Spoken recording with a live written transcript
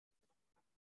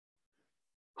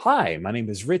Hi, my name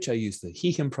is Rich. I use the he,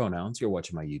 him pronouns. You're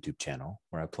watching my YouTube channel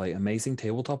where I play amazing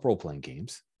tabletop role-playing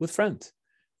games with friends.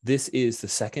 This is the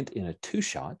second in a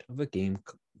two-shot of a game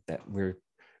that we're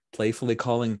playfully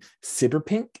calling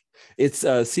Cyberpunk. It's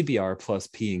CBR plus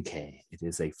P&K. It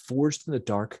is a Forged in the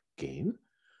Dark game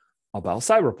about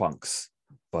cyberpunks,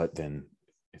 but then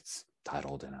it's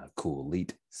titled in a cool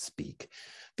elite speak.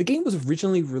 The game was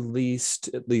originally released,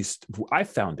 at least I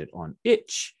found it on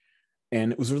itch,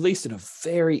 and it was released in a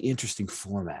very interesting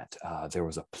format. There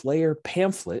was a player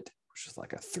pamphlet, which is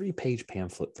like a 3-page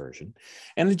pamphlet version,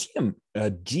 and a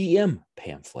GM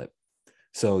pamphlet.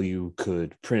 So you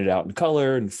could print it out in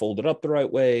color and fold it up the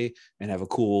right way and have a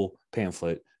cool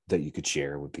pamphlet that you could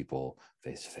share with people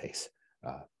face to face.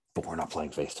 But we're not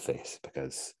playing face to face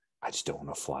because I just don't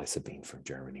want to fly Sabine from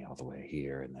Germany all the way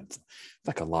here. And that's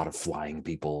like a lot of flying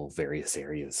people, various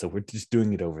areas. So we're just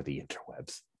doing it over the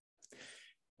interwebs.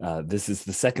 This is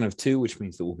the second of two, which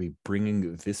means that we'll be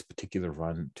bringing this particular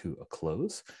run to a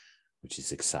close, which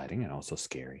is exciting and also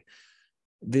scary.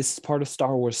 This is part of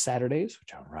Star Wars Saturdays,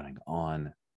 which I'm running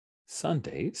on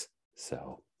Sundays.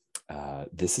 So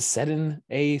this is set in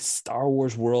a Star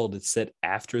Wars world. It's set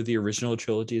after the original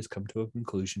trilogy has come to a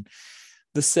conclusion.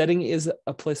 The setting is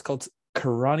a place called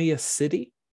Carannia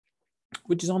City,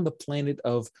 which is on the planet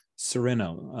of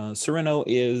Serenno. Serenno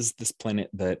is this planet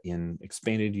that in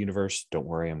expanded universe, don't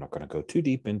worry, I'm not going to go too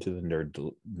deep into the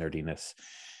nerdiness,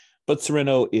 but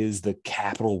Serenno is the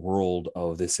capital world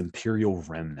of this Imperial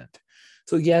remnant.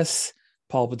 So yes,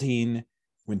 Palpatine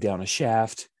went down a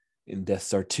shaft in Death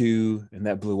Star 2, and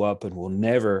that blew up, and we'll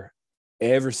never,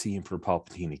 ever see Emperor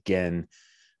Palpatine again.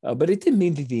 But it didn't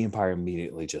mean that the Empire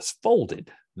immediately just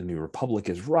folded. The New Republic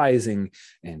is rising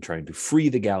and trying to free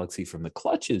the galaxy from the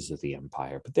clutches of the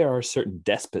Empire. But there are certain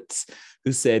despots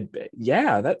who said,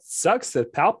 yeah, that sucks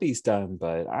that Palpy's done,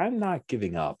 but I'm not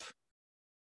giving up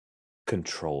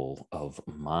control of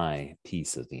my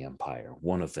piece of the Empire.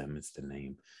 One of them is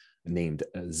named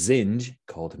Zsinj,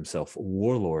 called himself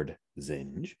Warlord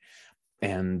Zsinj.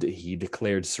 And he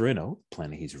declared Serenno,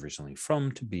 planet he's originally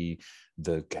from, to be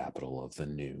the capital of the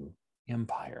new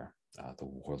empire, the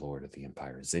warlord of the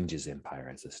empire, Zsinj's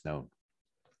empire, as it's known.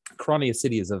 Carannia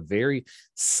City is a very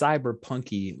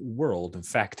cyberpunky world. In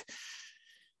fact,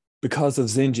 because of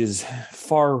Zsinj's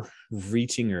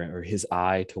far-reaching or his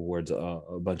eye towards a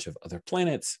bunch of other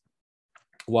planets,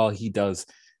 while he does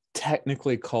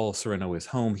technically call Serenno his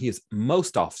home, he is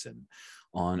most often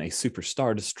on a super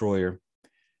star destroyer,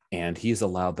 and he's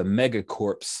allowed the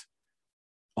megacorps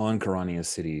on Carannia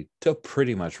City to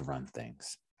pretty much run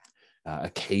things.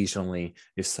 Occasionally,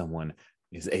 if someone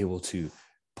is able to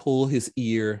pull his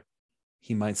ear,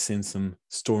 he might send some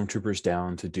stormtroopers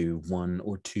down to do one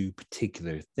or two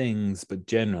particular things, but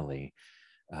generally,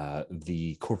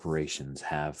 the corporations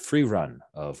have free run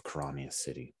of Carannia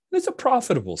City. It's a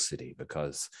profitable city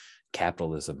because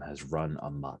capitalism has run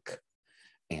amok.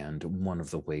 And one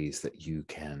of the ways that you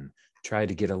can try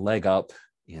to get a leg up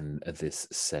in this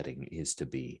setting is to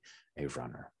be a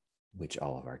runner, which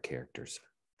all of our characters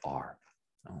are.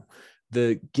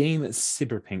 The game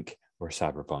Cyberpunk or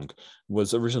Cyberpunk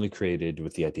was originally created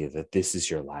with the idea that this is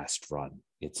your last run.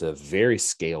 It's a very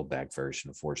scaled back version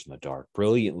of Forged in the Dark,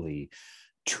 brilliantly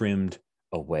trimmed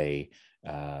away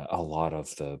a lot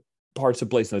of the parts of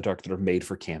Blaze in the Dark that are made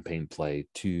for campaign play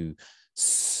to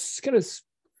kind of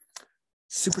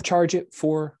supercharge it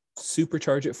for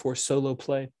solo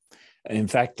play. In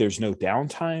fact, there's no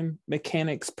downtime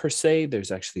mechanics per se.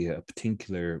 There's actually a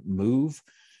particular move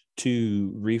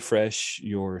to refresh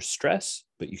your stress,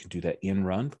 but you can do that in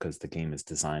run because the game is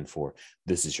designed for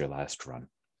this is your last run,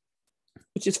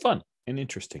 which is fun and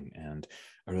interesting. And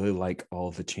I really like all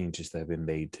of the changes that have been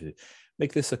made to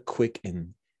make this a quick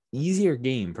and easier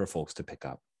game for folks to pick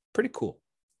up. Pretty cool.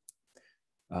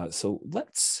 So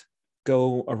let's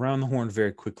go around the horn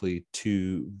very quickly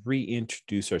to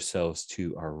reintroduce ourselves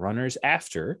to our runners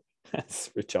after,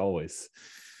 as Rich always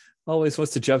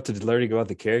wants to jump to learning about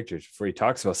the characters before he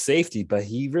talks about safety, but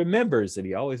he remembers, and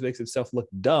he always makes himself look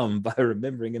dumb by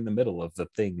remembering in the middle of the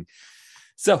thing.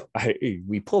 So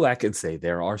we pull back and say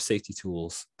there are safety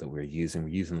tools that we're using. We're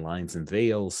using lines and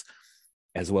veils,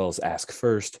 as well as ask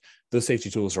first. Those safety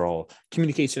tools are all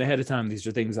communication ahead of time. These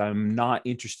are things I'm not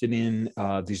interested in.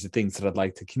 These are things that I'd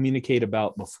like to communicate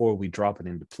about before we drop it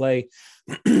into play.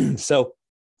 So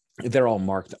they're all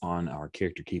marked on our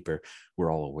character keeper.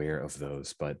 We're all aware of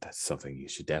those, but that's something you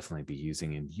should definitely be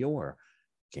using in your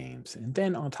games. And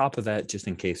then on top of that, just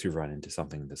in case we run into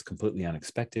something that's completely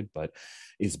unexpected, but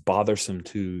is bothersome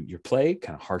to your play,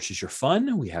 kind of harshes your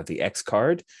fun, we have the X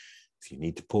card. If you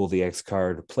need to pull the X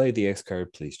card or play the X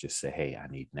card, please just say, hey, I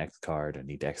need an X card. I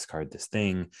need to X card this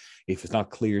thing. If it's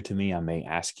not clear to me, I may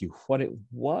ask you what it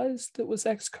was that was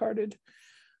X carded,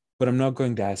 but I'm not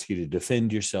going to ask you to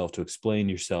defend yourself, to explain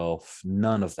yourself,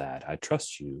 none of that. I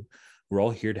trust you. We're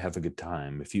all here to have a good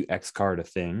time. If you X card a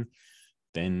thing,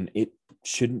 then it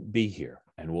shouldn't be here,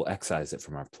 and we'll excise it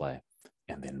from our play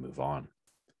and then move on.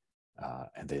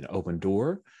 And then open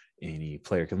door. Any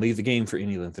player can leave the game for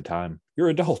any length of time. You're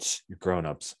adults, you're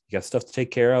grown-ups. You got stuff to take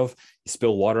care of. You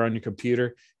spill water on your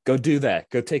computer, go do that.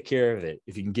 Go take care of it.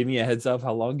 If you can give me a heads up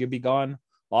how long you'll be gone,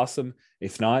 awesome.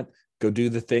 If not, go do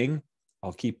the thing.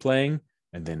 I'll keep playing,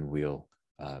 and then we'll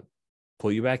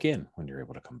pull you back in when you're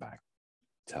able to come back.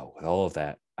 So with all of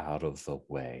that out of the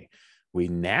way, we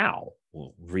now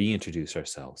will reintroduce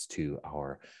ourselves to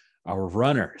our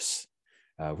runners.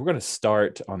 We're going to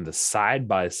start on the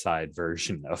side-by-side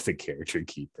version of the character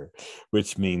keeper,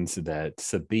 which means that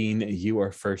Sabine, you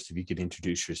are first. If you could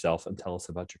introduce yourself and tell us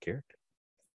about your character.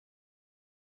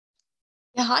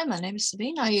 Yeah, hi, my name is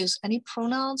Sabine. I use any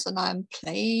pronouns, and I'm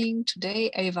playing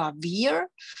today Ava Veer,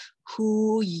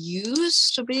 who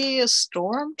used to be a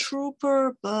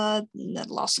stormtrooper, but then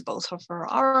lost both of her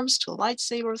arms to a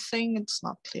lightsaber thing. It's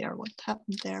not clear what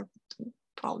happened there, but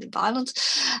probably violence.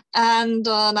 And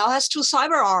now has 2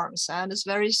 cyber arms, and is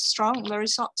very strong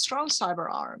cyber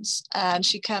arms. And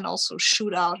she can also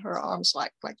shoot out her arms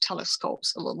like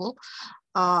telescopes a little,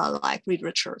 like Reed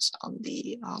Richards on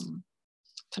the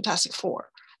Fantastic Four.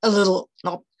 A little,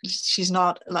 not, she's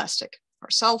not elastic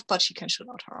herself, but she can shoot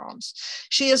out her arms.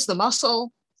 She is the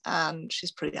muscle, and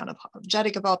she's pretty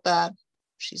unapologetic about that.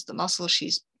 She's the muscle,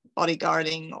 she's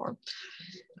bodyguarding or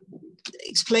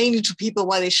explaining to people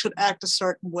why they should act a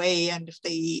certain way, and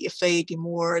if they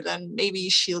demur, then maybe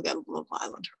she'll get a little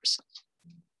violent herself.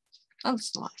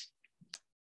 That's life.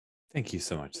 Thank you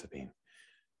so much, Sabine.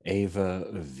 Ava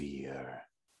Veer.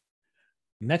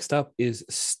 Next up is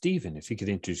Stephen. If you could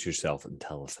introduce yourself and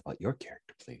tell us about your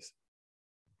character, please.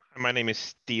 My name is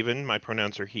Stephen. My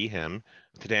pronouns are he, him.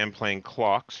 Today I'm playing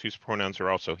Clocks, whose pronouns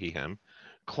are also he, him.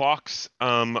 Clocks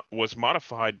was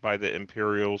modified by the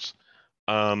Imperials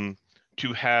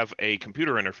to have a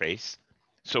computer interface.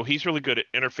 So he's really good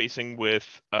at interfacing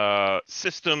with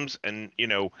systems, and,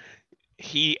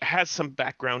 he has some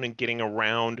background in getting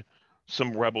around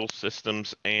some rebel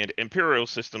systems, and Imperial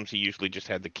systems he usually just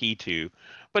had the key to,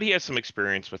 but he has some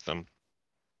experience with them.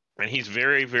 And he's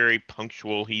very, very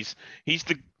punctual. He's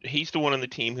the one on the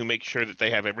team who makes sure that they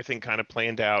have everything kind of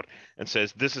planned out and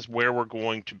says, this is where we're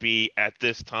going to be at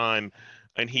this time.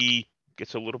 And he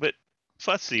gets a little bit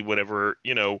fussy whenever,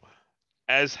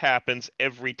 as happens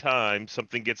every time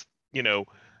something gets,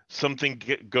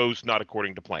 goes not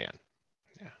according to plan.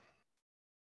 Yeah.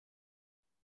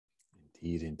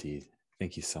 Indeed.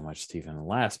 Thank you so much, Stephen. And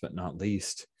last but not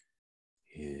least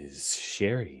is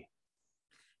Sherry.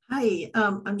 Hi,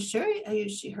 I'm Sherry. I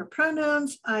use she, her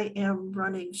pronouns. I am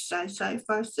running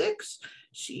Sci-Fi 6.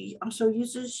 She also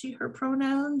uses she, her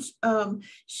pronouns.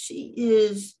 She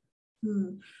is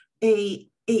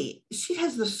she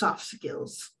has the soft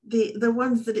skills, the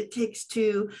ones that it takes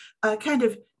to kind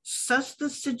of suss the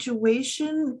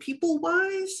situation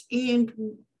people-wise and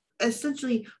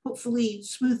essentially, hopefully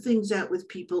smooth things out with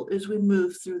people as we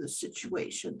move through the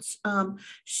situations.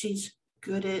 She's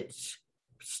good at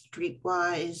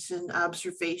streetwise and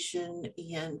observation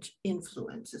and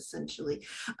influence, essentially.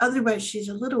 Otherwise, she's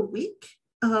a little weak,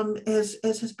 as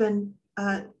has been,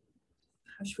 how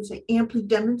should we say, amply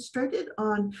demonstrated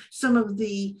on some of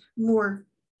the more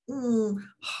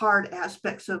hard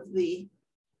aspects of the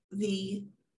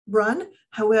run.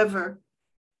 However,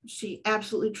 she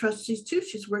absolutely trusts these 2.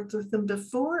 She's worked with them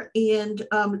before, and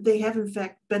they have, in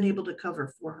fact, been able to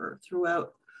cover for her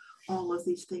throughout all of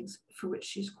these things, for which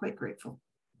she's quite grateful.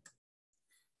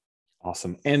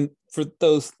 Awesome. And for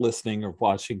those listening or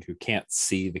watching who can't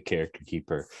see the character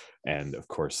keeper, and of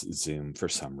course, Zoom, for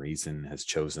some reason, has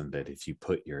chosen that if you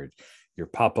put your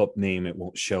pop-up name, it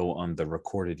won't show on the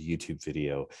recorded YouTube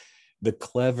video. The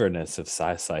cleverness of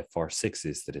Sci-Fi 6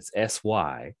 is that it's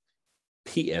SYPSY.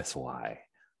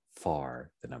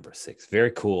 Far the number 6.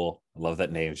 Very cool. I love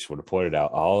that name. Just want to point it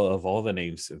out. All the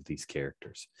names of these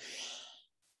characters.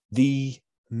 The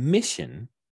mission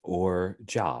or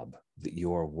job that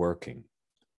you are working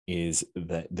is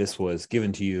that this was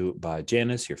given to you by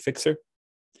Janice, your fixer.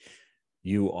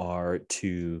 You are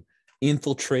to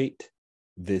infiltrate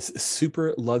this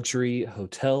super luxury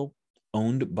hotel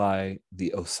owned by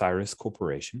the Osiris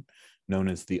Corporation, known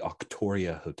as the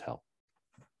Octoria Hotel.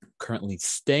 Currently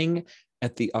staying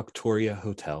at the Octoria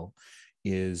Hotel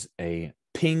is a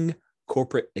Ping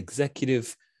corporate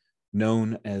executive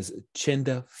known as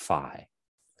Chenda Phi.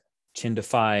 Chenda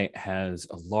Phi has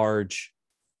a large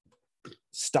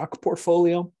stock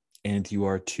portfolio, and you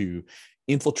are to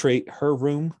infiltrate her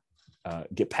room,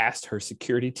 get past her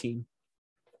security team,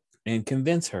 and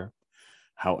convince her,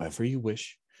 however you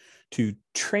wish, to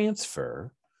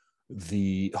transfer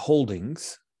the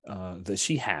holdings that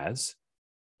she has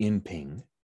in Ping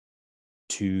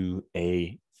to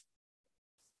a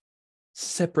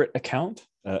separate account,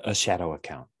 a shadow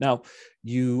account. Now,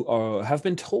 you have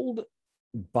been told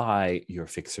by your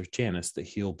fixer, Janice, that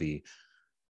he'll be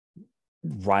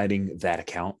writing that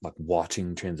account, like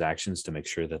watching transactions to make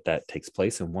sure that that takes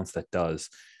place. And once that does,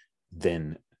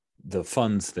 then the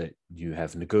funds that you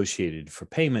have negotiated for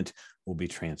payment will be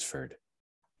transferred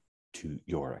to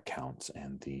your accounts,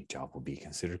 and the job will be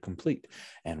considered complete.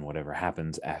 And whatever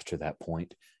happens after that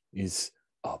point is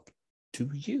up to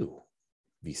you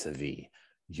vis-a-vis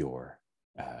your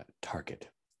target.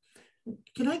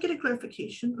 Can I get a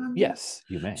clarification on that? Yes,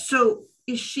 you may. So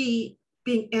is she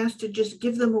being asked to just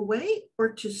give them away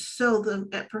or to sell them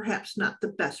at perhaps not the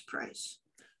best price?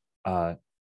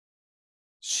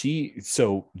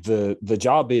 So the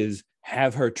job is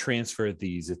have her transfer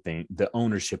the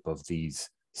ownership of this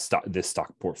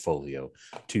stock portfolio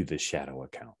to the shadow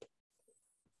account.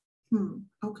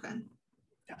 Okay.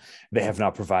 They have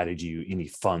not provided you any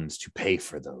funds to pay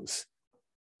for those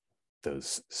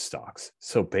stocks.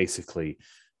 So basically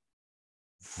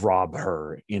rob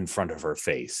her in front of her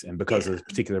face. And because of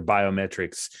particular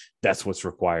biometrics, that's what's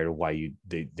required of why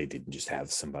they didn't just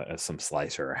have some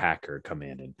slicer or hacker come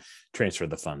in and transfer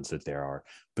the funds, that there are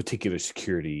particular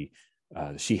security.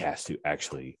 She has to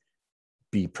actually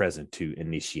be present to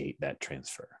initiate that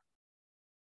transfer.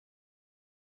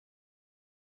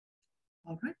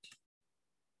 All right.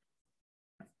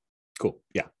 Cool.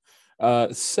 Yeah.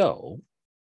 So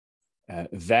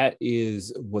that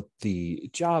is what the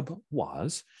job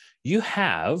was. You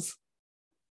have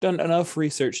done enough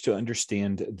research to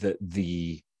understand that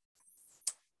the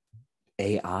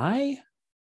AI,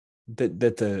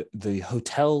 that the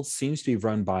hotel seems to be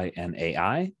run by an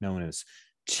AI known as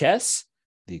Chess,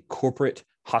 the Corporate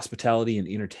Hospitality and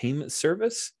Entertainment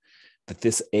Service. That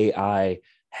this AI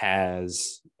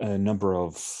has a number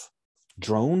of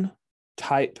drone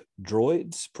type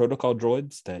droids, protocol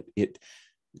droids that it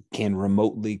can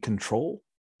remotely control.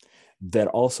 That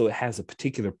also has a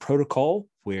particular protocol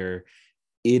where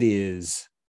it is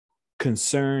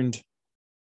concerned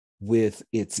with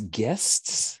its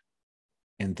guests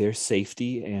and their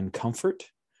safety and comfort,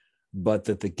 but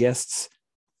that the guests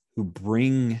who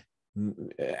bring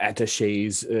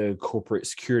attachés, corporate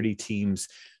security teams,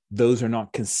 those are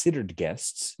not considered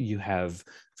guests. You have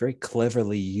very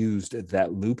cleverly used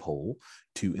that loophole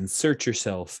to insert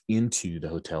yourself into the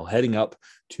hotel, heading up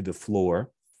to the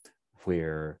floor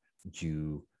where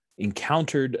you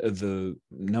encountered the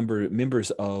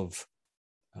members of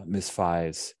Miss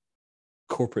Phi's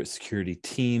corporate security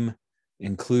team,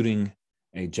 including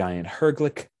a giant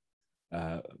Herglick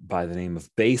by the name of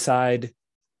Bayside.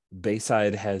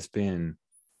 Bayside has been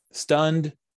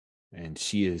stunned, and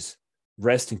she is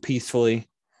resting peacefully.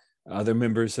 Other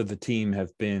members of the team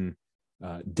have been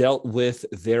dealt with.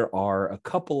 There are a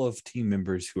couple of team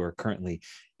members who are currently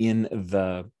in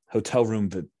the hotel room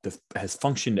that has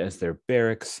functioned as their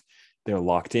barracks. They're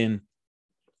locked in.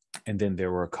 And then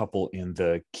there were a couple in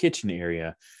the kitchen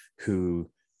area who,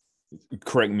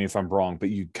 correct me if I'm wrong, but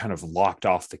you kind of locked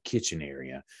off the kitchen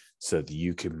area so that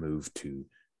you can move to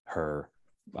her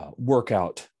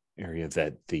workout area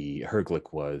that the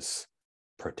Herglick was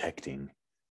protecting.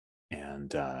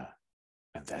 And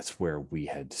that's where we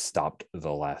had stopped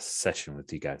the last session,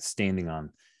 with you guys standing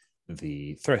on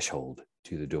the threshold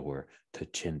to the door to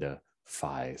Chenda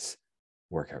Phi's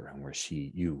workout room, where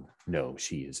she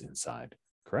is inside.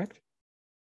 Correct?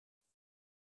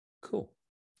 Cool.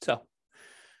 So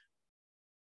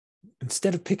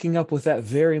instead of picking up with that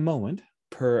very moment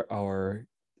per our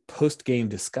post-game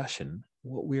discussion,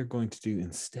 what we're going to do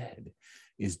instead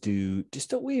is do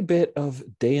just a wee bit of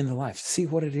day in the life, see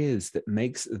what it is that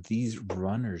makes these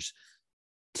runners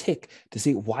tick, to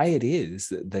see why it is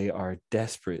that they are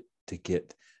desperate to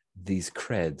get these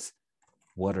creds.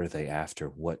 What are they after?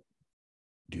 What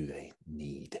do they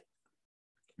need?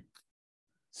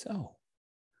 So,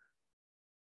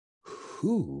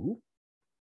 who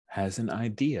has an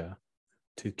idea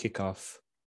to kick off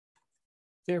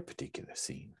their particular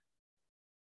scene?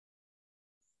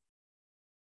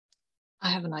 I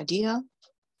have an idea.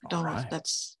 I don't know if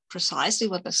that's precisely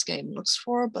what this game looks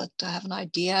for, but I have an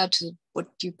idea to what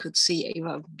you could see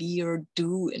Ava Beer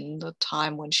do in the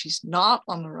time when she's not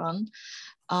on the run.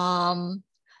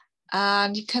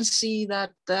 And you can see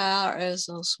that there is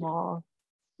a small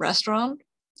restaurant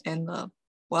in the,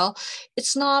 well,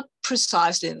 it's not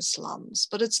precisely in the slums,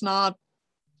 but it's not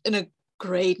in a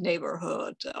great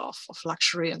neighborhood of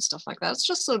luxury and stuff like that. It's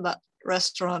just that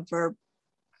restaurant where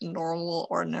normal,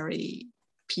 ordinary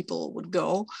people would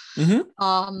go.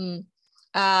 And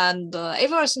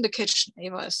Ava is in the kitchen.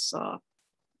 Ava is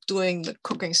doing the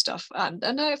cooking stuff. And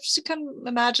if you can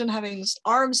imagine having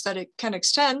arms that it can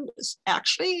extend, is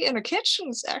actually in a kitchen,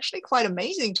 it's actually quite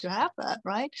amazing to have that,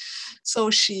 right? So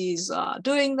she's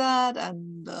doing that,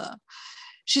 and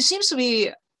she seems to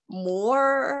be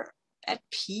more at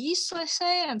peace, I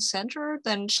say, and centered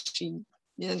than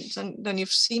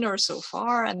you've seen her so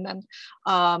far. And then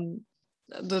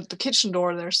the kitchen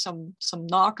door, there's some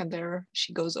knock, and there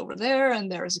she goes over there,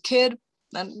 and there's a kid,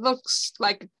 and looks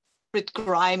like bit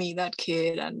grimy, that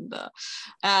kid, and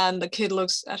the kid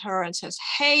looks at her and says,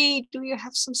 "Hey, do you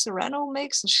have some Serenno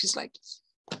mix?" And she's like,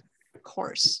 "Of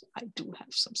course I do have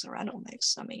some Serenno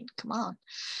mix. I mean, come on."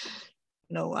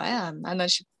 "No, I am." And then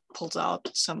she pulls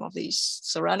out some of these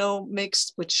Serenno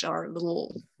mix, which are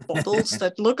little bottles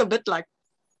that look a bit like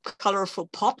colorful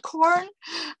popcorn,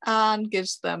 and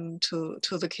gives them to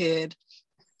the kid.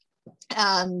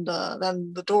 And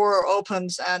then the door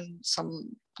opens, and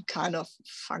some kind of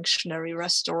functionary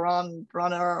restaurant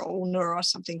owner or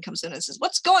something comes in and says,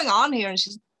 "What's going on here?" And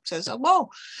she says, "Oh, whoa,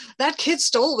 that kid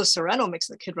stole the Serenno mix."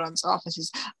 The kid runs off, and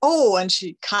she's, "Oh," and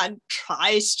she kind of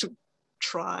tries to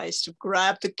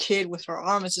grab the kid with her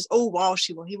arm and says, "Oh, wow,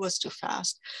 he was too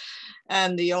fast."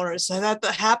 And the owner says, that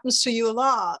happens to you a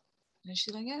lot." And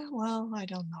she's like, "Yeah, well, I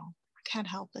don't know. I can't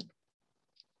help it."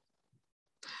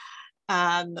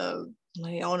 And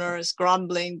the owner is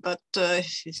grumbling, but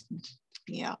she's,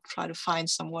 try to find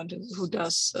someone who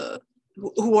does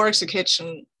who works the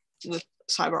kitchen with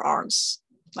cyber arms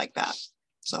like that.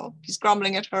 So he's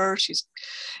grumbling at her. She's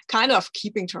kind of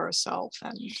keeping to herself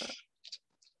and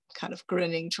kind of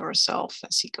grinning to herself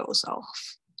as he goes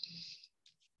off.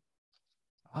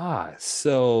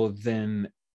 So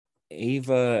then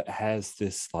Ava has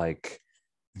this like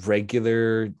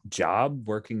regular job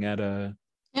working at a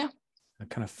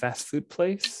kind of fast food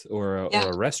place or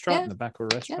a restaurant in the back of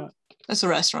a restaurant. It's a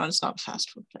restaurant. It's not a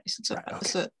fast food place. It's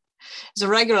a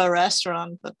regular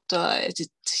restaurant, but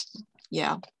you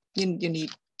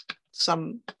need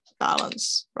some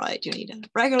balance, right? You need a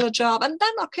regular job, and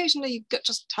then occasionally you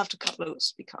just have to cut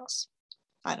loose because,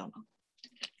 I don't know.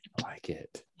 I like it.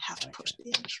 You have to push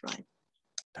the edge, right?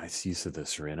 Nice use of the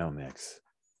Serenno mix.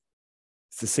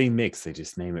 It's the same mix. They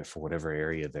just name it for whatever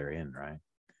area they're in, right?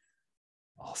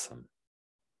 Awesome.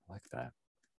 I like that.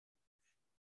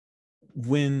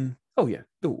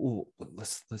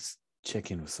 Let's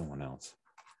check in with someone else.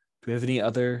 Do we have any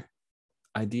other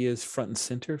ideas front and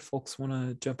center folks want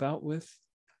to jump out with?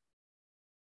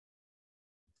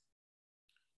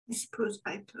 I suppose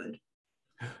I could.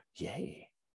 Yay.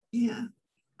 Yeah.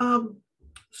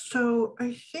 So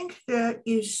I think that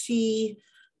you see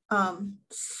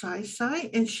Sai,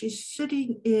 and she's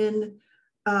sitting in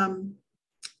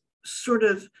sort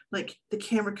of like the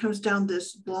camera comes down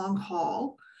this long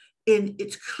hall, and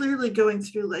it's clearly going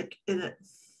through like in a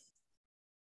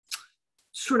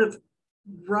sort of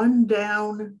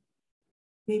rundown,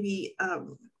 maybe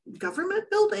government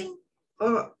building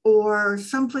or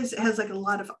someplace that has like a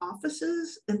lot of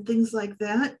offices and things like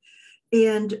that.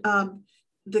 And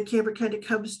the camera kind of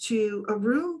comes to a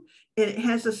room, and it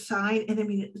has a sign, and I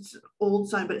mean, it's an old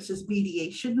sign, but it says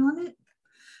mediation on it.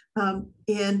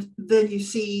 And then you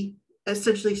see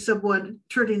essentially someone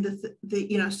turning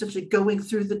essentially going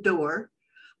through the door.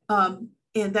 And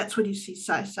that's when you see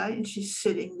Sai, and she's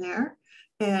sitting there,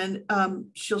 and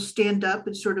she'll stand up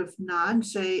and sort of nod and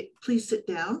say, "Please sit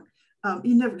down."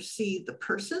 You never see the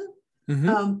person,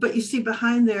 but you see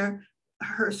behind there,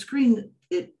 her screen,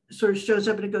 it sort of shows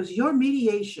up and it goes, "Your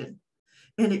mediation."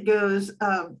 And it goes,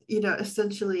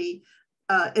 essentially,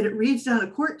 and it reads down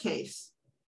a court case.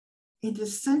 And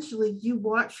essentially you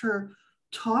watch her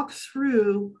talk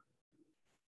through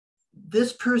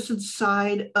this person's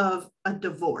side of a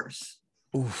divorce.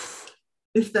 Oof.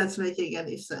 If that's making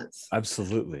any sense.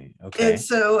 Absolutely. Okay. And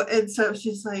so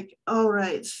she's like, "All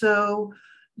right, so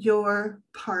your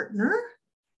partner,"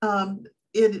 and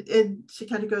she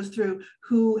kind of goes through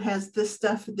who has this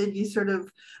stuff, and then you sort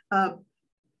of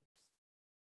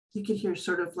you can hear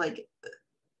sort of like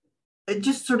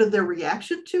just sort of their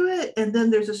reaction to it. And then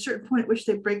there's a certain point at which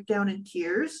they break down in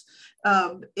tears.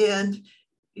 And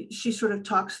she sort of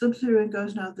talks them through and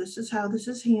goes, "Now this is how this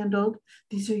is handled.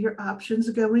 These are your options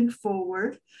going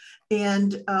forward."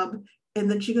 And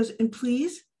then she goes, "And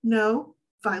please know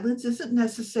violence isn't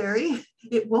necessary.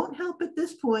 It won't help at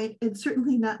this point, and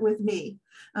certainly not with me.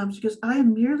 She goes, I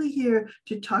am merely here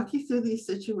to talk you through these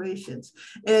situations.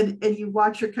 And you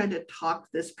watch her kind of talk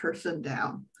this person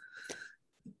down.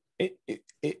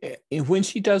 When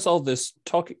she does all this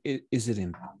talk, is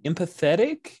it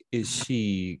empathetic? Is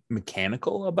she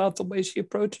mechanical about the way she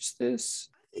approaches this?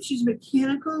 She's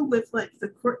mechanical with like the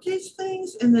court case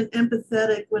things, and then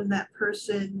empathetic when that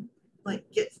person like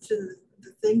gets to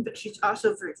the thing, but she's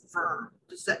also very firm.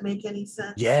 Does that make any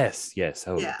sense? Yes.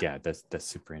 Oh yeah, that's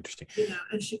super interesting. You know,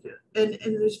 and she and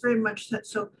there's very much that.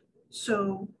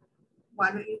 So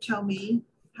why don't you tell me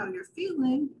how you're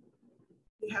feeling?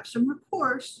 You have some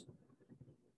recourse,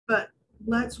 but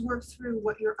let's work through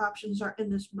what your options are in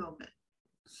this moment.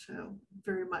 So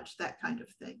very much that kind of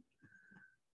thing.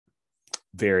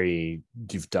 Very,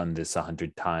 you've done this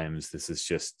 100 times. This is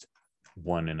just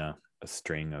one in a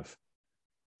string of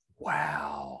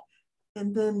wow.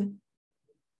 And then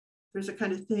there's a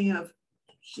kind of thing of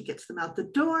she gets them out the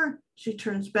door. She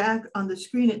turns back on the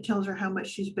screen. It tells her how much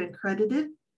she's been credited.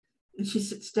 And she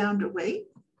sits down to wait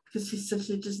because she says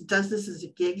she just does this as a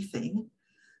gig thing,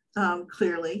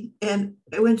 clearly. And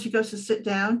when she goes to sit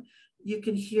down, you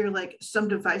can hear like some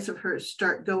device of hers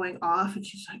start going off. And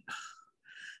she's like,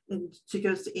 and she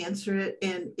goes to answer it.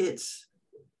 And it's,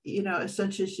 you know,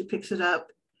 essentially she picks it up.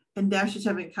 And now she's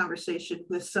having a conversation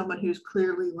with someone who's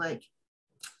clearly like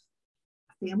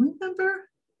a family member.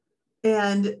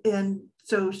 And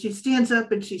so she stands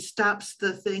up and she stops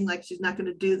the thing like she's not going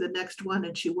to do the next one.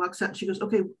 And she walks out and she goes,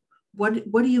 okay, what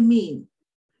do you mean?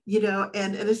 You know,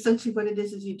 and essentially what it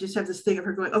is you just have this thing of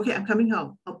her going, okay, I'm coming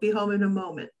home. I'll be home in a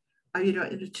moment. You know,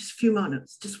 in just a few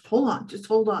moments, just hold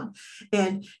on.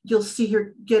 And you'll see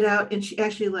her get out and she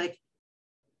actually like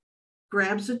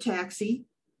grabs a taxi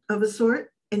of a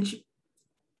sort. And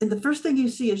the first thing you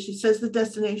see is she says the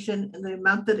destination and the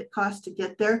amount that it costs to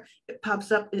get there. It pops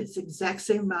up and it's the exact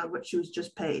same amount of what she was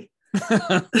just paid.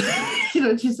 You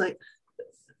know, she's like,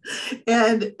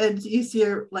 and you see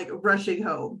her like rushing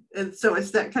home. And so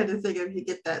it's that kind of thing of you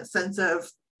get that sense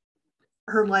of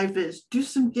her life is do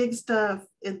some gig stuff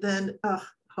and then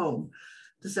home.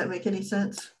 Does that make any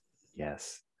sense?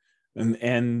 Yes.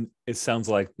 And it sounds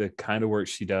like the kind of work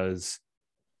she does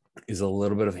is a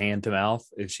little bit of hand to mouth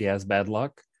if she has bad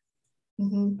luck.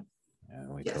 Mm-hmm. Yeah,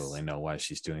 we totally know why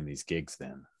she's doing these gigs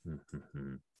then.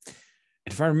 Mm-hmm.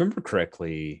 If I remember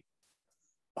correctly,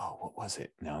 what was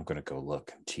it? Now I'm going to go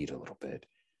look and cheat a little bit.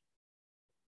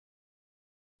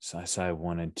 Sai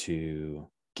wanted to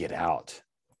get out,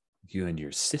 you and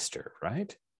your sister,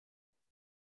 right?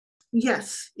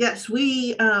 Yes.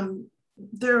 We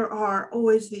there are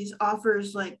always these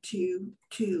offers like to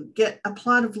get a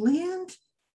plot of land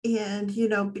and, you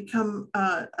know, become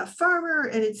a farmer.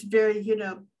 And it's very, you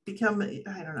know, become,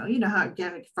 I don't know, you know how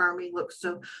organic farming looks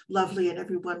so lovely and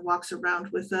everyone walks around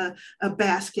with a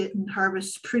basket and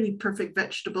harvests pretty perfect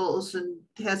vegetables and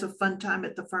has a fun time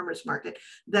at the farmer's market.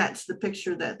 That's the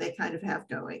picture that they kind of have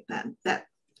going, that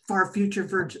far future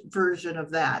version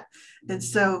of that. And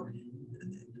so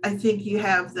I think you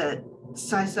have that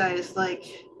Sai is like,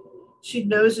 she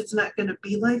knows it's not going to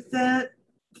be like that,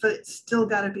 but it's still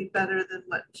got to be better than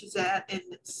what she's at.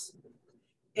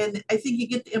 And I think you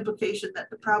get the implication that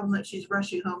the problem that she's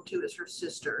rushing home to is her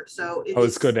sister. So I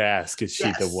was going to ask, is she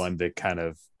yes. the one that kind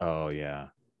of,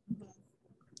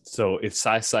 So if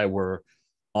Sai were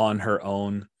on her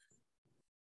own,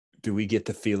 do we get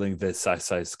the feeling that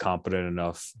Sai is competent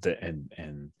enough that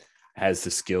and has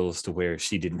the skills to where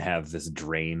she didn't have this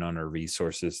drain on her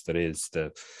resources that is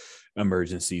the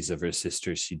emergencies of her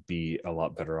sister, she'd be a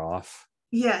lot better off?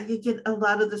 Yeah, you get a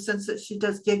lot of the sense that she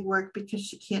does gig work because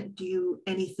she can't do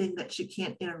anything that she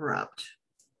can't interrupt.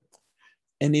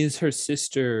 And is her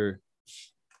sister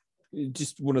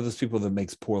just one of those people that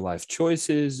makes poor life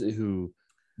choices, who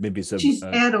maybe she's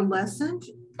adolescent?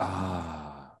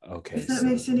 Okay. If that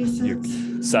makes any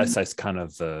sense. Sai's kind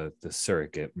of the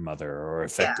surrogate mother or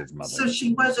effective mother. So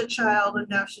she was a child and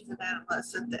now she's an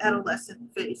adolescent. The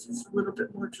adolescent phase is a little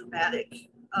bit more dramatic.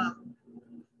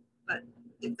 But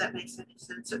if that makes any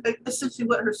sense. So essentially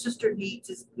what her sister needs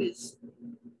is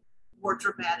more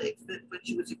dramatic than when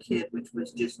she was a kid, which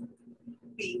was just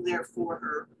being there for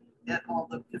her at all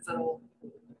the pivotal,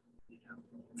 you know,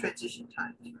 transition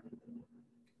times.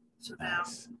 So now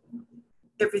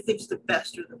everything's the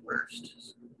best or the worst.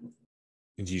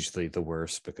 It's usually the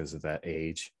worst because of that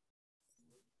age.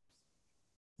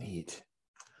 Neat.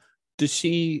 Does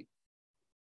she?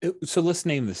 So let's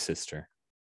name the sister,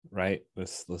 right?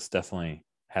 Let's definitely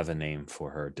have a name for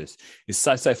her. Is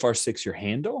Sai Far 6 your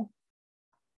handle?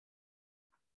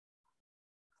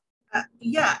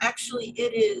 Yeah, actually,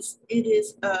 it is. It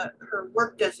is her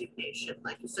work designation,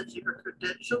 like essentially her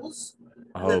credentials.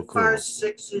 And Oh, then FAR cool.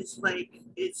 6 is like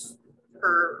it's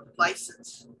her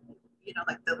license. You know,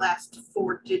 like the last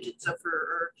 4 digits of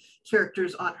her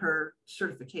characters on her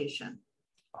certification.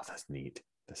 Oh, that's neat.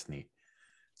 That's neat.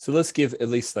 So let's give at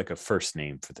least like a first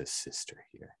name for this sister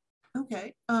here.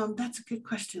 Okay, that's a good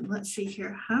question. Let's see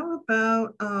here. How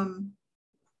about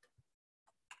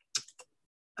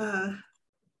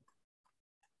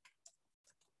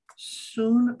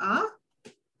Sun Ah?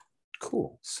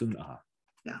 Cool. Sun-Ah.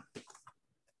 Yeah.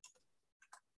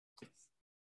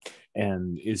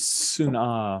 And is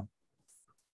Sun-Ah,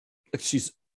 like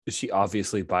is she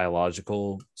obviously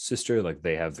biological sister? Like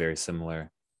they have very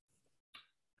similar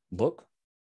look?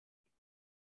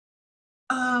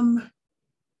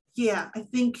 Yeah, I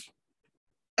think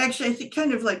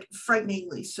kind of like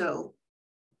frighteningly so.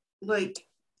 Like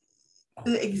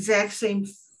the exact same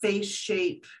face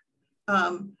shape,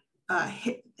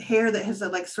 hair that has a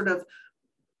like sort of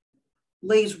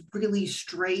lays really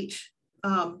straight,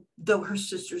 though her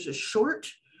sister's is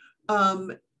short,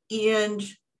 and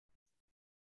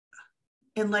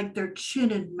like their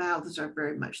chin and mouths are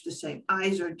very much the same.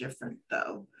 Eyes are different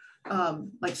though,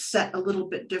 like set a little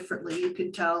bit differently. You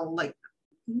can tell like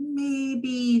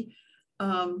maybe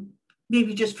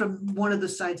maybe just from one of the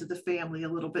sides of the family a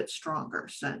little bit stronger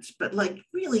sense, but like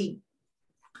really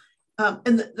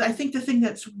I think the thing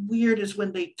that's weird is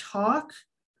when they talk,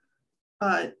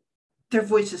 their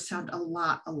voices sound a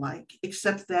lot alike,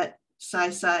 except that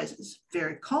Sai's is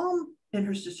very calm and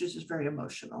her sister's is very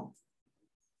emotional.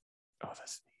 Oh,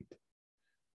 that's neat.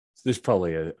 So there's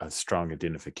probably a strong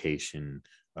identification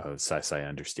of Sai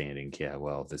understanding, yeah,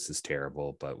 well, this is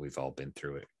terrible, but we've all been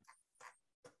through it.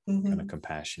 Mm-hmm. Kind of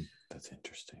compassion. That's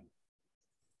interesting.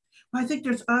 Well, I think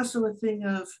there's also a thing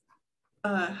of,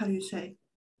 how do you say,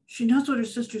 she knows what her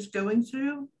sister's going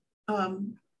through.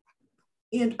 And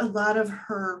a lot of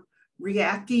her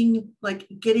reacting, like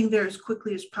getting there as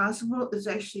quickly as possible, is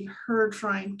actually her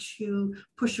trying to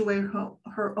push away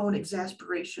her own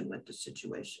exasperation with the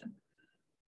situation.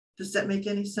 Does that make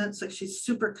any sense? Like she's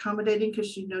super accommodating because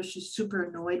she knows she's super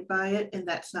annoyed by it, and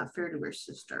that's not fair to her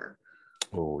sister.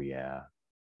 Oh, yeah.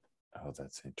 Oh,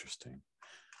 that's interesting.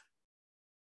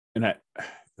 And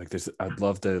I'd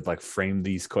love to like frame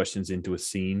these questions into a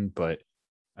scene, but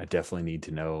I definitely need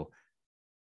to know,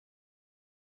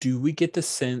 do we get the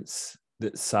sense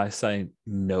that Sai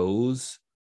knows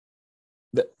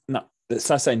that not that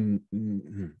Sai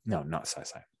no, not Sai.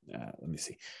 Let me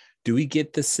see. Do we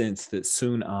get the sense that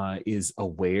Sun-Ah is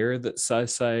aware that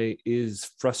Sai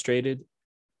is frustrated,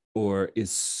 or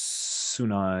is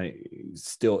Sun-Ah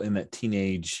still in that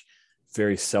teenage,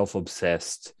 very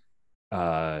self-obsessed,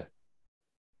 and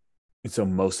so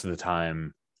most of the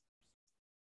time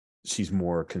she's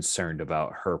more concerned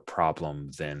about her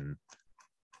problem than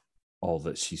all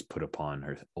that she's put upon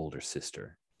her older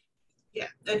sister? Yeah,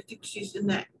 I think she's in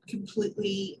that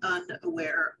completely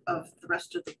unaware of the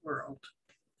rest of the world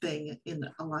thing in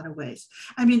a lot of ways.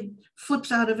 I mean,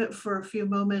 flips out of it for a few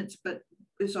moments, but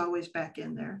is always back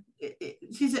in there.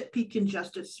 She's at peak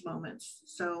injustice moments.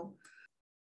 So,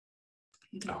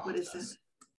 you know, what is it?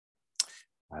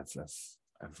 I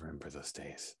remember those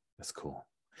days. That's cool.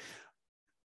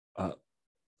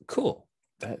 Cool.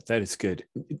 That is good.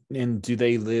 And do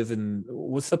they live in,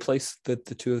 what's the place that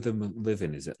the two of them live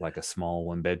in? Is it like a small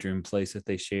 1-bedroom place that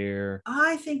they share?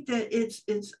 I think that it's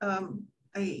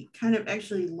a kind of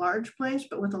actually large place,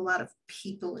 but with a lot of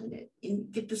people in it. And you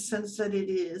get the sense that it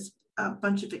is a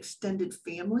bunch of extended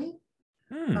family.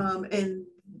 And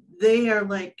they are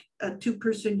like a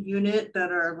 2-person unit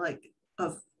that are like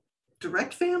of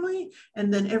direct family.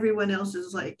 And then everyone else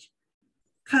is like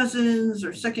cousins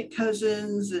or second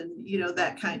cousins and, you know,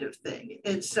 that kind of thing.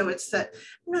 And so it's that,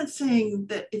 I'm not saying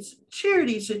that it's a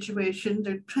charity situation,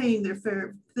 they're paying their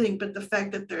fair thing, but the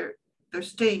fact that they're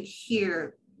staying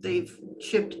here, they've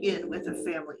chipped in with a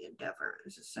family endeavor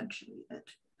is essentially it.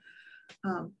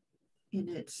 And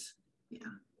it's,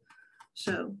 yeah.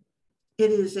 So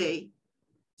it is a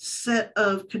set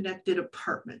of connected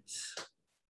apartments.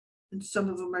 And some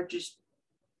of them are just,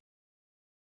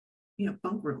 you know,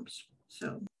 bunk rooms.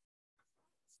 So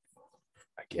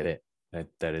I get it.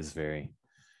 That is very,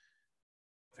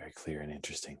 very clear and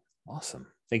interesting. Awesome.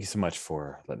 Thank you so much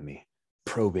for letting me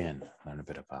probe in, learn a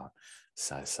bit about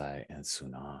Sai and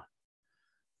Sun-Ah.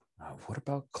 What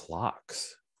about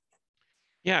clocks?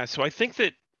 Yeah, so I think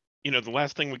that, you know, the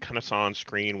last thing we kind of saw on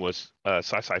screen was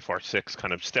Sai FAR 6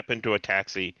 kind of step into a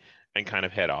taxi and kind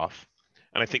of head off.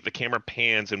 And I think the camera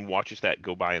pans and watches that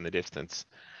go by in the distance.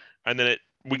 And then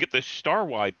we get the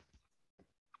star-wide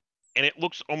and it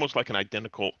looks almost like an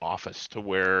identical office to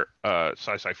where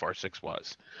Sci Far 6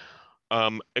 was,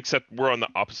 except we're on the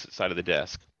opposite side of the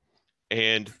desk,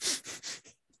 and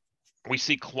we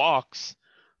see Clocks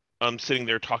sitting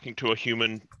there talking to a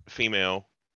human female,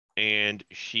 and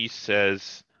she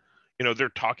says, you know, they're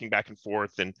talking back and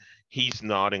forth, and he's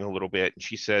nodding a little bit, and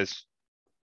she says,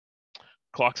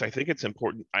 Clocks, I think it's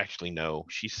important. Actually, no.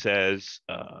 She says,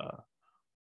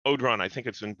 Odron, I think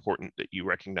it's important that you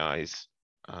recognize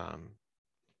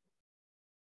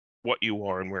what you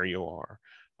are and where you are.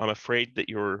 I'm afraid that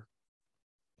you're,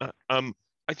 I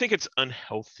think it's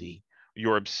unhealthy,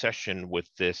 your obsession with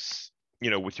this, you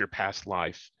know, with your past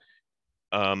life.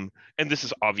 And this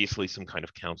is obviously some kind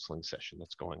of counseling session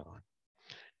that's going on.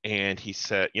 And he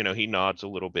said, you know, he nods a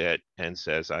little bit and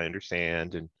says, I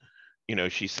understand. And, you know,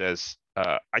 she says,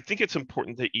 I think it's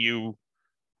important that you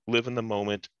live in the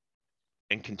moment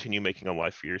and continue making a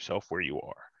life for yourself where you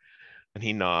are. And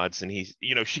he nods, and he's,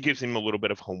 you know, she gives him a little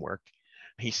bit of homework.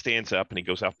 He stands up and he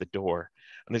goes out the door.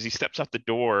 And as he steps out the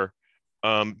door,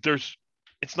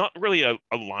 it's not really a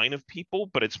line of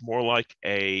people, but it's more like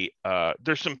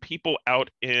there's some people out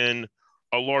in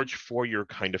a large foyer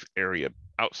kind of area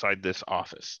outside this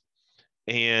office.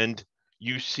 And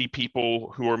you see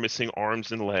people who are missing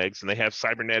arms and legs, and they have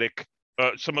cybernetic,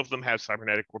 some of them have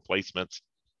cybernetic replacements.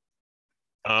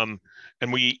 And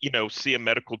we, you know, see a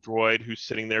medical droid who's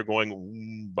sitting there going,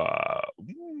 Oomba,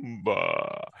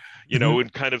 Oomba, you know,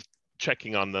 and kind of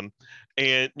checking on them,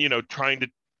 and, you know, trying to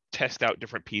test out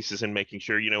different pieces and making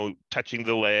sure, you know, touching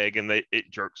the leg and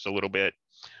it jerks a little bit.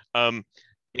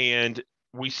 And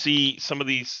we see some of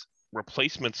these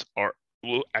replacements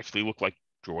actually look like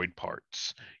droid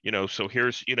parts, you know, so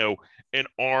here's, you know, an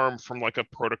arm from like a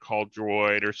protocol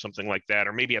droid or something like that,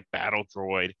 or maybe a battle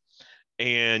droid.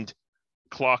 And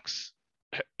Clocks,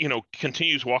 you know,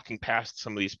 continues walking past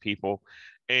some of these people,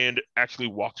 and actually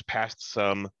walks past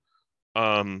some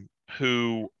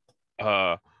who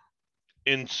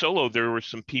in Solo there were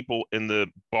some people in the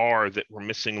bar that were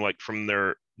missing, like, from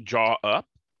their jaw up.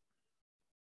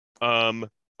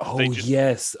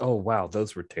 Yes. Oh wow,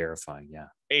 those were terrifying. Yeah.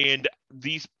 And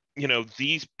these, you know,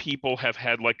 these people have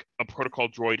had like a protocol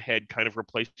droid head kind of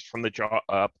replaced from the jaw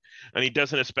up, and he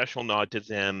does a special nod to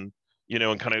them, you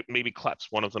know, and kind of maybe claps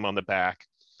one of them on the back,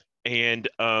 and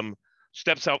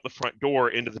steps out the front door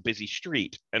into the busy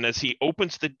street. And as he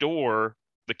opens the door,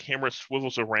 the camera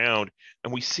swivels around,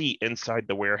 and we see inside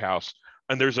the warehouse.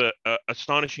 And there's a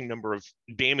astonishing number of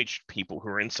damaged people who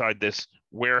are inside this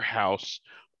warehouse,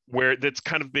 where that's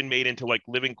kind of been made into like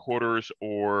living quarters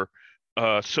or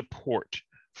support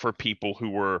for people who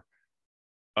were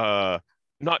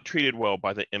not treated well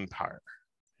by the Empire.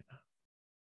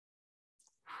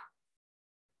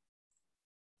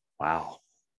 Wow,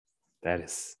 that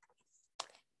is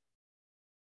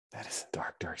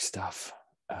dark stuff.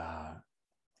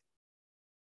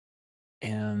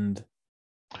 And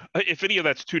if any of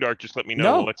that's too dark, just let me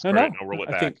know. No. And I'll roll it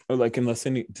back. Think, like, unless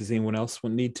does anyone else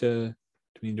need to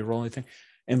roll anything?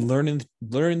 And learning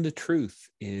the truth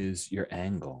is your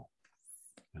angle,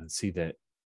 and see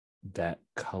that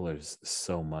colors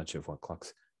so much of what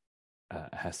Clocks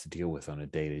has to deal with on a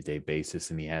day-to-day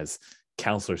basis, and he has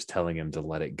counselors telling him to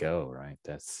let it go. Right?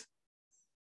 That's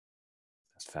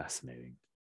fascinating.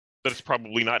 But it's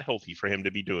probably not healthy for him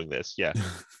to be doing this. Yeah.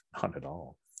 Not at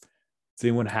all. Does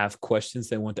anyone have questions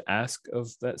they want to ask of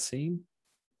that scene?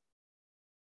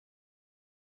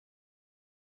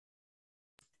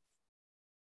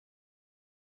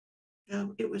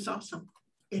 No, it was awesome.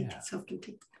 And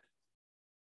self-contained.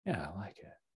 Yeah, I like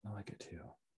it. I like it too.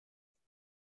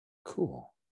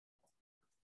 Cool.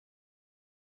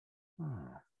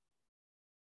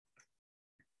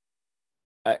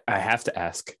 I have to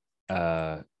ask,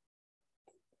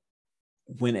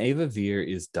 when Ava Veer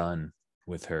is done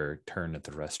with her turn at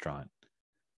the restaurant,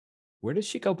 where does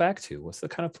she go back to? What's the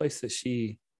kind of place that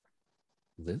she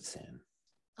lives in?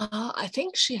 I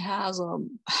think she has a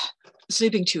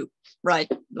sleeping tube, right?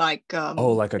 Like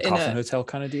like a coffin hotel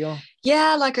kind of deal.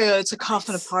 Yeah, like it's a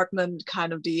coffin apartment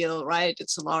kind of deal, right?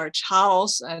 It's a large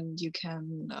house, and you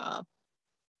can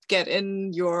get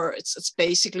in it's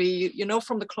basically, you know,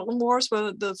 from the Clone Wars,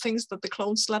 where the things that the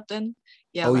clones slept in.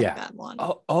 Yeah, that one.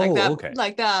 Like that, okay.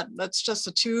 Like that. That's just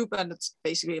a tube, and it's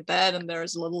basically a bed, and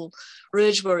there's a little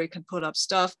ridge where you can put up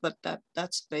stuff, but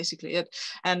that's basically it.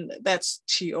 And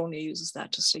she only uses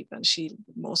that to sleep, and she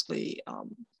mostly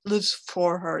lives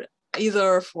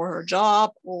either for her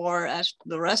job or at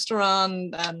the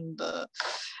restaurant, and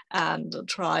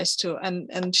tries to,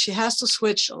 and she has to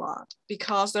switch a lot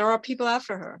because there are people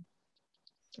after her.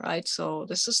 right? So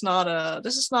this is not a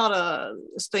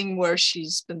thing where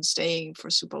she's been staying for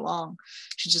super long.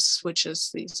 She just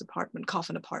switches these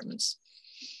coffin apartments.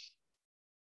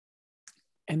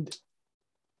 And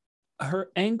her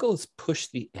angles push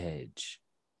the edge.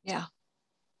 Yeah.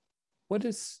 What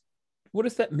does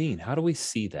that mean? How do we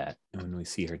see that when we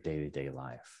see her day-to-day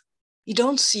life? You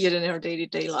don't see it in her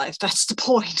day-to-day life. That's the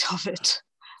point of it.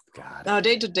 Now,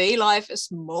 day-to-day life is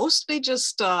mostly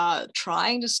just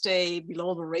trying to stay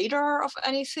below the radar of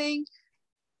anything.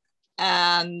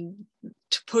 And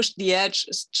to push the edge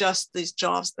is just these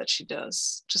jobs that she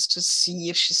does, just to see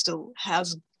if she still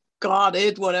has got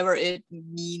it, whatever it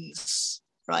means,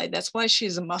 right? That's why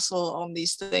she's a muscle on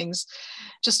these things,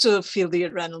 just to feel the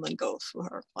adrenaline go through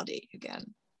her body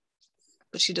again.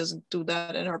 But she doesn't do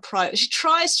that in her private. She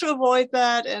tries to avoid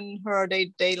that in her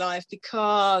day-to-day life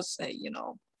because,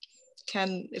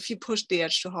 if you push the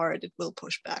edge too hard, it will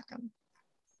push back. And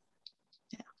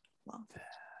yeah, well.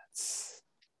 That's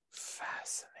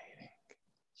fascinating.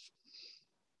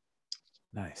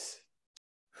 Nice.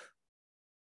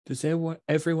 Does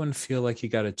everyone feel like you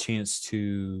got a chance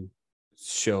to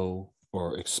show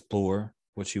or explore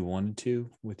what you wanted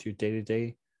to with your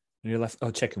day-to-day in your life?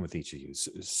 Oh, check in with each of you.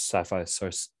 Sci-Fi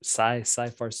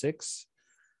 6,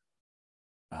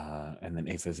 and then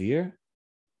Ava Veer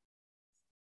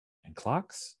and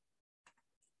Clocks.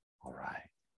 All right.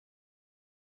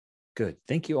 Good.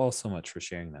 Thank you all so much for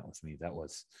sharing that with me. That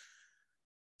was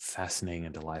fascinating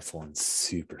and delightful and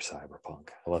super cyberpunk.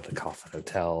 I love the Coffin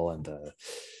Hotel and the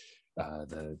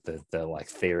like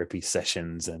therapy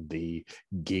sessions and the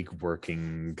gig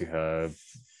working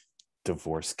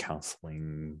divorce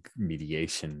counseling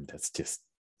mediation. That's just,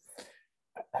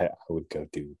 I would go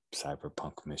do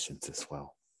cyberpunk missions as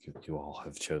well. You all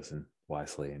have chosen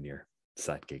wisely in your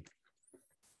side gig.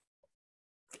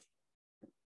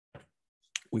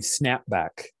 We snap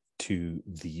back to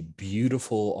the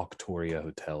beautiful Octoria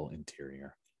Hotel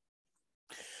interior.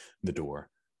 The door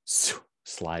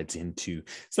slides into,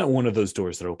 it's not one of those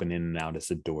doors that open in and out,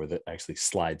 it's a door that actually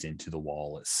slides into the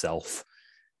wall itself.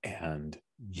 And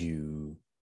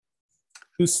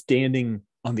who's standing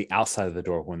on the outside of the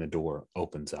door when the door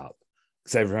opens up?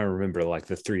 Because I remember like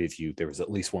the three of you, there was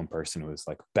at least one person who was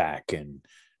like back in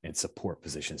support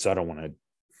position. So I don't want to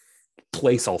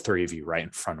place all three of you right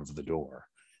in front of the door.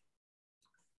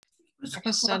 I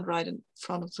can stand right in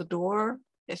front of the door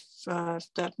if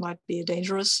that might be a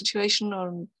dangerous situation,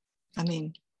 or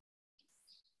can't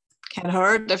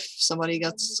hurt if somebody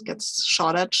gets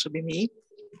shot at. Should be me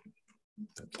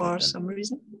for some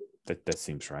reason. That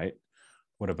seems right.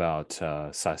 What about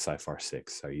Sci-Fi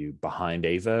 6? Are you behind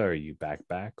Ava? Or are you back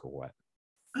or what?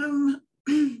 Well,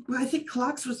 I think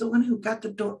Clocks was the one who got the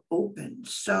door open,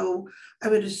 so I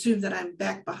would assume that I'm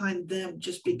back behind them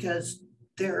just because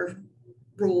their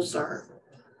roles are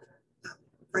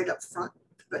right up front,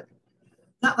 but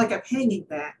not like I'm hanging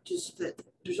back, just that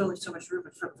there's only so much room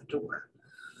in front of the door.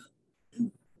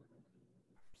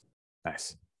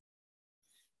 Nice.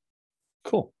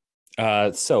 Cool.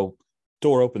 So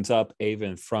door opens up, Ava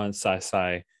in front,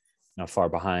 Sci now far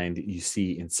behind. You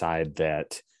see inside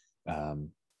that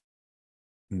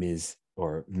Miss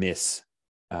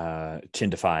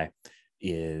Chindify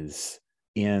is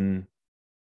in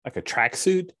like a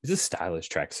tracksuit. It's a stylish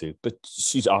tracksuit, but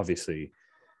she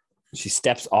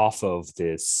steps off of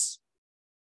this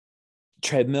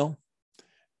treadmill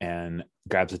and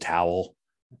grabs a towel,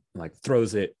 like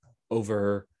throws it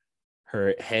over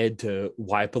her head to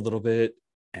wipe a little bit,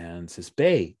 and says,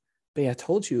 Bae, I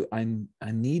told you I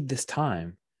need this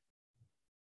time.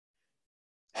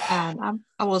 And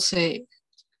I will say,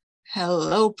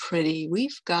 hello, pretty.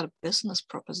 We've got a business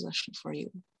proposition for you.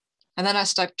 And then I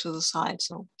stuck to the side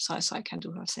so Sai can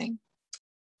do her thing.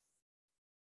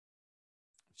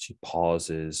 She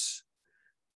pauses,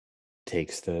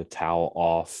 takes the towel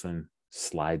off and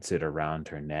slides it around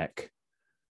her neck,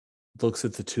 looks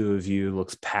at the two of you,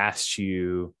 looks past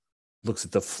you, looks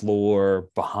at the floor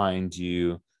behind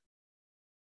you.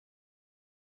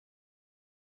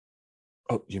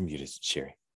 Oh, you're muted,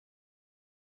 Sherry.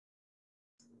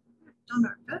 Done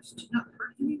our best to not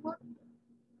hurt anyone.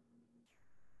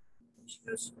 She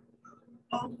goes,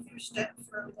 all of your staff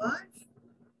are alive.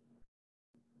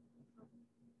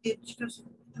 She goes,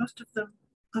 most of them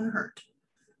unhurt.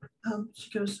 She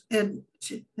goes, and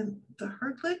the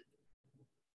herdlet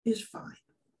is fine.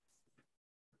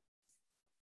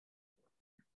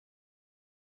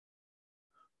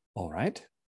 All right.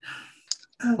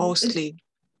 Mostly.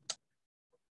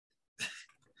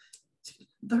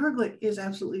 The herdlet is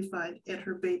absolutely fine, and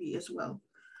her baby as well.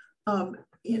 And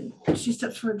she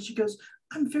steps forward and she goes,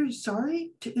 I'm very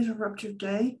sorry to interrupt your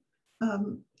day.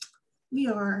 We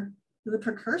are the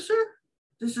precursor.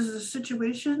 This is a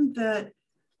situation that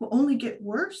will only get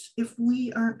worse if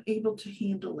we aren't able to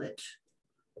handle it.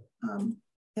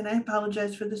 And I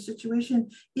apologize for the situation.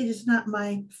 It is not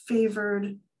my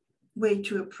favored way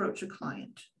to approach a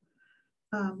client.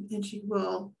 And she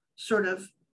will sort of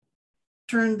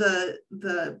turn the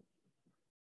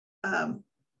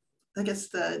I guess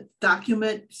the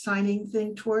document signing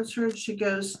thing towards her. She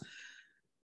goes,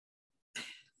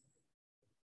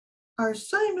 our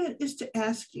assignment is to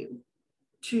ask you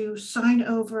to sign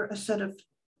over a set of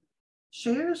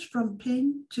shares from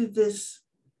PIN to this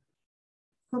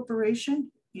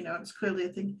corporation. You know, it's clearly a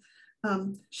thing.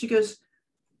 She goes,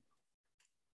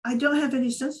 I don't have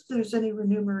any sense that there's any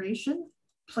remuneration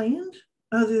planned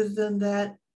other than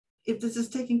that if this is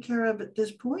taken care of at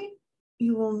this point,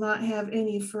 you will not have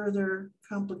any further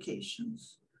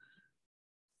complications.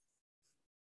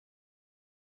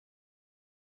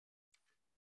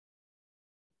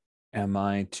 Am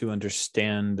I to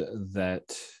understand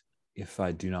that if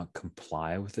I do not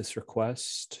comply with this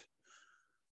request,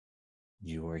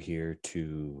 you are here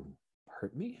to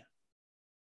hurt me?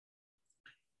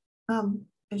 And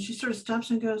she sort of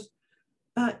stops and goes,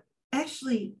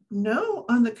 actually, no,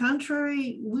 on the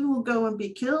contrary, we will go and be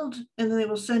killed, and then they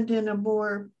will send in a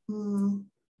more, how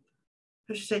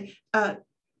should I say,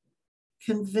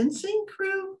 convincing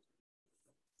crew.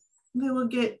 They will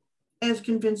get as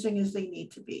convincing as they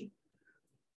need to be.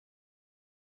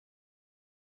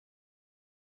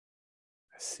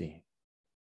 I see.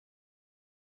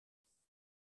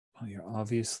 Well, you're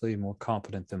obviously more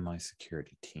competent than my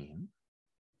security team.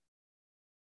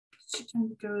 She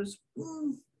kind of goes,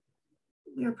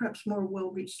 we are perhaps more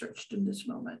well-researched in this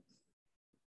moment.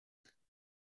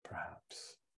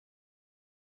 Perhaps.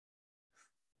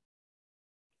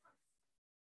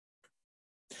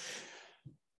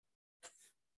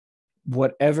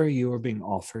 Whatever you are being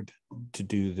offered to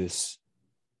do this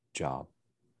job,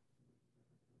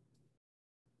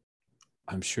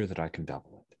 I'm sure that I can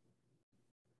double it.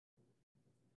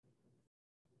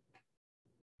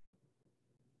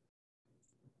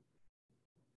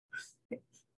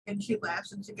 And she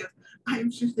laughs and she goes,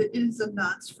 I'm sure that it is a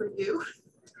notch for you.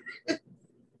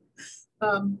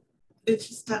 And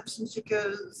she stops and she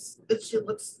goes, and she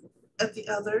looks at the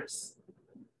others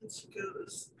and she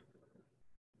goes,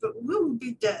 but we will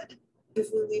be dead if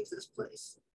we leave this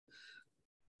place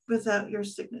without your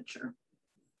signature.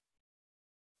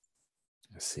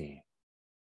 I see.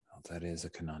 Well, that is a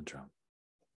conundrum.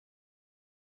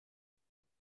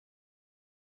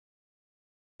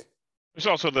 There's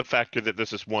also the factor that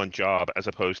this is one job, as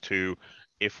opposed to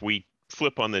if we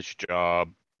flip on this job,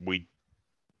 we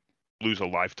lose a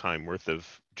lifetime worth of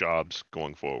jobs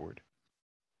going forward.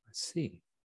 I see.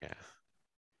 Yeah.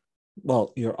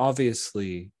 Well, you're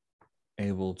obviously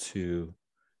able to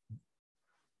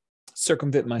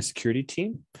circumvent my security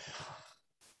team.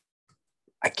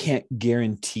 I can't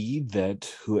guarantee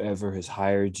that whoever has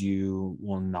hired you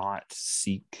will not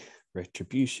seek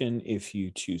retribution if you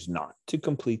choose not to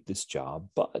complete this job,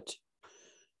 but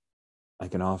I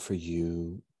can offer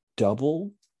you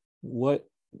double what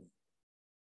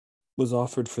was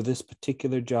offered for this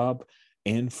particular job,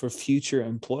 and for future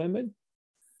employment,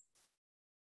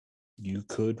 you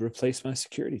could replace my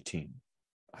security team.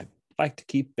 I'd like to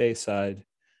keep Bayside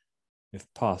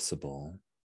if possible,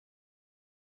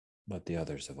 but the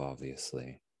others have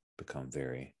obviously become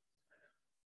very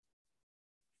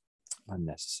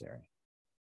unnecessary.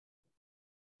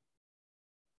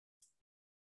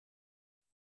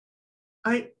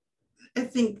 I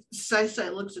think Sai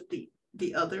looks at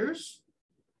the others.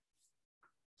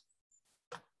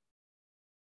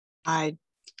 I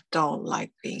don't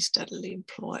like being steadily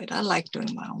employed. I like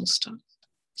doing my own stuff.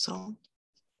 So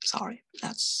sorry,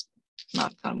 that's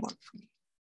not gonna work for me.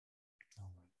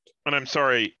 And I'm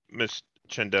sorry, Miss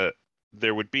Chenda,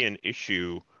 there would be an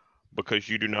issue because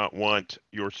you do not want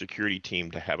your security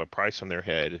team to have a price on their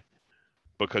head,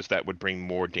 because that would bring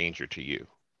more danger to you.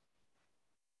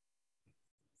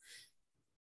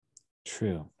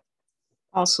 True.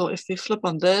 Also, if we flip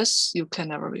on this, you can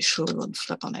never be sure we wouldn't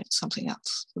flip on it, something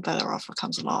else. The better offer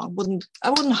comes along. I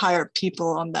wouldn't hire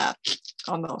people on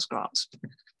those grounds.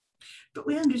 But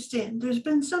we understand there's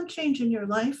been some change in your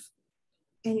life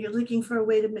and you're looking for a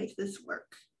way to make this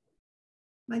work.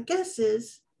 My guess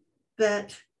is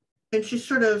that, and she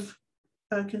sort of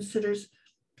considers,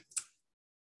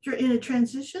 you're in a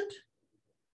transition.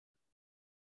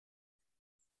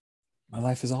 My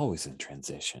life is always in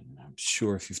transition. I'm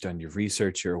sure if you've done your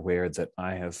research, you're aware that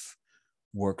I have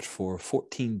worked for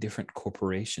 14 different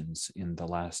corporations in the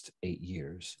last 8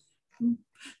 years.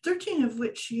 13 of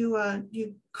which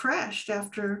you crashed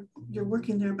after you're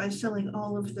working there by selling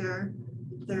all of their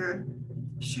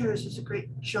shares as a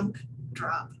great junk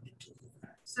drop.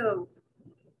 So,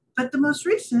 but the most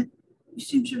recent, you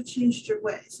seem to have changed your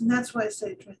ways, and that's why I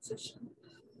say transition.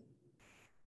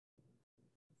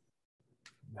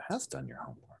 You have done your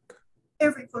homework.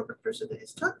 Every corporate person that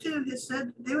is talked to has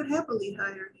said they would happily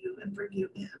hire you and bring you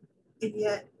in, and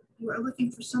yet you are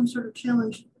looking for some sort of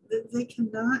challenge that they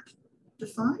cannot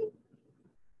define.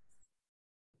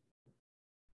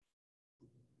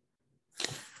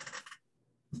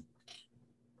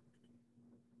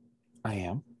 I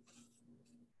am.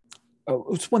 Oh,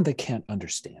 it's one they can't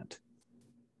understand.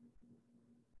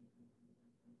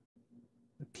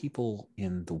 The people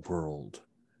in the world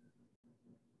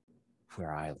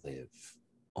where I live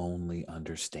only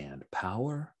understand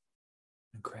power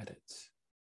and credits.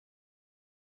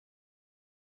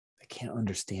 They can't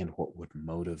understand what would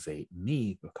motivate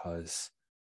me because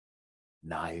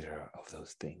neither of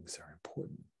those things are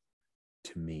important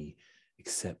to me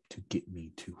except to get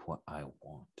me to what I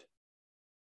want.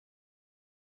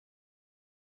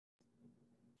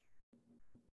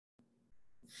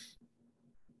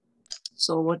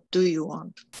 So what do you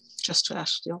want? Just to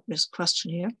ask the obvious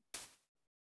question here.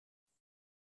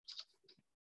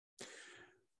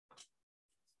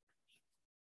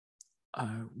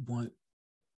 I want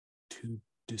to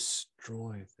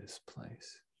destroy this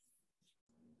place.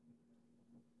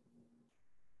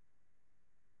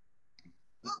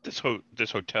 This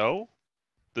hotel?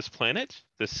 This planet?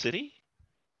 This city?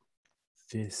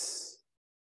 This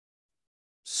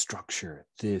structure,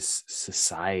 this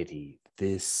society,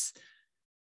 this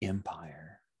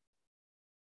empire.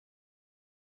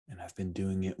 And I've been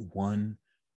doing it one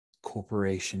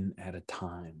corporation at a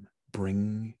time,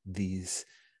 bringing these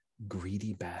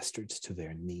greedy bastards to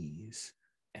their knees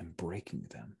and breaking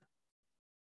them,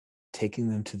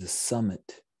 taking them to the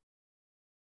summit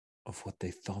of what they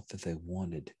thought that they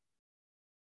wanted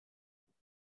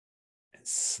and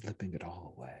slipping it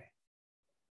all away.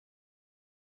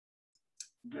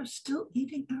 They're still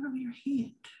eating out of your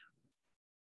hand.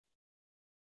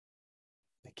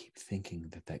 They keep thinking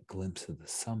that that glimpse of the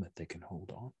summit, they can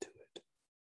hold on to it.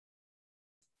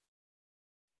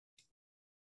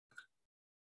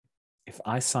 If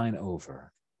I sign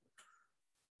over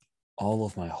all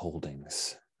of my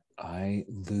holdings, I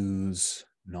lose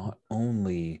not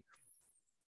only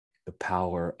the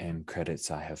power and credits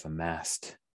I have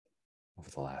amassed over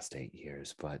the last 8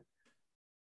 years, but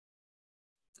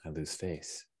I lose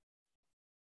face.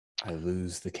 I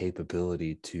lose the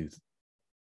capability to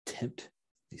tempt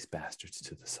these bastards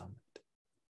to the summit.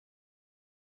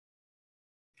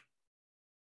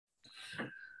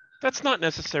 That's not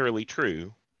necessarily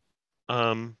true.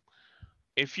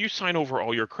 If you sign over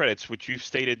all your credits, which you've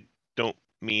stated don't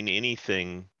mean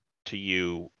anything to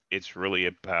you, it's really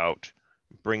about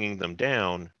bringing them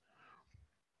down.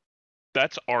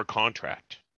 That's our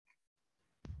contract.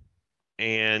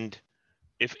 And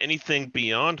if anything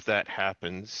beyond that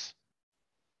happens,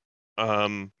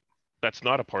 that's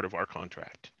not a part of our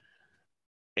contract.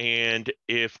 And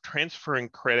if transferring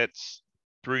credits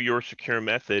through your secure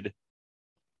method,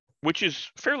 which is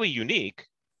fairly unique,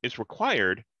 is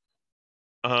required,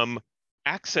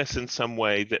 access in some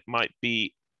way that might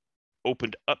be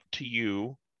opened up to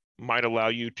you might allow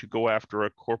you to go after a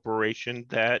corporation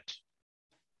that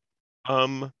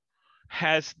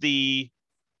has the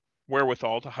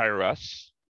wherewithal to hire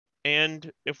us,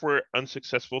 and if we're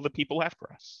unsuccessful, the people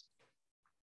after us.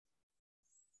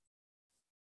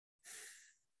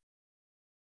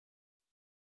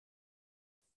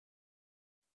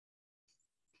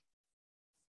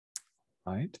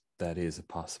 Right? That is a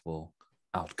possible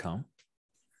outcome.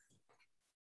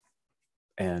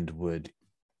 And would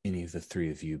any of the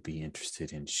three of you be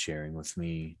interested in sharing with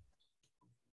me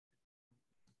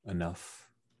enough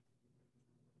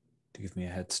to give me a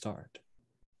head start?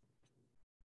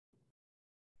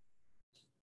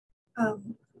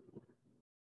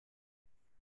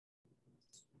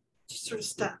 She sort of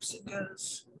stops and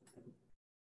goes,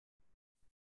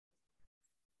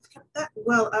 it's kept that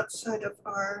well outside of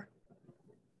our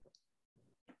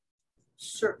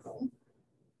circle.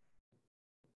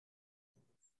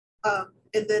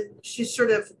 And then she sort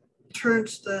of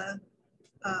turns the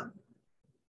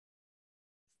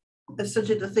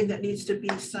essentially the thing that needs to be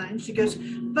signed. She goes,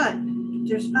 but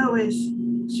there's always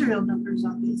serial numbers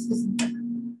on these, isn't there?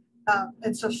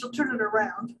 And so she'll turn it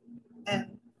around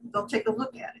and they'll take a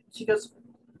look at it. She goes,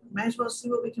 might as well see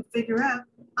what we can figure out.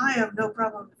 I have no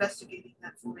problem investigating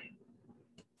that for you.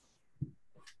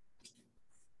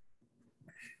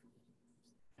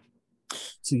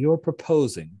 So you're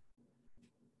proposing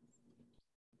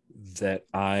that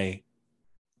I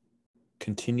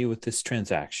continue with this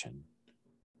transaction,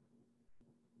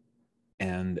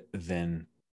 and then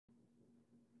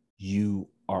you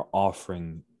are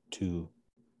offering to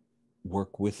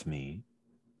work with me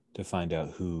to find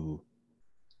out who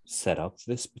set up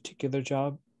this particular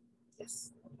job?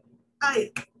 Yes.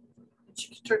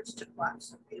 She turns to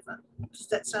Glass. Does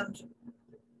that sound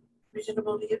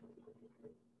reasonable to you?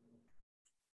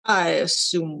 I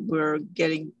assume we're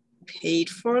getting paid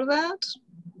for that.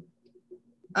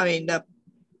 I mean, that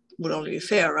would only be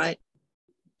fair, right?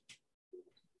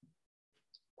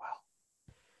 Wow.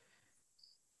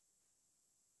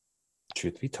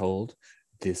 Truth be told,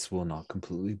 this will not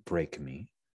completely break me.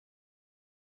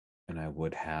 And I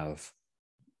would have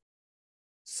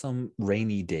some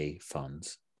rainy day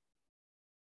funds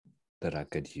that I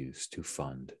could use to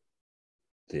fund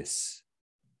this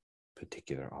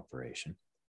particular operation.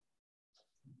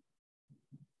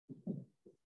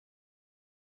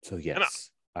 So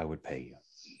yes, I would pay you.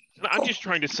 I'm just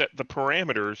trying to set the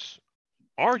parameters.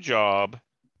 Our job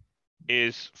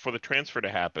is for the transfer to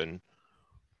happen.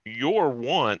 Your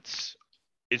wants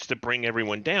is to bring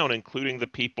everyone down, including the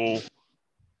people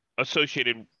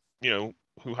associated,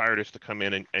 who hired us to come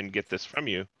in and get this from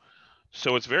you.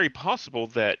 So it's very possible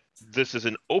that this is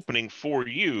an opening for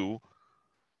you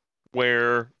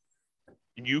where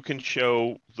you can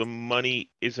show the money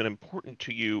isn't important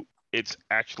to you. It's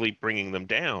actually bringing them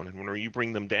down. And when you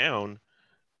bring them down,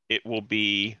 it will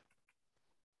be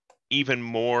even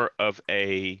more of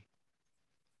a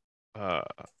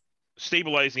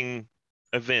stabilizing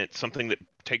event, something that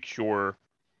takes your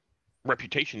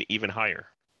reputation even higher.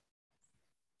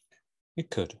 It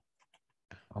could.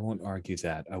 I won't argue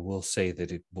that. I will say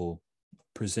that it will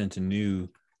present a new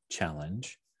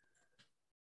challenge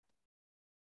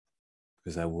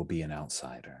because I will be an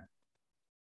outsider.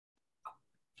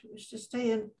 She was to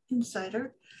stay an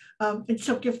insider, and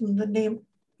she'll give her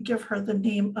the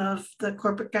name of the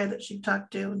corporate guy that she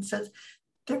talked to, and says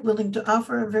they're willing to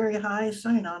offer a very high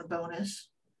sign-on bonus.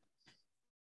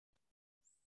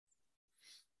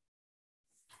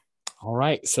 All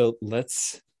right, so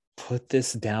let's put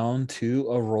this down to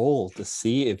a roll to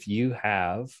see if you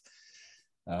have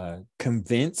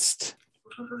convinced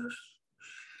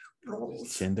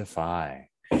Zsinj.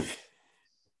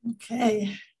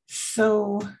 Okay,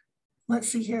 so let's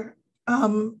see here.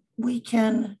 I've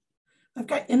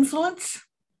got influence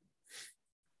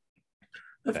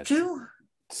of That 2.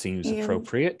 Seems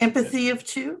appropriate. Empathy of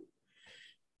 2.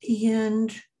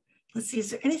 And let's see,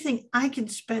 is there anything I can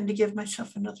spend to give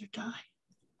myself another die?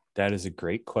 That is a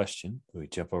great question. We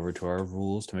jump over to our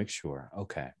rules to make sure.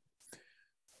 Okay.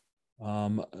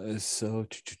 So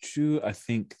I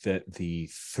think that the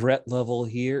threat level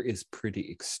here is pretty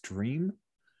extreme.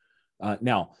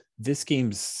 Now, this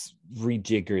game's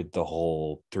rejiggered the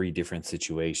whole 3 different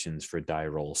situations for die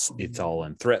rolls. It's all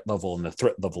in threat level, and the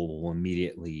threat level will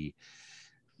immediately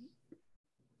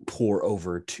pour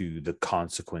over to the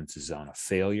consequences on a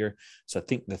failure. So I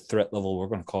think the threat level, we're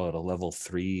going to call it a level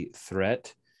 3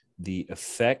 threat. The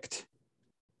effect,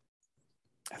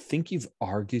 I think you've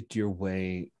argued your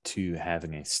way to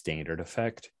having a standard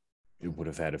effect. It would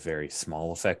have had a very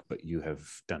small effect, but you have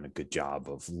done a good job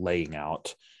of laying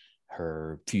out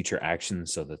her future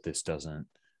actions so that this doesn't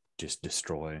just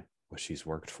destroy what she's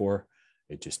worked for.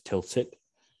 It just tilts it.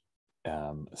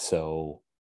 So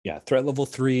yeah, threat level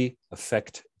 3,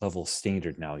 effect level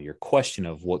standard. Now, your question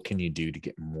of what can you do to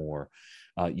get more?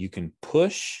 You can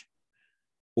push,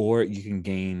 or you can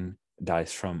gain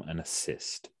dice from an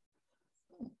assist.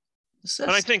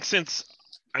 And I think since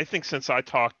I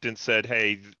talked and said,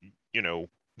 hey,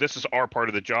 this is our part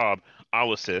of the job,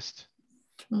 I'll assist.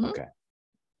 Mm-hmm. Okay.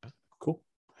 Cool.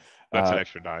 That's an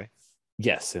extra die.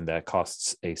 Yes, and that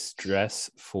costs a stress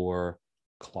for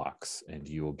clocks, and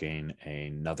you will gain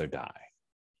another die.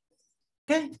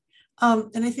 Okay.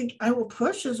 And I think I will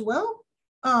push as well.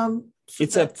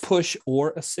 It's a push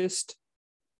or assist.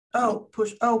 Oh,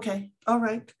 push. Okay. All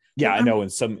right. Yeah, I know in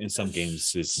some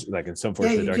games, it's like in some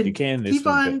Force of the Dark, you can. Keep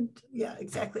on. Yeah,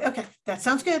 exactly. Okay. That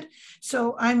sounds good.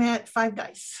 So I'm at 5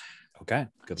 dice. Okay.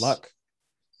 Good luck.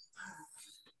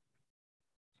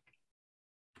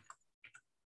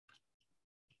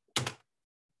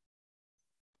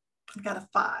 I got a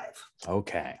 5.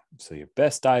 Okay. So your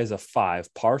best die is a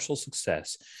 5, partial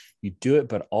success. You do it,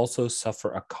 but also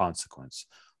suffer a consequence.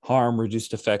 Harm,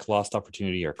 reduced effect, lost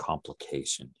opportunity, or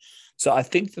complication. So I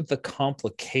think that the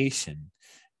complication,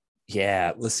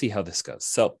 let's see how this goes.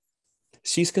 So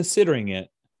she's considering it,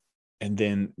 and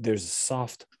then there's a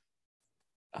soft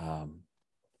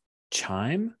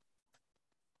chime,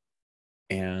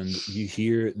 and you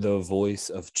hear the voice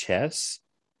of Chess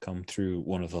come through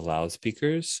one of the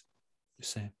loudspeakers. You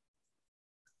say,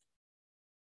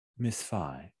 Miss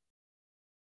Phi,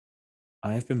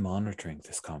 I have been monitoring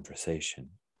this conversation.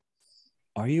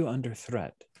 Are you under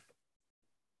threat?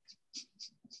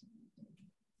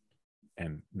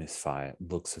 And Miss Phi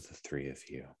looks at the three of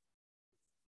you,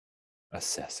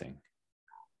 assessing.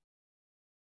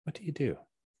 What do you do?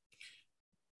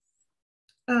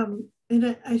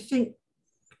 And I think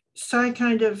Sai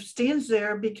kind of stands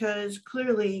there because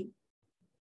clearly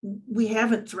we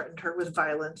haven't threatened her with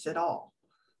violence at all.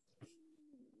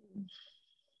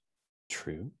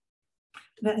 True.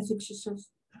 And I think she says,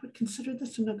 I would consider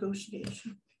this a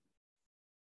negotiation.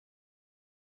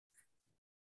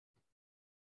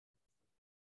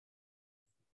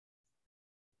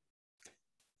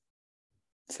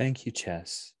 Thank you,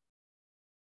 Chess.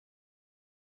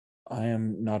 I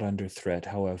am not under threat,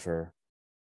 however.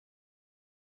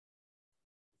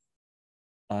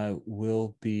 I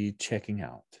will be checking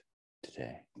out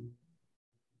today.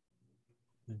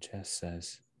 And Chess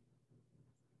says,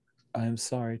 I am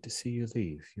sorry to see you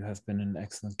leave. You have been an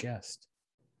excellent guest.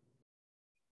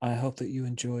 I hope that you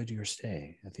enjoyed your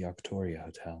stay at the Arctoria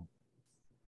Hotel.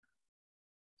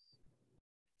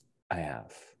 I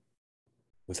have,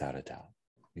 without a doubt.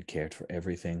 You cared for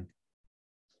everything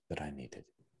that I needed.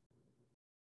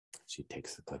 She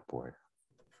takes the clipboard.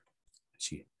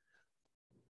 She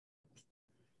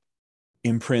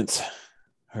imprints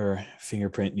her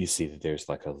fingerprint. You see that there's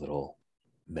like a little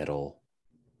metal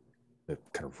that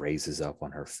kind of raises up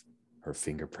on her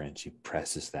fingerprint. She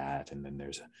presses that, and then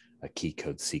there's a key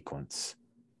code sequence.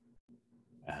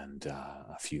 And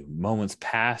a few moments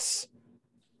pass,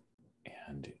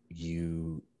 and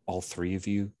all three of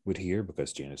you would hear,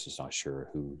 because Janice is not sure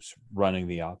who's running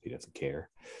the op. He doesn't care.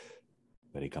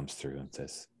 But he comes through and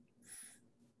says,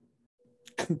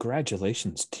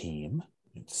 congratulations, team.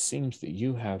 It seems that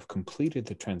you have completed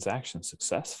the transaction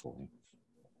successfully.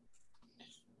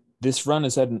 This run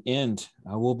is at an end.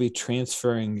 I will be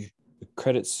transferring the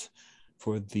credits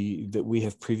that we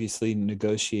have previously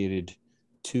negotiated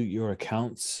to your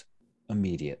accounts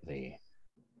immediately.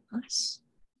 Nice.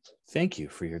 Thank you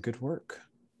for your good work.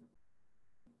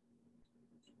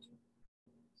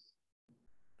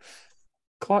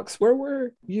 Clocks, where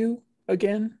were you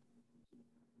again?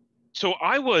 So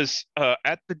I was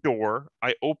at the door.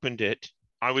 I opened it.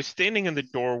 I was standing in the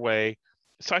doorway.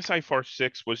 Far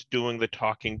 6 was doing the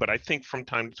talking, but I think from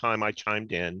time to time I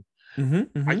chimed in.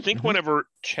 I think whenever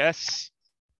Chess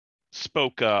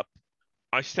spoke up,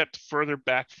 I stepped further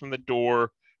back from the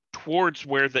door towards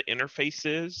where the interface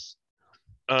is.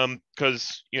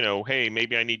 Because, hey,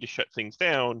 maybe I need to shut things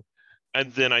down.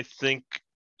 And then I think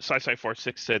Far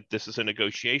 6 said this is a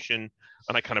negotiation,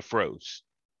 and I kind of froze.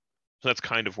 So that's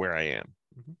kind of where I am.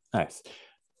 Nice.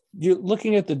 You're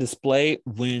looking at the display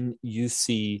when you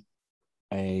see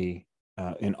in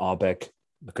Aubec,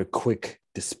 like a quick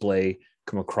display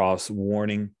come across,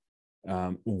 warning,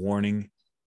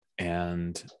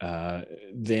 and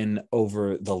then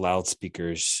over the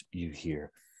loudspeakers you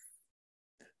hear,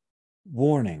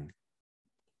 warning.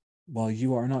 While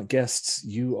you are not guests,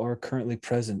 you are currently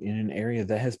present in an area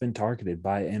that has been targeted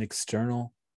by an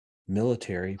external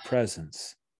military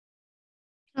presence.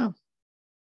 Oh.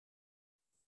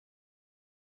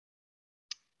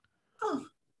 Oh,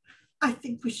 I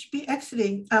think we should be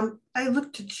exiting. I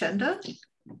looked to Chenda.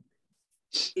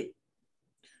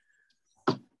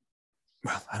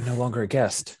 Well, I'm no longer a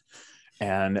guest.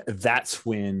 And that's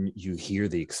when you hear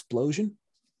the explosion.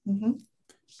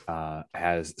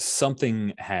 As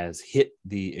something has hit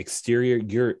the exterior.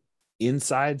 You're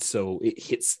inside, so it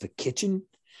hits the kitchen.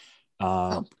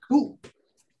 Cool.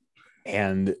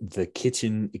 And the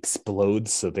kitchen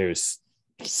explodes, so there's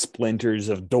splinters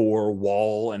of door,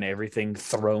 wall, and everything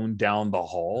thrown down the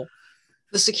hall.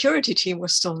 The security team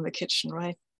was still in the kitchen,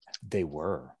 right? They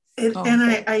were. And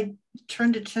I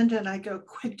turned to Chenda and I go,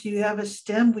 quick, do you have a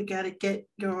stem? We got to get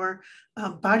your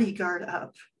bodyguard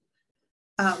up.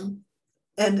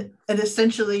 And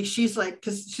essentially she's like,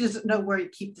 because she doesn't know where you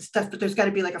keep the stuff, but there's got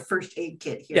to be like a first aid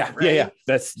kit here. Yeah.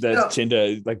 That's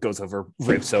Chinda like goes over,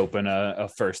 rips open a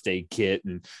first aid kit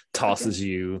and tosses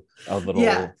you a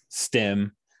little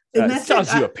stem.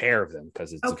 Tosses you a pair of them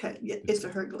because it's it's a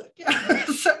herglick. Yeah.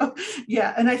 So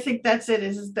and I think that's it.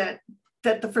 Is that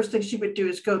the first thing she would do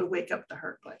is go to wake up the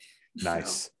herglick.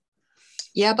 Nice. So.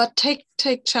 Yeah, but take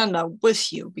Chanda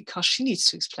with you because she needs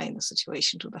to explain the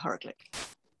situation to the herglick.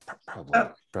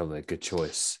 Probably a good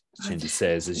choice, Shinji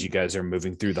says as you guys are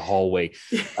moving through the hallway.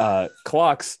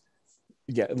 Clocks,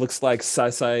 it looks like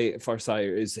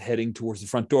Farsai is heading towards the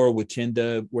front door with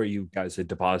Chinda, where you guys had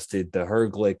deposited the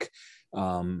herglick,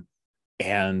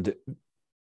 and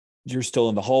you're still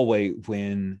in the hallway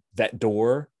when that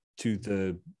door to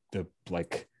the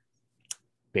like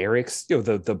barracks,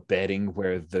 the bedding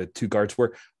where the two guards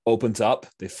were, opens up.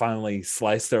 They finally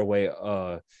slice their way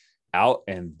out,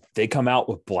 and they come out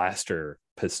with blaster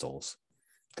pistols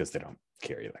because they don't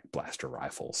carry like blaster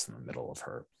rifles in the middle of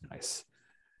her nice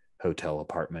hotel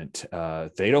apartment.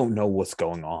 They don't know what's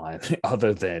going on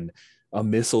other than a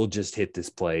missile just hit this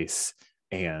place,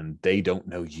 and they don't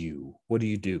know you. What do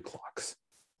you do, Clocks?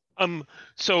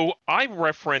 So I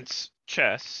reference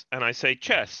Chess, and I say,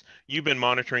 Chess, you've been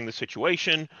monitoring the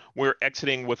situation. We're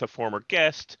exiting with a former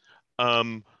guest,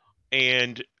 and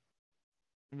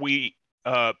we.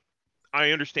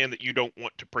 I understand that you don't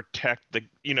want to protect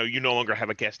you no longer have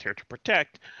a guest here to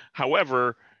protect.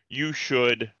 However, you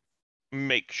should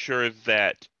make sure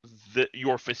that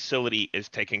your facility is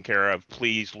taken care of.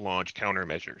 Please launch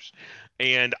countermeasures.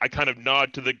 And I kind of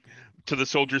nod to the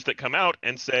soldiers that come out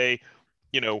and say,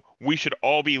 we should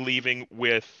all be leaving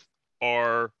with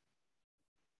Chindra.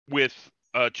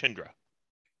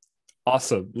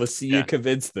 Awesome. Let's see you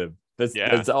convince them.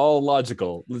 That's all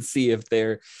logical. Let's see if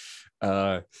they're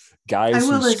guys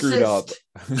who screwed up.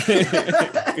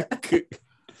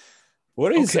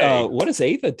 What is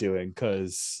Ava doing?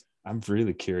 Because I'm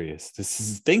really curious.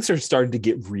 Things are starting to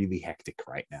get really hectic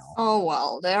right now. Oh,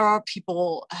 well, there are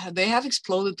people, they have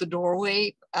exploded the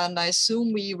doorway, and I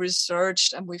assume we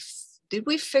researched and did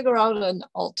we figure out an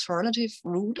alternative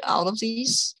route out of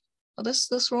this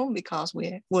room? Because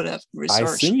we would have researched.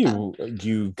 I assume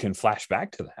you can flash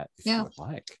back to that if you would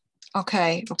like.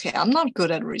 Okay. I'm not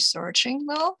good at researching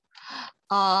though.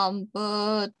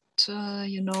 But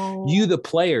you the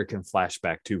player can flash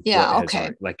back to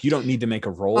like you don't need to make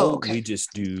a roll. Oh, okay. We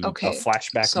just do a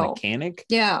flashback mechanic.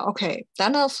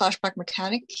 Then I'll flashback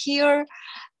mechanic here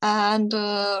and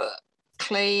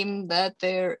claim that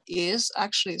there is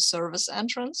actually a service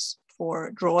entrance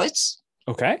for droids.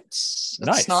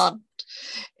 Nice.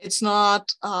 It's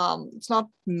not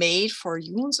made for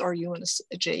humans or human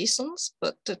adjacents,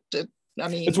 but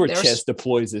it's where Chess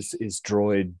deploys his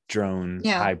droid drone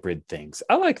hybrid things.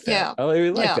 I like that. I really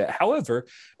like that. However,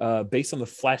 based on the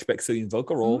flashback, so you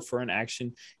invoke a roll for an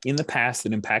action in the past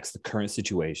that impacts the current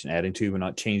situation, adding to but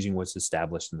not changing what's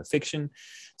established in the fiction.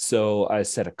 So I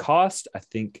set a cost. I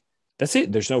think that's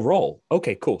it. There's no roll.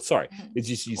 Okay, cool. Sorry. It's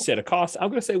just you set a cost. I'm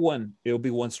going to say 1. It'll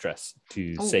be 1 stress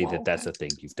to say that's a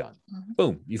thing you've done.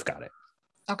 Boom. You've got it.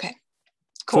 Okay.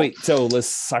 Cool. Sweet. So let's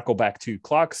cycle back to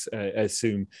Clocks. I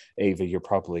assume, Ava, you're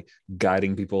probably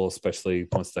guiding people, especially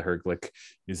once the Herglick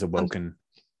is awoken.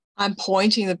 I'm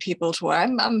pointing the people to where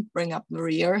I'm bringing up the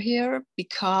rear here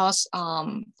because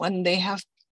when they have,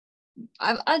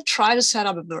 I try to set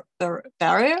up a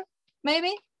barrier,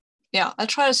 maybe. Yeah, I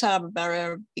try to set up a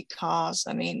barrier because,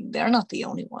 they're not the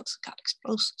only ones who got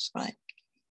explosives, right?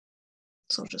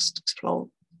 So just explode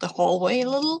the hallway a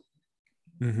little.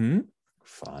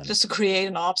 Fun. Just to create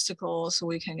an obstacle so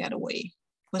we can get away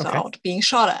without being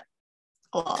shot at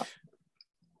a lot.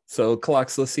 So,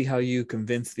 Clocks, let's see how you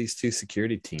convince these 2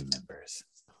 security team members.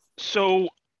 So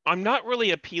I'm not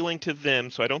really appealing to them,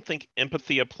 so I don't think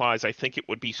empathy applies. I think it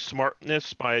would be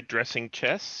smartness by addressing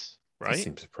Chess. Right? That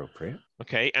seems appropriate.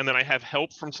 Okay, and then I have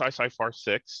help from Sci-Fi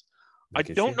 6. I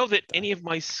don't know that any of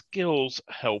my skills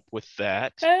help with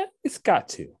that. It's got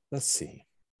to. Let's see.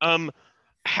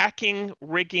 Hacking,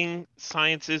 rigging,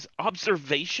 sciences,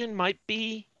 observation might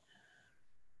be.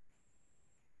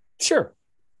 Sure.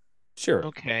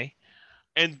 Okay.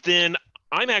 And then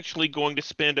I'm actually going to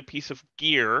spend a piece of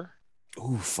gear.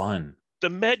 Ooh, fun.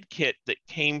 The med kit that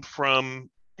came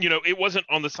from, it wasn't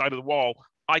on the side of the wall.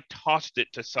 I tossed it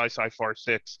to Sci-Fi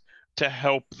 6 to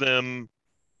help them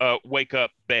wake up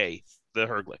Bay, the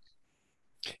Herglick.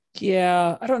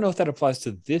 Yeah, I don't know if that applies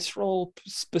to this role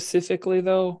specifically,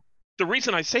 though. The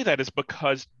reason I say that is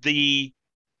because the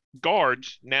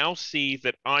guards now see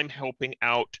that I'm helping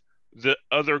out the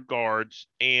other guards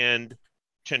and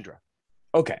Chindra.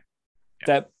 Okay,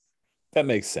 that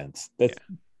makes sense.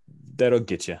 That'll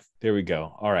get you. There we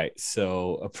go. All right,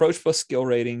 so approach plus skill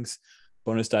ratings.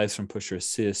 Bonus dice from push or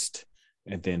assist.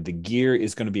 And then the gear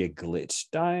is going to be a glitch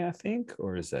die, I think.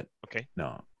 Or is that? Okay.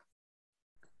 No.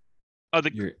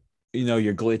 Your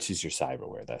glitch is your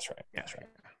cyberware. That's right. That's right.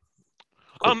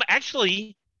 Cool.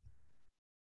 Actually,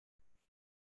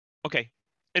 okay.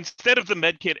 Instead of the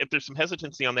med kit, if there's some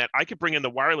hesitancy on that, I could bring in the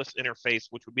wireless interface,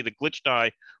 which would be the glitch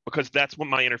die, because that's what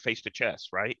my interface to Chess,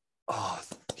 right? Oh,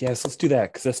 yes. Let's do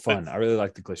that because that's fun. I really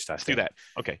like the glitch die. Let's do that.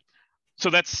 Okay. So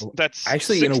that's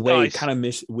actually in a way kind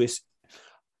of wish.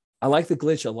 I like the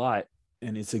glitch a lot,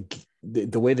 and it's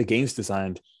the way the game's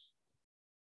designed.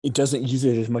 It doesn't use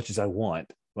it as much as I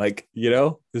want, Like,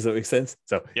 does that make sense?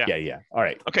 So yeah. All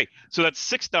right. Okay, so that's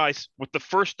 6 dice, with the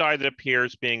first die that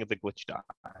appears being the glitch die.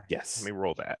 Yes. Let me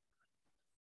roll that.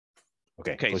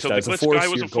 Okay, so the glitch die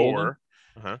was a 4.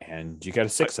 And you got a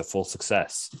 6, a full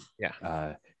success.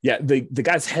 Yeah. The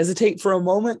guys hesitate for a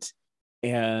moment,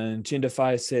 and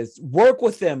Jindafai says, "Work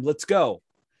with them. Let's go."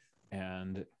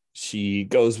 And she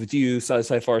goes with you,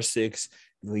 Sci-Fi 6.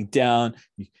 You lean down,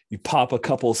 you pop a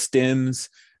couple stems,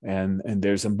 and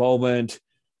there's a moment,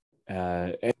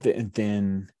 and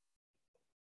then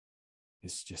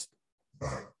it's just,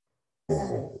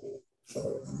 oh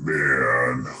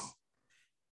man,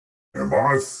 am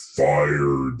I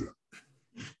fired?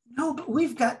 No, but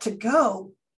we've got to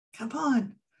go. Come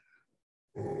on.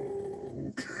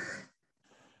 Okay.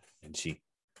 And she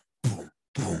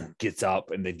boom, gets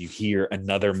up, and then you hear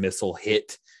another missile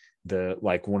hit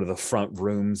one of the front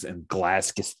rooms, and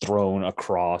glass gets thrown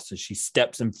across, and she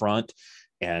steps in front,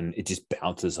 and it just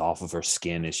bounces off of her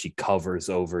skin as she covers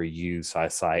over you,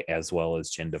 Sai, as well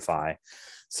as Jindafai.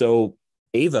 So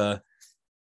Ava,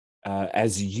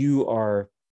 as you are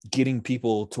getting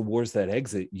people towards that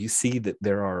exit, you see that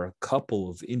there are a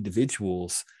couple of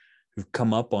individuals who've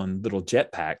come up on little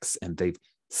jetpacks, and they've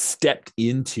stepped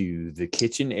into the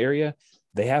kitchen area.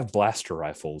 They have blaster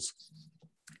rifles,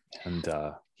 and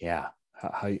what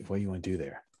do you want to do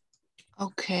there?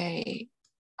 Okay.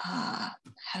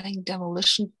 Having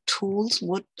demolition tools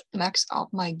would max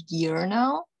out my gear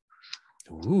now.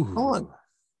 Ooh. Oh,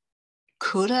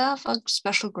 could have a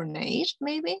special grenade,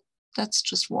 maybe. That's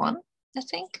just one, I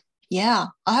think. Yeah,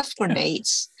 I have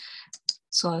grenades.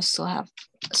 So I still have.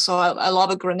 So I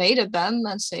lob a grenade at them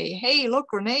and say, "Hey, look,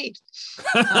 grenade."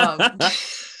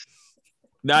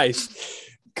 Nice.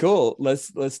 Cool.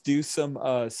 Let's do some.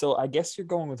 So I guess you're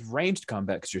going with ranged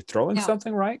combat because you're throwing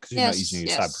something, right? Because you're not using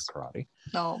your cyber karate.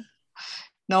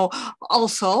 No.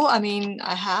 Also, I mean,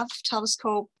 I have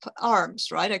telescope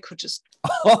arms, right? I could just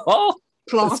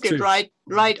plonk it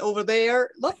right over there.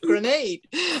 Look, grenade,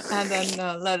 and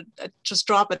then just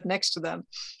drop it next to them.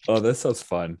 Oh, that sounds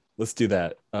fun. Let's do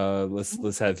that.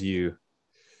 Let's have you.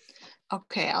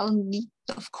 Okay, I'll need.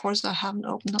 Of course, I haven't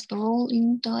opened up the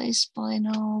rolling dice by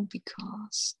now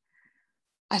because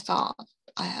I thought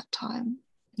I had time.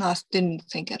 No, I didn't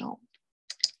think at all.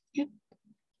 Yep.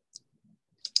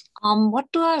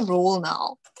 What do I roll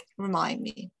now? Remind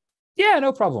me. Yeah,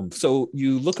 no problem. So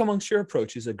you look amongst your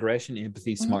approaches: aggression,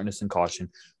 empathy, smartness, and caution.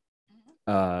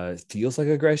 Feels like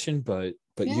aggression, but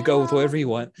you go with whatever you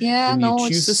want. Yeah, then you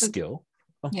choose a skill.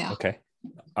 Oh, yeah. Okay.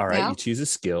 All right. You choose a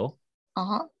skill.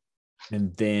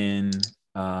 And then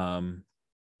I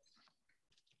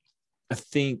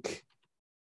think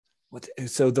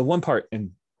so the one part,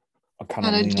 and I'm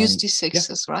kind of use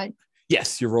D6s, right?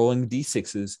 Yes, you're rolling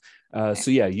D6s.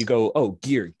 So yeah, you go,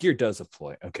 gear does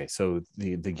deploy. Okay, so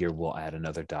the gear will add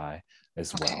another die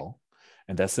as well.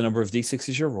 And that's the number of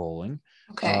D6s you're rolling.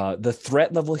 Okay. The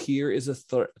threat level here is a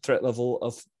threat level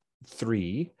of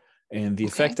 3. And the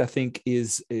effect, I think,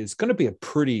 is going to be a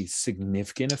pretty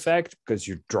significant effect because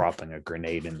you're dropping a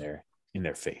grenade in their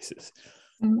faces.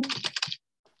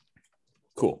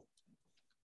 Cool.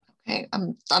 Okay,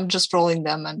 I'm just rolling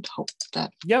them and hope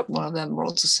that one of them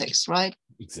rolls a 6, right?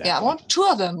 Exactly. Yeah, I want 2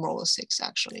 of them roll a 6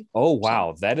 actually. Oh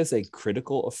wow, that is a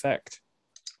critical effect.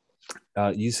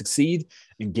 You succeed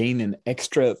and gain an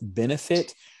extra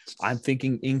benefit. I'm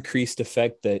thinking increased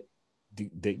effect that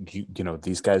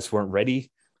these guys weren't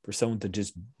ready for someone to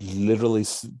just literally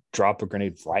drop a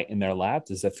grenade right in their lap.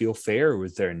 Does that feel fair, or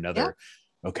was there another?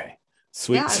 Yeah. Okay,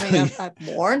 sweet. Yeah, I mean, I've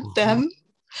warned them.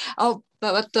 Oh,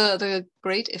 but the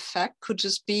great effect could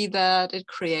just be that it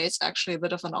creates actually a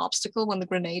bit of an obstacle when the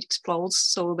grenade explodes,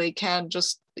 so they can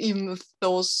just, even if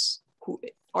those who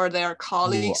or their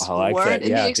colleagues who weren't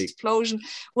in the explosion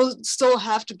will still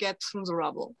have to get through the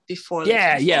rubble before they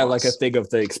can like I think of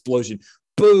the explosion.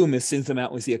 Boom, it sends them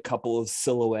out. We see a couple of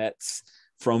silhouettes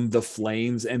from the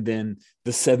flames, and then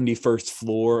the 71st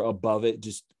floor above it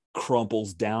just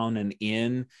crumples down and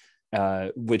in,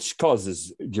 which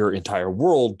causes your entire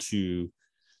world to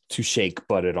shake,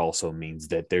 but it also means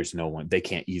that there's no one, they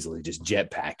can't easily just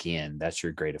jetpack in. That's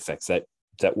your great effects.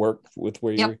 That work with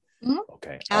where you're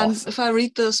okay. And awesome. If I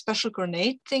read the special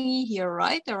grenade thingy here,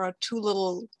 right, there are 2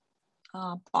 little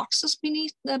boxes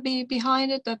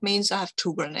behind it. That means I have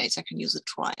 2 grenades. I can use it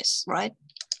twice, right?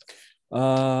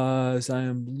 As I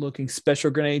am looking,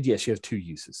 special grenade. Yes, you have 2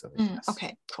 uses of it. Yes.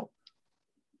 Okay, cool.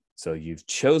 So you've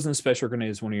chosen special grenade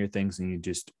as one of your things, and you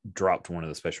just dropped one of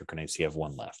the special grenades. So you have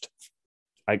 1 left.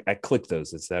 I clicked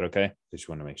those. Is that okay? Just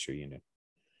want to make sure you knew.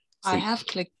 Sweet. I have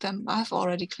clicked them. I've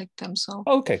already clicked them. So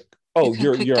okay. Oh,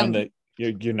 you're on the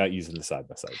You're not using the side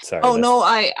by side. Sorry. Oh no,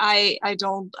 I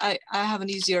don't. I have an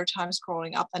easier time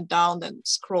scrolling up and down than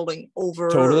scrolling over.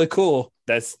 Totally cool.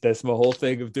 That's my whole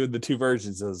thing of doing the two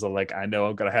versions. Is like I know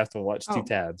I'm gonna have to watch two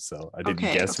tabs, so I didn't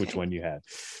guess which one you had.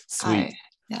 Sweet.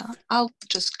 I'll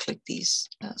just click these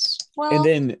as well. And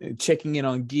then checking in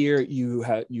on gear, you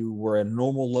were a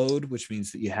normal load, which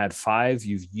means that you had 5.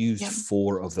 You've used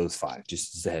 4 of those 5.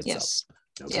 Just as a heads up.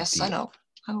 No yes, I know.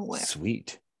 I'm aware.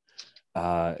 Sweet.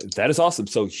 That is awesome.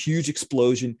 So huge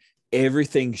explosion.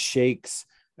 Everything shakes.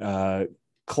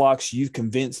 Clocks, you've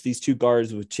convinced these 2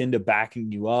 guards with Chinda backing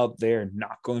you up. They're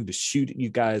not going to shoot at you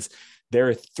guys. There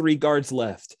are 3 guards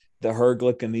left. The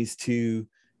Herglick and these 2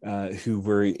 who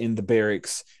were in the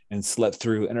barracks and slept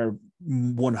through and are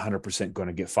 100% going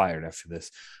to get fired after this.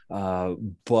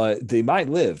 But they might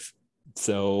live.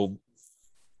 So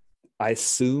I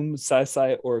assume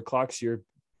Sai or Clocks, you're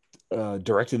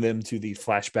directing them to the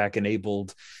flashback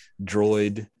enabled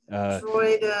droid.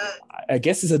 I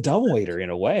guess it's a dumbwaiter in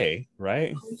a way,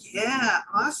 right? Oh, yeah,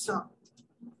 awesome.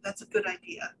 That's a good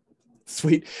idea.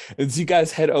 Sweet. As you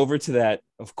guys head over to that,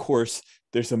 of course,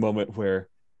 there's a moment where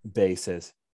Bay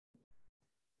says,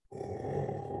 I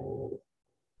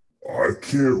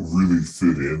can't really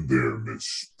fit in there, Miss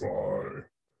Spy.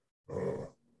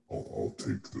 I'll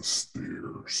take the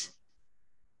stairs.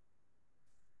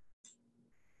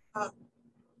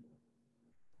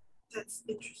 That's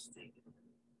interesting.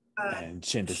 And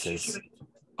Chinda says,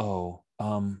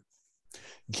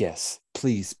 yes,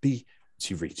 please be.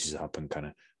 She reaches up and kind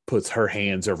of puts her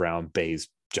hands around Bay's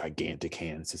gigantic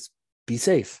hand and says, be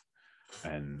safe.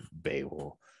 And Bay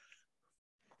will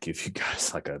give you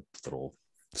guys like a little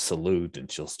salute,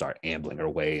 and she'll start ambling her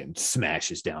way and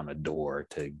smashes down a door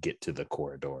to get to the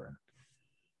corridor.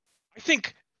 I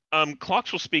think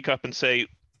Clocks will speak up and say,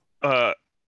 there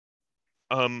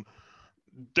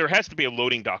has to be a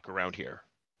loading dock around here,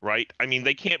 right? I mean,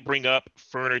 they can't bring up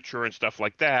furniture and stuff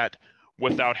like that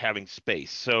without having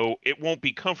space. So it won't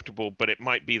be comfortable, but it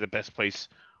might be the best place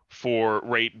for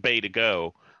Bay to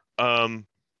go. And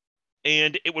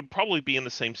it would probably be in the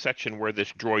same section where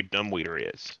this droid dumbwaiter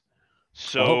is.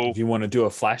 So if you want to do a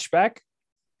flashback,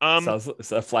 so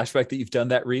it's a flashback that you've done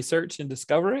that research and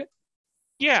discover it.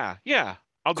 Yeah,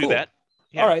 I'll do that.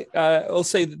 Yeah. All right, I'll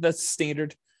say that's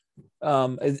standard.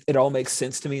 It all makes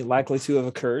sense to me, likely to have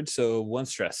occurred. So 1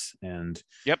 stress, and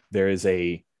there is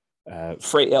a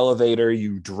freight elevator.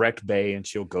 You direct Bay, and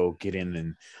she'll go get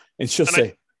in, and she'll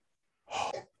say,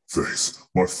 thanks.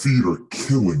 My feet are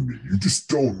killing me. You just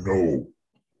don't know.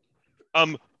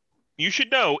 You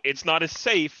should know it's not as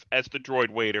safe as the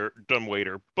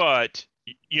dumbwaiter, but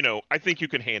I think you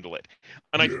can handle it.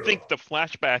 And I think the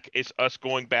flashback is us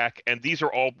going back, and these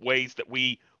are all ways that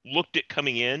we looked at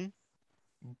coming in,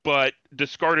 but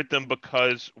discarded them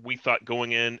because we thought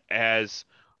going in as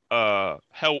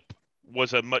help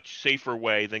was a much safer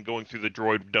way than going through the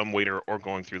droid dumbwaiter or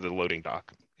going through the loading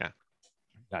dock. Yeah.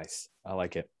 Nice. I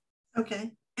like it.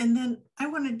 Okay. And then I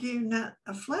want to do not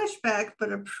a flashback,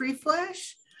 but a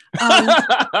pre-flash.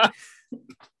 I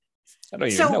don't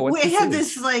even know what we have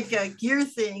this like gear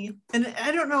thing, and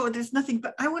I don't know, there's nothing,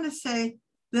 but I want to say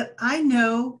that I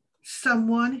know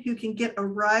someone who can get a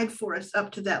ride for us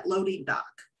up to that loading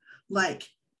dock, like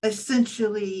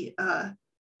essentially,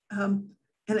 and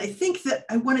I think that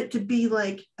I want it to be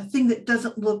like a thing that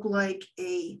doesn't look like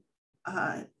a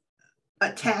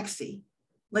taxi,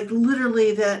 like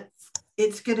literally that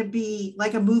it's going to be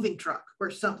like a moving truck or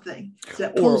something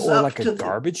that pulls or up like a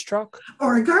garbage truck.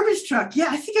 Or a garbage truck. Yeah,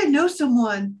 I think I know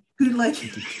someone who like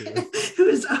who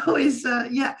is always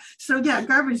So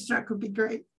garbage truck would be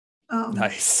great.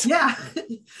 Nice. Yeah.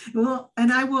 Well,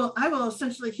 and I will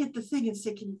essentially hit the thing and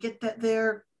say, can you get that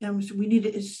there? And so we need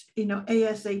it is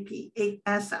ASAP,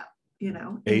 ASAP.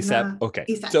 ASAP. Okay.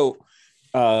 ASAP. So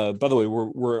by the way,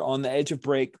 we're on the edge of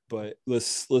break, but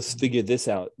let's figure this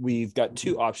out. We've got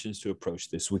 2 options to approach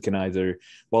this. We can either,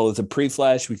 while it's a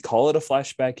pre-flash, we call it a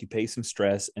flashback, you pay some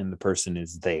stress and the person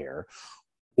is there,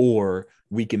 or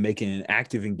we can make an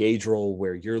active engage roll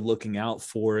where you're looking out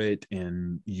for it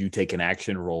and you take an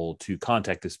action roll to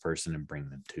contact this person and bring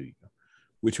them to you.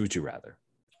 Which would you rather?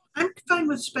 I'm fine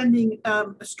with spending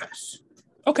a stress.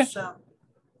 Okay. So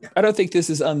I don't think this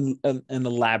is an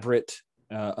elaborate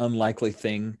unlikely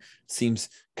thing. Seems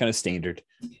kind of standard.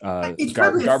 It's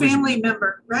probably a family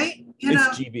member, right?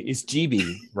 It's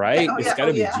GB, right? It's got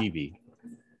to be GB.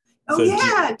 Oh so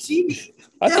GB.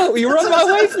 I thought you were on my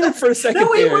way for a second.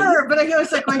 No, we were, but I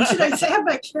was like, wait, should I have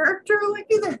my character like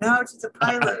either? No, it's just a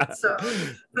pilot. So,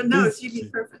 but no, it's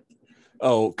GB perfect.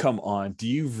 Oh, come on. Do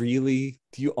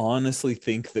you honestly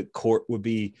think that Court would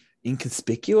be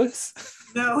Inconspicuous?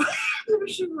 No, never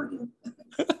should.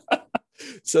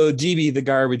 So GB, the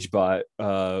garbage bot,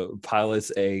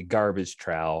 pilots a garbage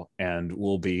trowel and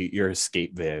will be your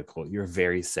escape vehicle, your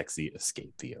very sexy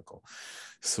escape vehicle.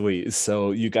 Sweet.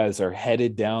 So you guys are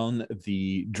headed down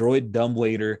the droid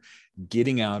dumbwaiter,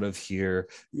 getting out of here,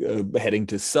 heading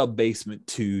to sub basement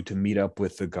 2 to meet up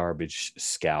with the garbage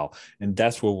scow. And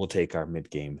that's where we'll take our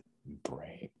mid-game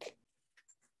break.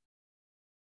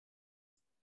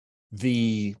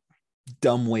 The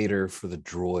dumbwaiter for the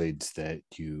droids that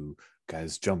you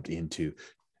guys jumped into,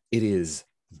 it is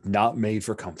not made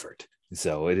for comfort.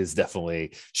 So it is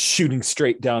definitely shooting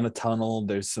straight down a tunnel.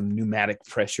 There's some pneumatic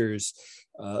pressures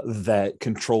that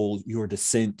control your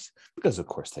descent, because of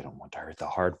course they don't want to hurt the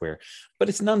hardware, but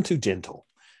it's none too gentle.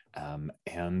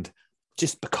 And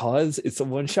just because it's a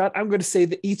one shot, I'm going to say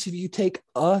that each of you take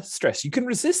a stress. You can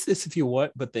resist this if you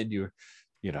want, but then you're,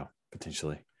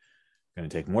 potentially going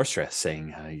to take more stress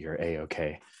saying you're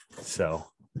A-okay. So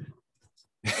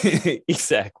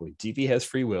exactly. GB has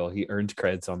free will. He earned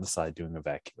creds on the side doing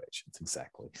evacuations.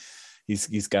 Exactly.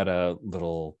 He's got a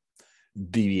little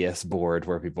BBS board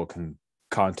where people can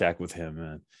contact with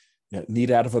him and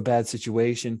need out of a bad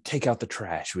situation, take out the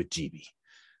trash with GB.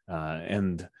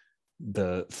 And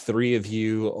the three of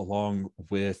you, along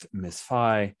with Miss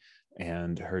Phi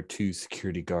and her 2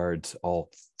 security guards, all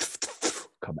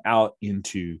come out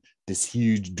into this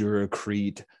huge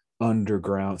Duracrete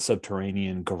underground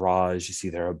subterranean garage. You see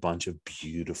there are a bunch of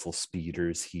beautiful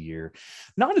speeders here.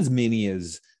 Not as many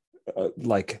as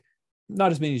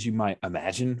you might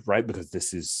imagine, right? Because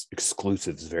this is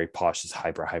exclusive, it's very posh, it's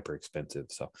hyper expensive.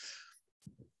 So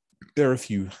there are a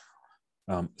few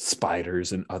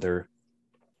spiders and other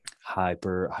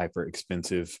hyper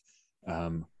expensive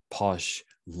posh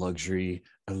luxury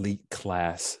elite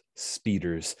class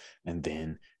speeders. And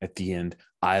then at the end,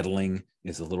 idling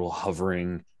is a little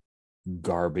hovering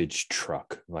garbage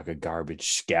truck, like a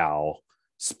garbage scow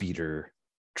speeder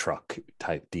truck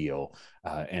type deal.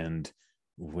 And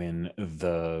when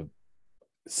the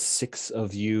 6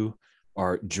 of you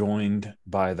are joined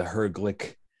by the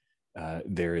Herglick,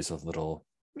 there is a little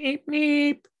meep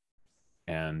meep,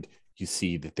 and you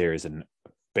see that there is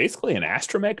basically an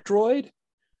astromech droid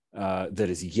that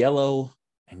is yellow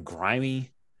and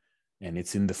grimy, and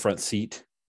it's in the front seat.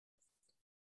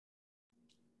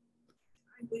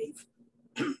 I wave.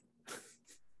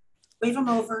 Wave him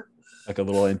over. Like a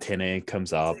little antenna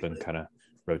comes up and kind of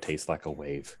rotates like a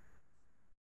wave.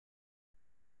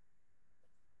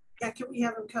 Yeah, can we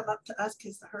have him come up to us?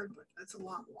 Because the herd, that's a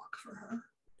long walk for her.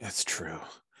 That's true.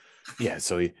 Yeah,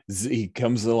 so he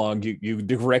comes along. You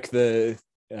direct the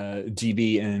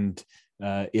GB, and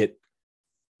it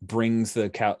brings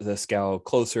the scow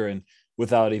closer, and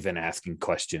without even asking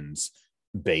questions,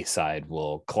 Bayside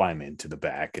will climb into the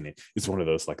back, and it's one of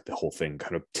those, like, the whole thing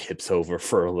kind of tips over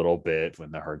for a little bit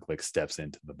when the Herglick steps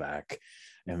into the back,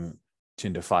 and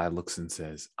Chindafai looks and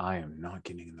says, "I am not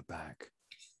getting in the back."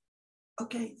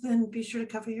 Okay, then be sure to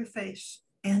cover your face,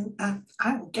 and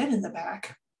I will get in the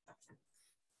back.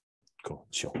 Cool.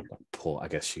 She'll pull, I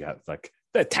guess she got like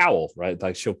that towel, right?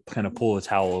 Like she'll kind of pull the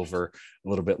towel over a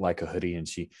little bit like a hoodie, and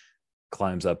she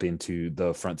climbs up into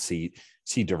the front seat.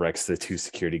 She directs the 2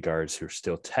 security guards who are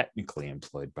still technically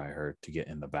employed by her to get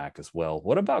in the back as well.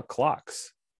 What about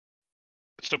Clocks?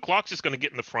 So Clocks is going to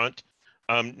get in the front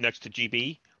next to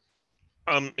GB.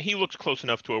 He looks close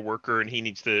enough to a worker, and he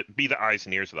needs to be the eyes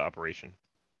and ears of the operation.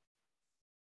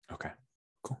 Okay,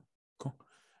 cool.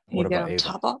 What about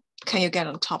Ava? Can you get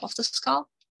on top of the skull?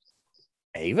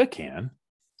 Ava can.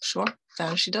 Sure,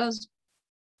 then she does.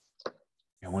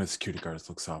 And one of the security guards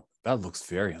looks up. That looks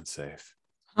very unsafe.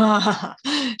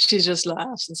 She just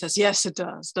laughs and says, "Yes, it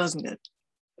does, doesn't it?"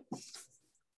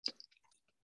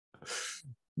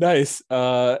 Nice.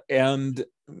 And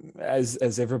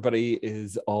as everybody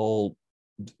is all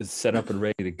set up and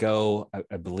ready to go,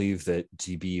 I believe that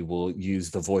GB will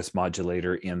use the voice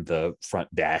modulator in the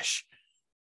front dash.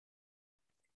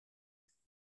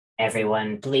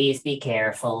 Everyone, please be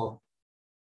careful.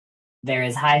 There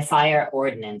is high fire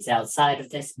ordnance outside of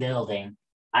this building.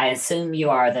 I assume you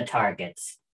are the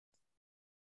targets.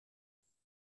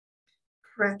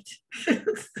 Correct.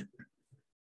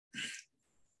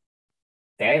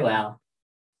 Very well.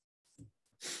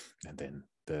 And then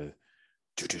the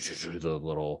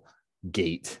little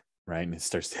gate, right? And it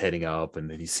starts heading up, and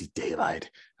then you see daylight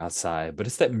outside, but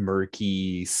it's that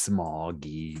murky,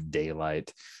 smoggy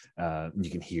daylight. You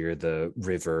can hear the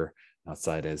river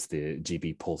outside as the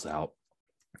GB pulls out.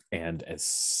 And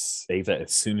as Ava,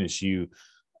 as soon as you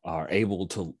are able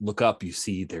to look up, you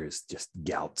see there's just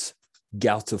gouts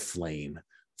of flame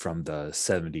from the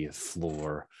 70th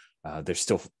floor There's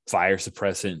still fire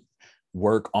suppressant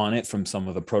work on it from some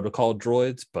of the protocol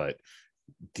droids, but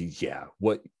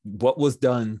what was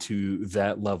done to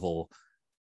that level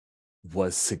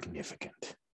was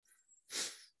significant.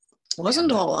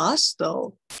 Wasn't all us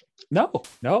though. No,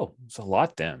 it's a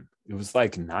lot them. It was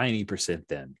like 90%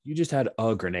 them. You just had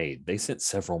a grenade. They sent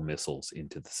several missiles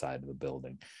into the side of the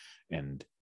building, and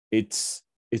it's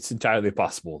entirely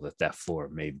possible that floor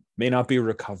may not be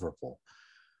recoverable.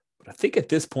 But I think at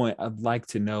this point, I'd like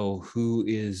to know who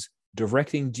is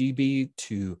directing GB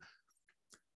to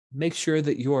make sure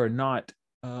that you are not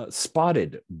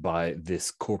spotted by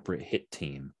this corporate hit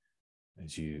team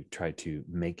as you try to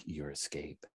make your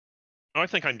escape. Oh, I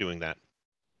think I'm doing that.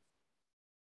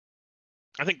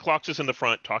 I think Clocks is in the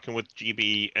front talking with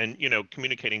GB and,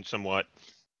 communicating somewhat.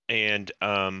 And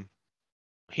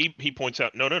he points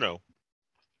out, no.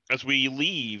 As we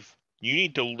leave, you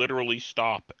need to literally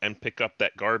stop and pick up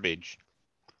that garbage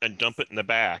and dump it in the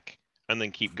back and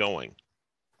then keep going.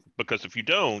 Because if you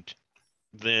don't,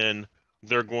 then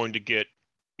they're going to get,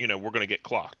 we're going to get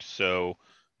clocked. So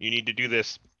you need to do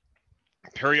this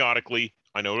periodically.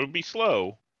 I know it'll be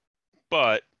slow,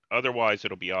 but otherwise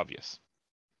it'll be obvious.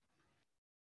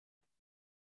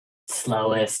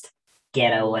 Slowest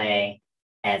getaway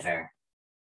ever.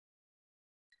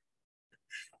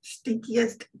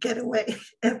 Stinkiest getaway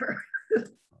ever.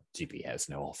 GB has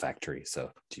no olfactory,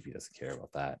 so GB doesn't care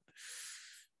about that.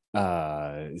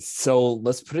 So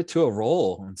let's put it to a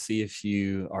roll and see if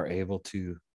you are able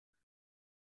to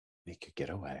make your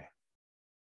getaway.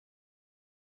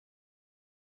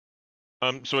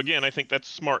 So again, I think that's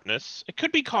smartness. It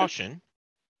could be caution.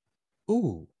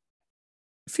 Ooh,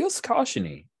 it feels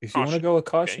caution-y. If you want to go with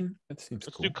caution, okay. That seems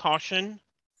Let's cool. do caution.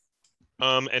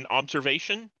 And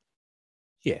observation.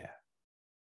 Yeah.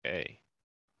 Okay.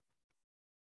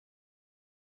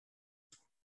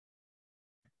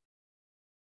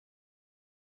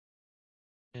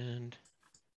 And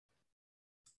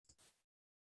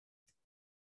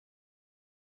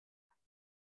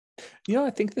I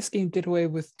think this game did away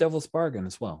with Devil's Bargain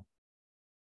as well.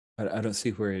 I don't see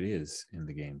where it is in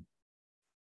the game.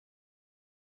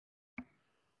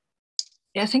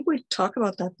 Yeah, I think we talked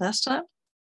about that last time,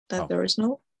 that there is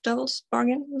no Devil's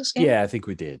Bargain in this game. Yeah, I think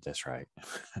we did. That's right.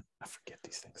 I forget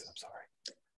these things. I'm sorry.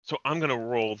 so I'm going to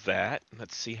roll that.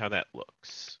 Let's see how that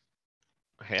looks.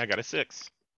 Hey, I got a 6.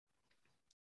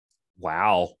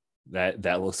 Wow,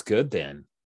 that looks good then.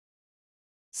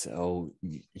 So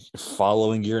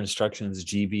following your instructions,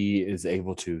 GB is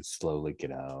able to slowly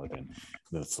get out, and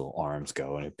those little arms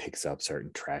go, and it picks up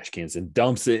certain trash cans and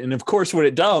dumps it. And of course, when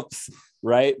it dumps,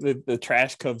 right, the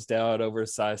trash comes down over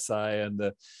Sai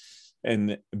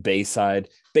and Bayside.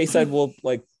 Bayside will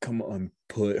like come on,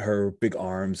 put her big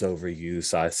arms over you,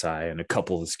 Sai, and a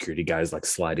couple of the security guys like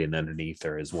slide in underneath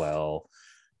her as well.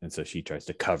 And so she tries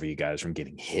to cover you guys from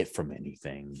getting hit from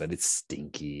anything, but it's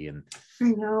stinky. And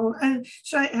I know. And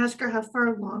should I ask her how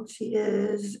far along she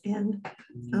is and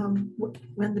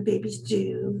when the baby's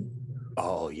due?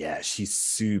 oh yeah, she's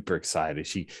super excited.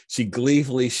 She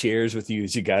gleefully shares with you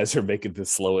as you guys are making the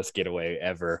slowest getaway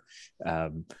ever.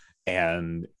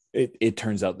 And it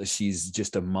turns out that she's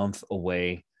just a month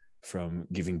away from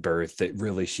giving birth, that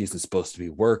really she isn't supposed to be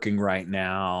working right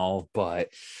now, but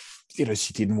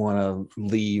she didn't want to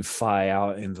leave Fi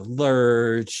out in the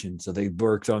lurch, and so they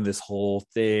worked on this whole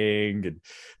thing. And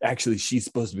actually, she's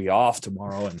supposed to be off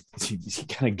tomorrow, and she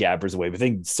kind of gabbers away, but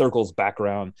then circles back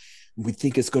around. We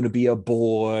think it's going to be a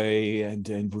boy,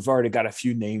 and we've already got a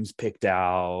few names picked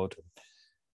out.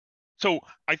 So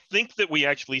I think that we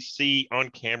actually see on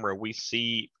camera, we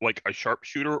see like a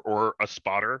sharpshooter or a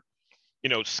spotter,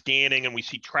 scanning, and we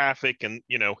see traffic, and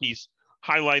he's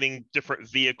highlighting different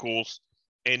vehicles.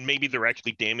 And maybe they're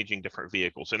actually damaging different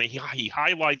vehicles. And he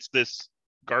highlights this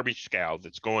garbage scow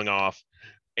that's going off.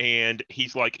 And he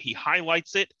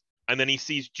highlights it. And then he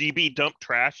sees GB dump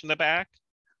trash in the back.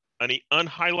 And he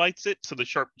unhighlights it so the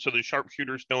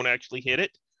sharpshooters don't actually hit it.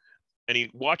 And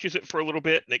he watches it for a little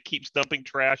bit, and it keeps dumping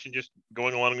trash and just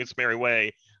going along its merry way.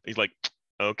 And he's like,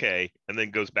 okay. And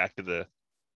then goes back to the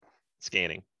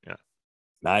scanning. Yeah.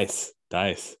 Nice.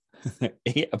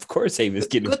 Yeah, of course, Ava's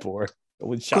getting bored. I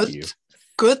would shot you.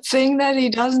 Good thing that he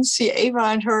doesn't see Ava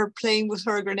and her playing with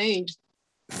her grenade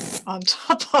on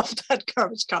top of that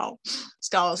garbage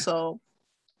skull. So,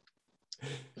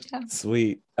 yeah.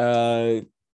 Sweet. So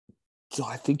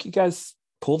I think you guys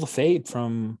pull the fade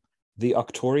from the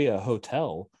Octoria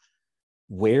Hotel.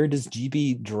 Where does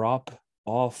GB drop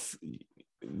off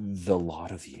the lot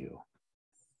of you?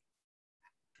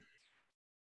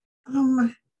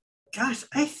 gosh,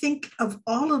 I think of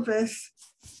all of us,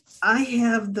 I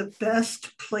have the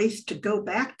best place to go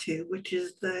back to, which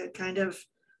is the kind of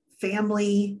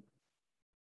family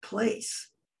place.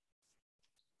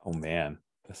 Oh man,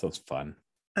 that sounds fun.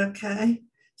 Okay.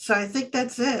 So I think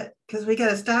that's it, because we got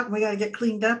to stop and we got to get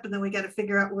cleaned up and then we got to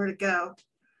figure out where to go.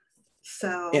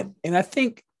 So And I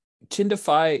think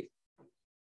Chindify,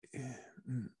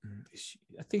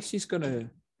 I think she's gonna.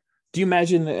 Do you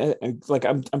imagine? Like,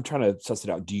 I'm trying to suss it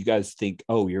out. Do you guys think,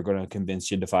 oh, you're gonna convince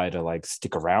Chindify to like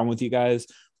stick around with you guys,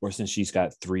 or since she's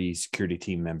got 3 security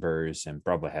team members and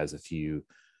probably has a few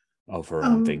of her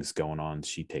own things going on,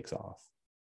 she takes off?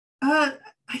 I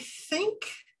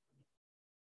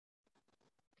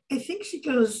think she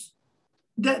goes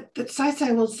that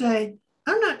Sai will say,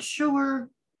 I'm not sure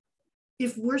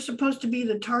if we're supposed to be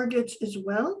the targets as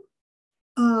well.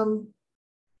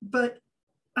 But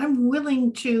I'm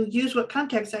willing to use what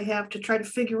context I have to try to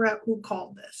figure out who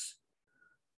called this.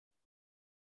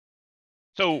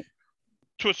 So,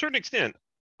 to a certain extent,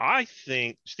 I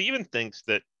think Steven thinks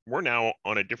that we're now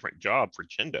on a different job for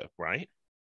Chinda, right?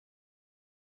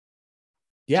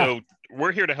 Yeah. So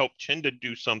we're here to help Chinda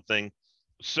do something.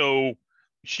 So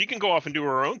she can go off and do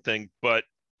her own thing, but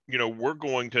we're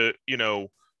going to,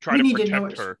 try to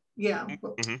protect her. Yeah.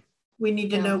 Mm-hmm. We need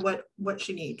to know what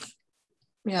she needs.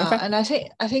 Yeah, okay. And I think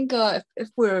if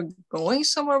we're going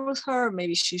somewhere with her,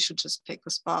 maybe she should just pick a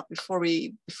spot before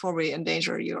we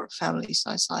endanger your family,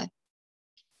 Sai.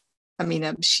 I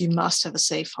mean, she must have a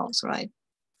safe house, right?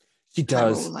 She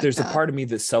does. There's a part of me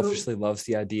that selfishly loves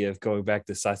the idea of going back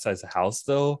to Sai's house,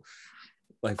 though.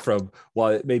 Like, from,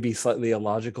 while it may be slightly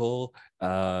illogical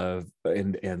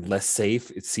and less safe,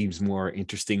 it seems more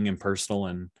interesting and personal,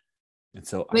 and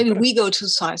so maybe we go to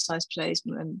Sai's place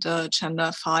and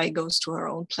Chindify goes to her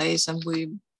own place, and we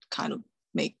kind of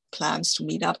make plans to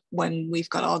meet up when we've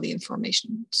got all the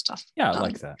information stuff. Yeah,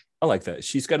 done. I like that.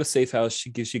 She's got a safe house. She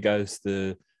gives you guys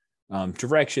the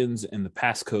directions and the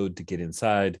passcode to get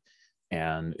inside,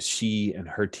 and she and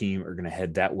her team are going to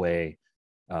head that way.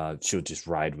 She'll just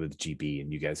ride with GB,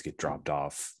 and you guys get dropped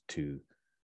off to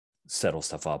settle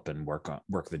stuff up and work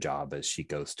the job as she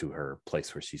goes to her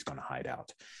place where she's going to hide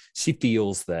out. She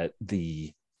feels that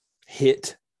the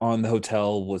hit on the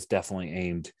hotel was definitely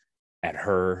aimed at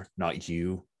her, not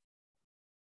you,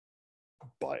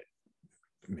 but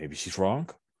maybe she's wrong.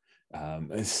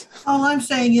 All I'm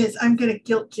saying is I'm going to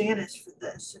guilt Janice for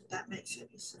this, if that makes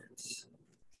any sense.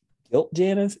 Guilt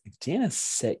Janice? Janice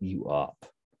set you up.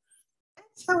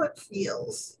 That's how it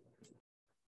feels.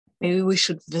 Maybe we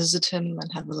should visit him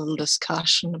and have a little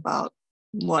discussion about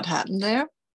what happened there.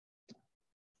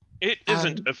 It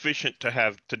isn't efficient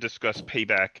to discuss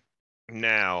payback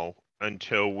now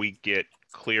until we get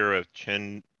clear of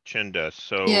Chinda.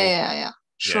 So yeah.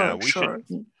 Sure. Should...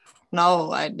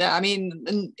 No, I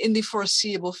mean in the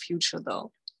foreseeable future,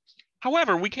 though.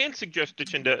 However, we can suggest to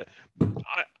Chinda.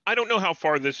 I don't know how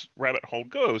far this rabbit hole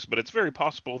goes, but it's very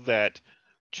possible that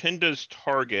Chinda's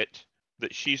target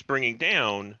that she's bringing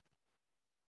down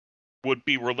would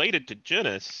be related to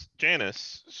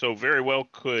Janice, so very well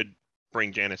could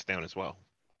bring Janice down as well.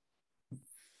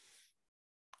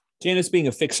 Janice being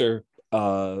a fixer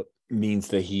means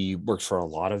that he works for a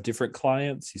lot of different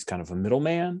clients. He's kind of a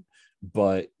middleman,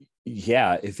 but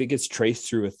yeah, if it gets traced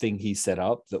through a thing he set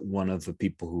up, that one of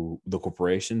the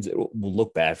corporations, it will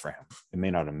look bad for him. It may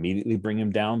not immediately bring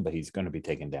him down, but he's going to be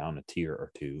taken down a tier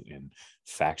or two in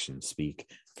faction speak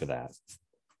for that.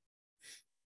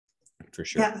 For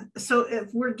sure. Yeah. So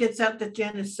if word gets out that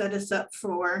Janice set us up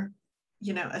for,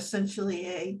 essentially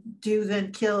a do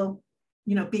then kill,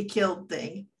 be killed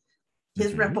thing,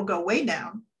 his rep will go way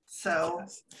down. So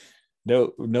yes.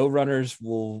 No runners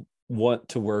will want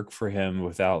to work for him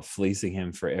without fleecing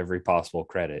him for every possible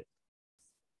credit.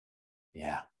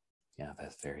 Yeah,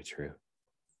 that's very true.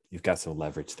 You've got some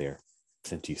leverage there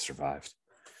since you survived.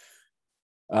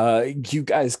 You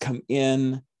guys come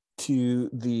in to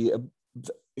the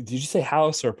did you say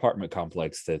house or apartment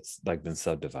complex that's like been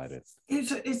subdivided? It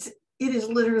is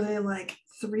literally like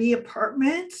 3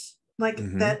 apartments, like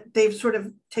that they've sort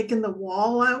of taken the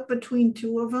wall out between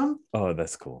 2 of them. Oh,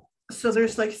 that's cool. So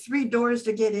there's like 3 doors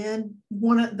to get in.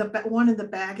 One in the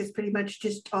back is pretty much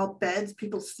just all beds.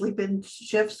 People sleep in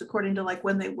shifts according to like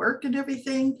when they work and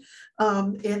everything.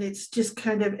 And it's just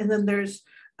kind of, and then there's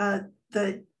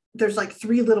there's like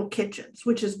 3 little kitchens,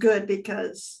 which is good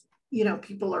because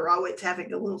people are always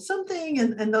having a little something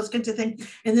and those kinds of things.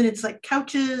 And then it's like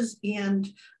couches and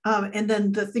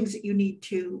then the things that you need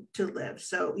to live.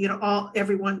 So,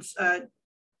 everyone's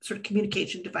sort of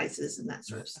communication devices and that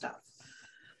sort of stuff.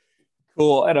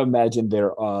 Cool. I'd imagine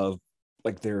they're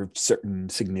like there are certain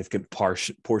significant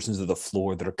portions of the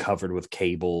floor that are covered with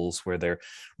cables where they're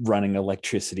running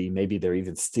electricity. Maybe they're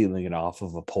even stealing it off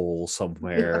of a pole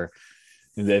somewhere.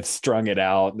 And they've strung it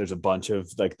out. There's a bunch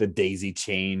of like the daisy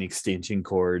chain extension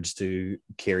cords to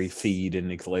carry feed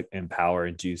and power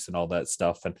and juice and all that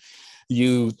stuff. And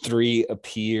you three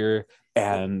appear,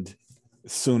 and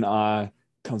Suna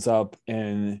comes up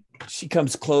and she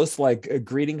comes close, like a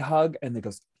greeting hug, and then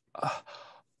goes,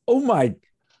 "Oh my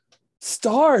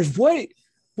stars! What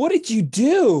did you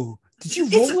do? Did you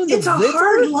roll in the river? It's a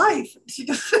hard life." She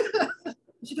goes,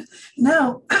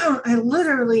 "No, I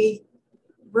literally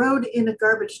rode in a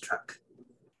garbage truck."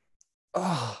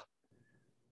 Oh,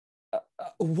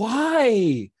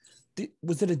 why?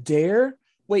 Was it a dare?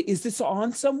 Wait, is this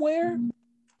on somewhere?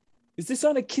 Is this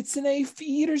on a Kitsune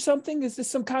feed or something? Is this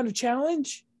some kind of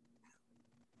challenge?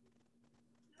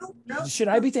 No. Should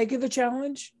I be taking the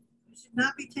challenge? You should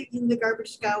not be taking the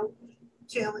garbage scout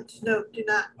challenge. No, do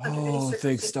not. Oh,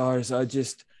 thanks, stars.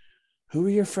 Who are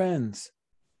your friends?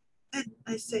 And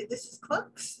I say, "This is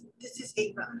Clux. This is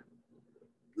Ava.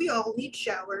 We all need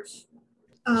showers."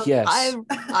 Yes.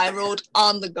 I wrote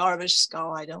on the garbage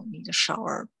scow. I don't need a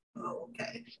shower. Oh,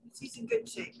 okay. He's in good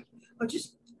shape. Oh,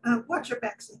 just watch your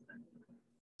back, Ava.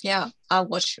 Yeah, I'll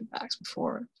watch your backs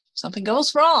before something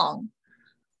goes wrong.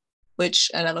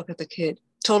 Which, and I look at the kid,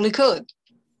 totally could.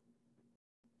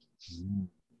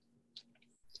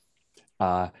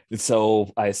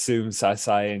 So I assume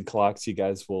Sai and Clocks, you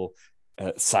guys will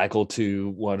cycle to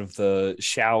one of the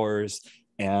showers,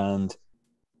 and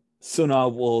Suna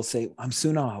will say, "I'm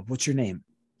Suna. What's your name?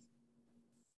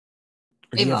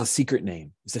 Or do you have a secret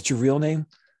name? Is that your real name?"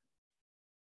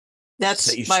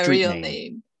 That's my real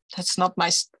name. That's not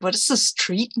my. What is the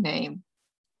street name?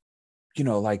 You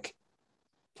know, like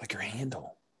your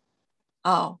handle.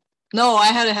 Oh no, I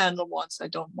had a handle once. I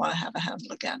don't want to have a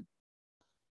handle again.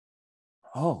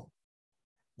 Oh,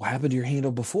 what happened to your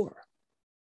handle before?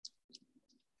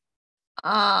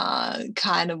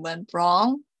 Kind of went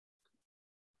wrong.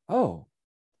 Oh.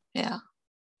 Yeah.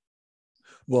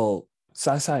 Well,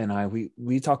 Sai and I,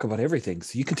 we talk about everything,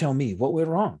 so you can tell me what went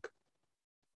wrong.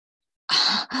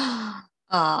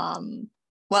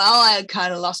 Well, I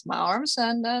kind of lost my arms,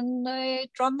 and then they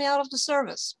dropped me out of the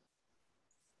service.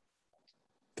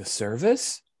 The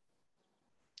service?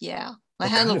 Yeah, my What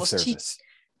handle kind of was service?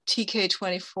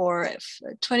 TK24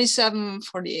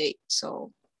 2748.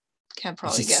 So can't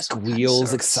probably guess. She what kind of squeals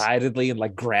service. excitedly and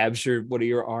like grabs one of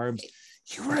your arms.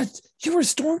 You were a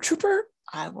stormtrooper?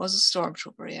 I was a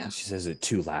stormtrooper, yeah. And she says it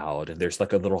too loud, and there's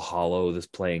like a little hollow that's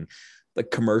playing like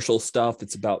commercial stuff.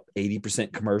 It's about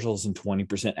 80% commercials and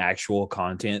 20% actual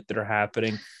content that are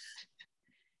happening.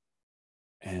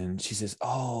 And she says,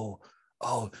 oh,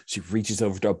 she reaches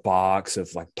over to a box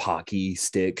of like Pocky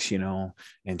sticks,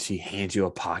 and she hands you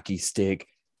a Pocky stick.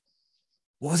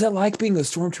 What was that like being a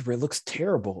stormtrooper? It looks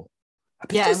terrible. I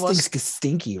bet those things get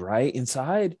stinky, right?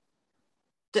 Inside.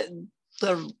 They're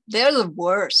the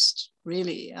worst,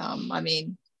 really. I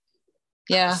mean,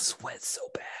 yeah. I sweat so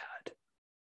bad.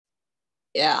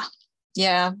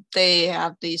 Yeah, they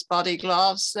have these body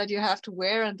gloves that you have to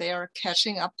wear, and they are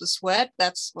catching up the sweat.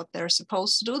 That's what they're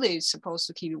supposed to do. They're supposed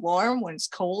to keep you warm when it's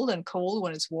cold and cold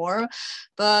when it's warm,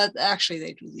 but actually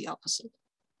they do the opposite.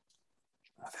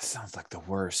 Oh, that sounds like the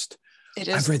worst. It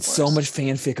is. I've read so much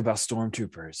fanfic about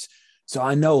stormtroopers, so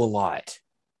I know a lot.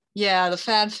 Yeah, the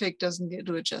fanfic doesn't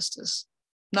do it justice.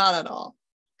 Not at all.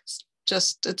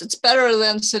 It's better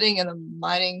than sitting in a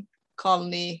mining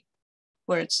colony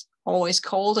where it's always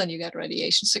cold and you get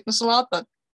radiation sickness a lot. But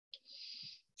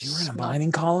you were in a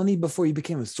mining colony before you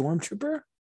became a stormtrooper?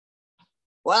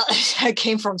 Well, I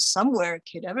came from somewhere,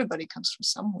 kid. Everybody comes from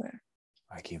somewhere.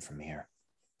 I came from here.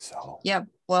 So yeah,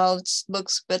 well, it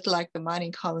looks a bit like the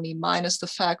mining colony, minus the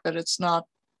fact that it's not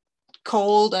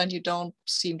cold and you don't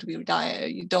seem to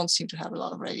have a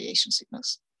lot of radiation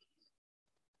sickness.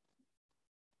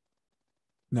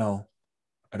 No,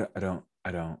 I don't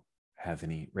have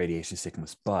any radiation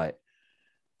sickness, but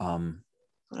good on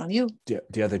you.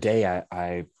 The other day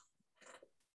I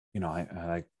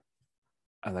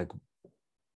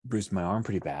bruised my arm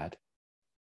pretty bad.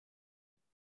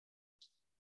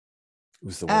 It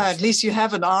was the worst. At least you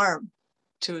have an arm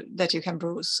that you can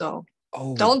bruise, so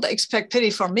don't expect pity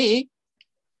from me.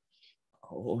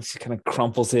 Oh, she kind of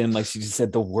crumples in like she just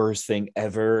said the worst thing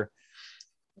ever.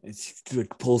 And she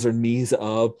like pulls her knees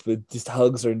up and just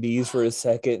hugs her knees for a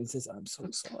second and says, "I'm so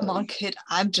sorry." Come on, kid.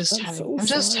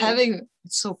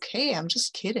 It's okay. I'm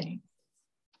just kidding.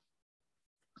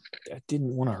 I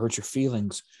didn't want to hurt your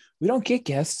feelings. We don't get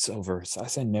guests over.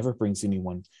 Sasa never brings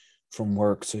anyone from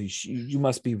work, so you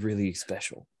must be really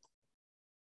special.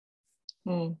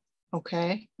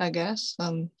 Okay, I guess.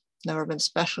 Never been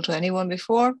special to anyone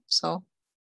before, so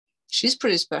she's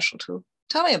pretty special too.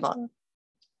 Tell me about it.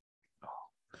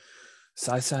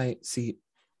 Sai, see,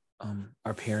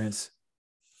 our parents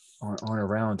aren't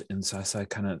around, and Sai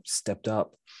kind of stepped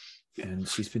up, and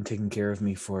she's been taking care of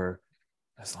me for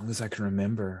as long as I can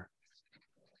remember.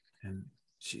 And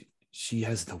she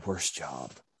has the worst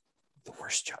job. The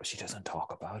worst job. She doesn't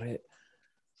talk about it,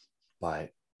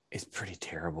 but it's pretty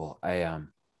terrible. I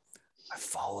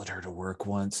followed her to work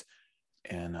once,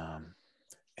 and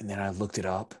then I looked it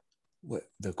up, what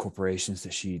the corporations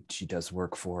that she does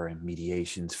work for, and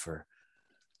mediations for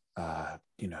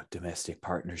domestic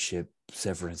partnership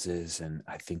severances, and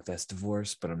I think that's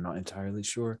divorce, but I'm not entirely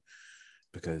sure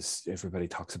because everybody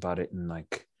talks about it in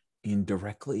like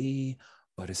indirectly,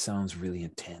 but it sounds really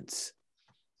intense.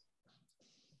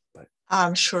 But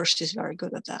I'm sure she's very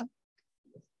good at that.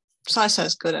 Sisa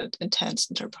is good at intense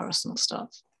interpersonal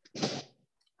stuff.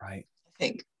 right. I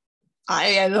think.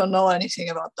 I don't know anything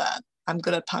about that. I'm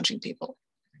good at punching people.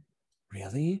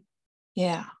 Really?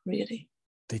 Yeah, really.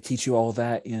 They teach you all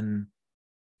that in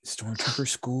Stormtrooper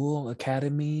school,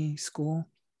 academy school?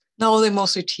 No, they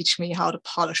mostly teach me how to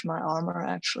polish my armor,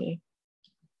 actually.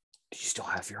 Do you still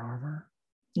have your armor?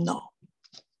 No.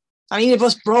 I mean, it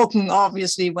was broken,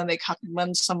 obviously,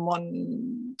 when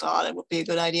someone thought it would be a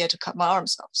good idea to cut my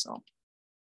arms off, so.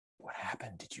 What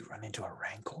happened? Did you run into a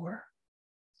rancor?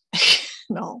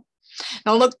 No.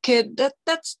 Now look, kid,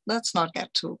 let's not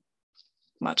get too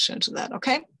much into that,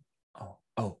 okay?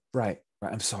 Oh, right.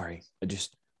 I'm sorry. I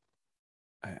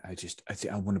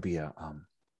want to be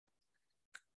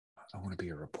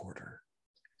a reporter.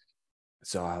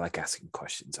 So I like asking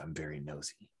questions. I'm very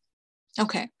nosy.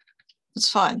 Okay, it's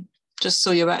fine. Just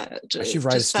so you're. I should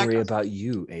write a story about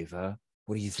you, Ava.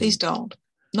 What do you think? Please don't.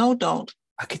 No, don't.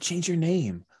 I could change your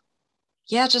name.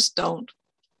 Yeah, just don't,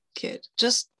 kid.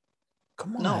 Just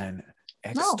come on. No.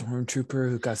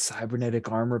 Ex-stormtrooper who got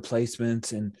cybernetic armor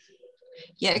placements and.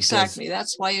 Yeah, exactly.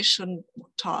 That's why you shouldn't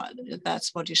talk.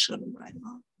 That's what you shouldn't write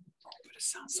about. Oh, but it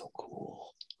sounds so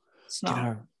cool. It's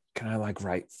not. Can I like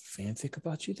write fanfic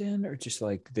about you then, or just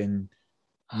like then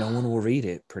no one will read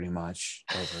it pretty much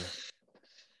ever?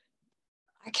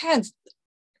 I can't.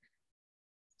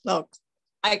 Look,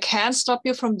 I can't stop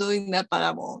you from doing that, but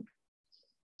I won't.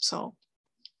 So.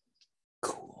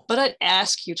 Cool. But I'd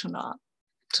ask you to not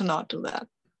do that.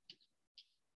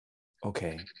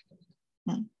 Okay.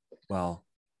 Well,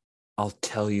 I'll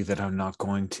tell you that I'm not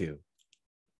going to.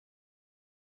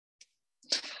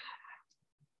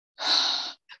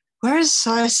 Where is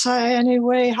Sai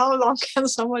anyway? How long can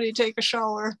somebody take a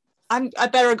shower? I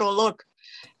better go look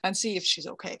and see if she's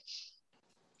okay.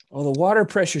 Well, the water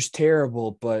pressure's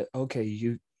terrible, but okay,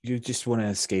 you just want to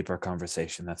escape our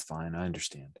conversation. That's fine. I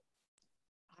understand.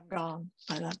 I'm gone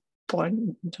by that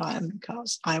point in time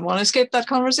because I want to escape that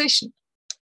conversation.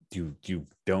 You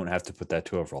don't have to put that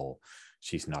to a roll.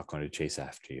 She's not going to chase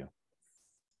after you.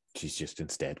 She's just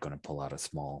instead going to pull out a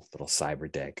small little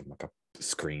cyber deck and like a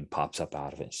screen pops up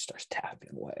out of it and she starts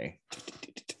tapping away.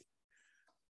 It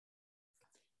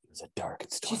was a dark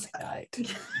and stormy night.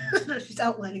 She's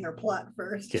outlining her plot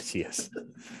first. Yes, she is.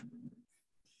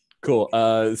 Cool.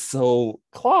 So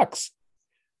clocks.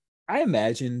 I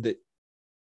imagine that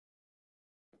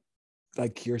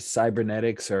like your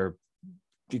cybernetics are,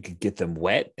 you could get them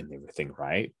wet and everything,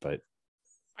 right? But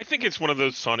I think it's one of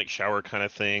those sonic shower kind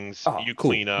of things. Oh, you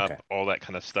cool. clean up, Okay. all that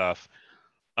kind of stuff.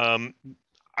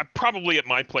 I probably at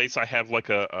my place I have like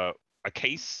a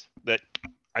case that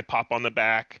I pop on the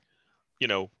back,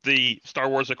 the Star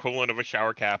Wars equivalent of a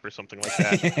shower cap or something like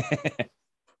that.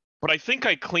 But I think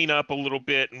I clean up a little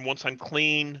bit, and once I'm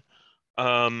clean,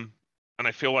 and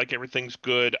I feel like everything's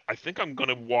good, I think I'm going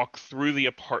to walk through the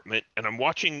apartment, and I'm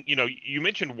watching, you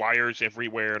mentioned wires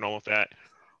everywhere and all of that,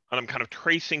 and I'm kind of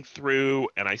tracing through,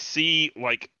 and I see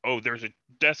like, oh, there's a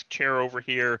desk chair over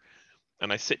here,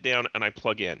 and I sit down and I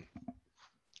plug in.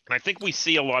 And I think we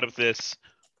see a lot of this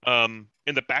in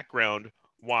the background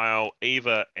while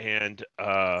Ava and,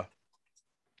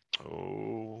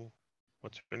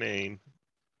 what's her name?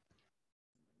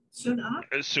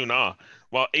 Suna.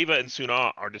 While Ava and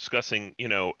Suna are discussing,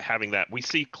 having that, we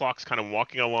see Clocks kind of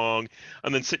walking along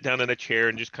and then sit down in a chair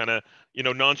and just kind of,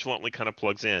 nonchalantly kind of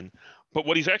plugs in. But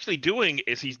what he's actually doing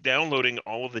is he's downloading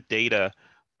all of the data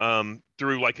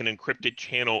through like an encrypted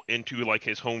channel into like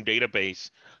his home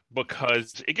database,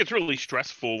 because it gets really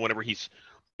stressful whenever he's,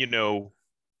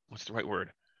 what's the right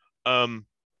word?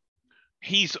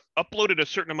 He's uploaded a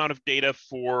certain amount of data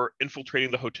for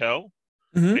infiltrating the hotel.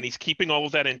 Mm-hmm. And he's keeping all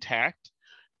of that intact,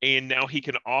 and now he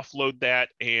can offload that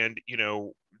and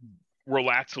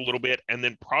relax a little bit, and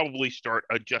then probably start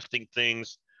adjusting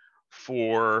things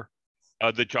for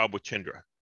the job with Chandra.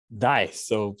 Nice.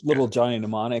 So little Johnny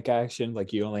mnemonic action,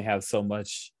 like you only have so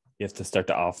much, you have to start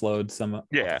to offload some.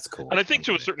 Yeah, that's cool. And I think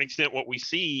to a certain extent, what we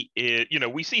see is,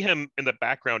 we see him in the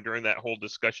background during that whole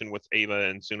discussion with Ava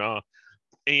and Suna,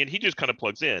 and he just kind of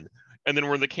plugs in. And then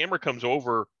when the camera comes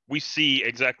over, we see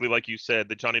exactly like you said,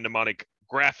 the Johnny mnemonic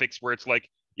graphics where it's like,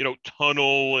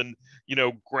 tunnel and,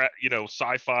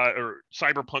 sci-fi or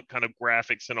cyberpunk kind of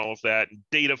graphics and all of that, and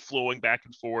data flowing back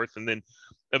and forth. And then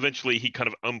eventually he kind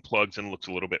of unplugs and looks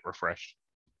a little bit refreshed.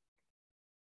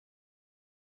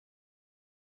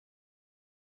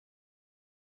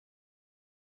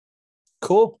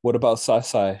 Cool. What about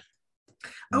Sci-Fi?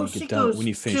 Oh, she goes when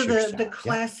you finish to the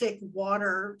classic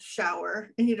water shower,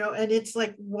 and it's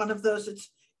like one of those.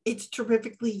 It's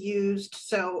terrifically used,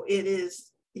 so it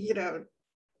is.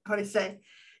 How do I say?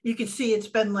 You can see it's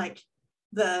been like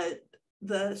the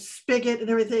spigot and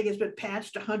everything has been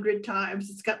patched 100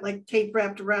 times. It's got like tape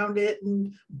wrapped around it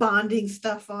and bonding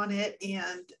stuff on it,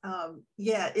 and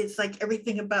it's like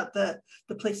everything about the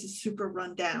place is super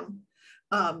run down,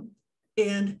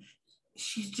 and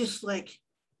she's just like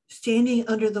standing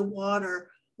under the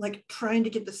water, like trying to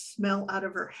get the smell out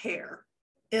of her hair.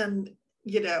 And,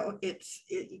 you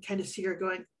kind of see her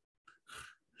going,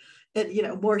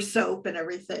 and, more soap and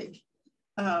everything.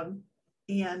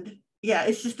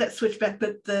 It's just that switchback.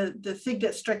 But the thing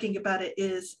that's striking about it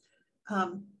is a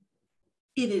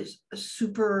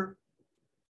super,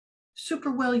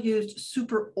 super well used,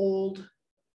 super old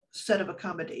set of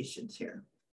accommodations here.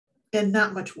 And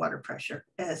not much water pressure,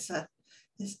 as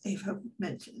Ava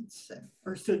mentions,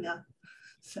 or Suna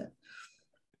said.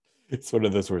 It's one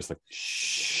of those where it's like,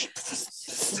 shh.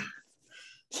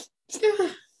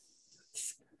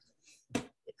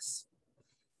 Yes.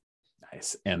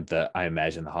 Nice. And I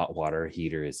imagine the hot water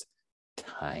heater is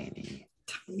tiny.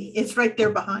 Tiny. It's right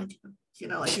there behind you.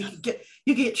 Like you can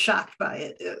get shocked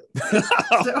by it.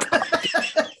 So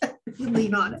you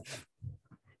lean on it.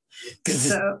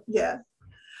 So yeah.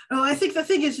 Oh, I think the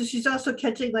thing is she's also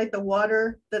catching like the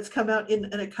water that's come out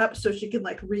in a cup, so she can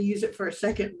like reuse it for a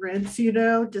second rinse,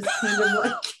 just kind of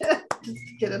like just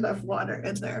get enough water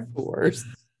in there. Worse.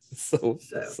 So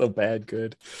bad,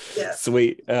 good. Yeah.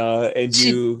 Sweet. And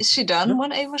is she done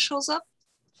when Ava shows up?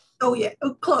 Oh yeah.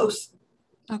 Oh, close.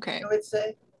 Okay. I would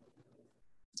say.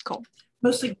 Cool.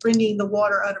 Mostly bringing the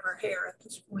water out of her hair at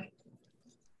this point.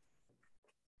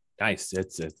 Nice.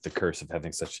 It's the curse of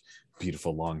having such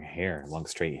beautiful long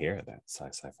straight hair that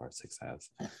Sci-Fi 6 has.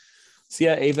 So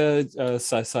yeah, Ava,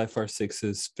 Sci-Fi 6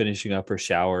 is finishing up her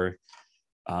shower.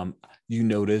 You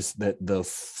notice that the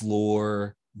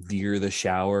floor near the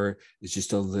shower is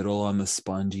just a little on the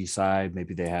spongy side.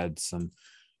 Maybe they had some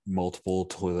multiple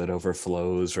toilet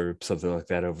overflows or something like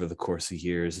that over the course of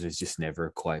years, and it's just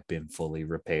never quite been fully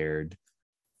repaired.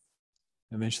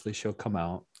 Eventually she'll come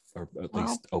out, or at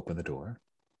least open the door.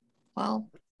 Well,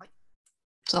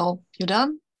 so you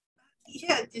done?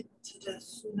 Yeah, did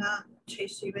Suna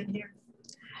chase you in here?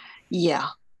 Yeah,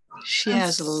 she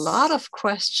has a lot of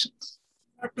questions.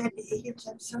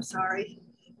 I'm so sorry.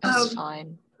 That's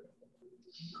fine.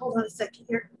 Hold on a second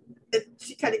here.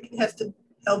 She kind of has to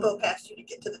elbow past you to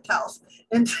get to the towels.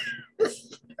 And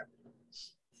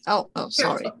oh,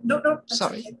 sorry. No,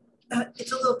 sorry. Okay.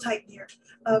 It's a little tight here.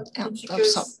 And she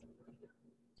goes,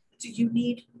 do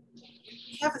you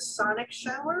have a sonic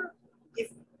shower?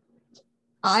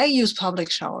 I use public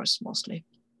showers mostly.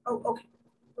 Oh, okay.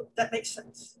 That makes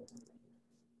sense.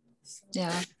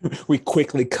 Yeah. We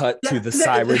quickly cut to the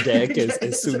cyber deck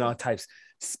as Suna types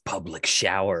public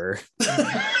shower.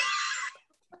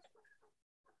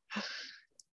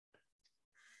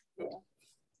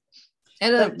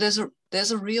 And there's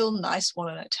a real nice one,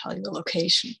 and I tell you the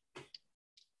location.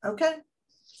 Okay.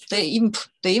 They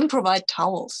even provide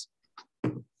towels.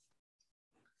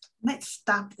 Might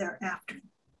stop there after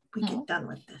we get done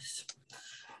with this.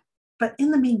 But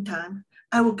in the meantime,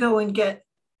 I will go and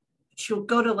she'll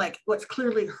go to like what's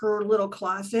clearly her little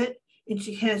closet, and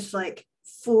she has like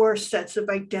 4 sets of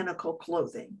identical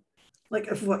clothing, like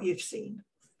of what you've seen,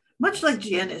 much like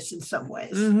Janice in some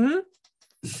ways. Mm-hmm.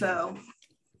 So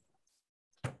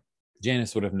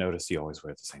Janice would have noticed you always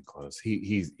wear the same clothes.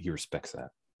 He respects that.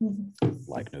 Mm-hmm.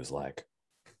 Like knows like.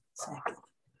 Exactly.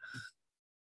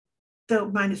 Though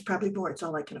mine is probably more, it's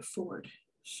all I can afford.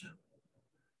 So,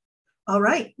 all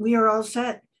right, we are all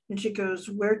set. And she goes,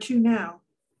 where to now?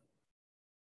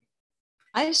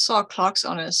 I saw clocks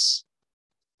on his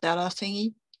data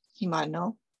thingy. He might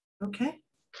know. Okay.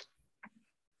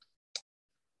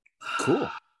 Cool.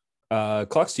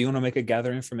 Clocks, do you want to make a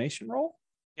gather information roll?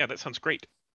 Yeah, that sounds great.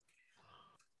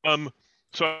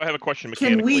 So I have a question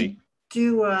Can mechanically. we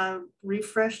do a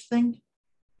refresh thing?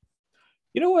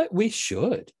 You know what? We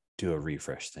should do a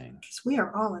refresh thing. Because we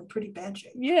are all in pretty bad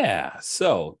shape. Yeah.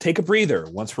 So take a breather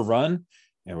once per run,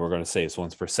 and we're going to say it's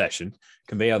once per session.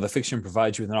 Convey how the fiction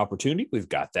provides you with an opportunity. We've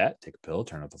got that. Take a pill,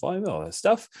 turn up the volume, all that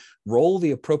stuff. Roll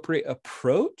the appropriate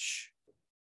approach.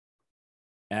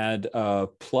 Add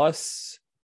plus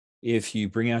if you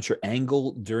bring out your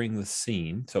angle during the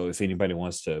scene. So if anybody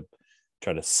wants to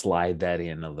try to slide that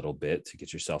in a little bit to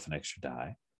get yourself an extra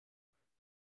die.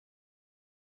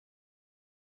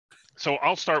 So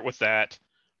I'll start with that.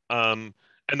 And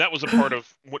that was a part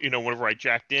of what, whenever I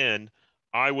jacked in,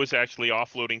 I was actually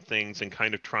offloading things and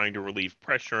kind of trying to relieve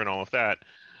pressure and all of that.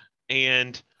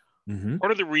 And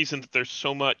part of the reason that there's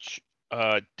so much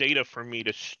data for me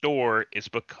to store is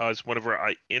because whenever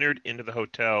I entered into the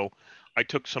hotel, I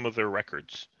took some of their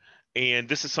records. And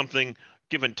this is something,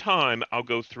 given time, I'll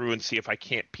go through and see if I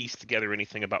can't piece together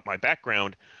anything about my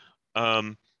background.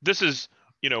 This is,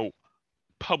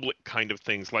 public kind of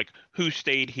things like who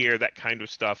stayed here, that kind of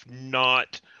stuff,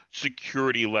 not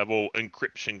security level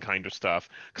encryption kind of stuff.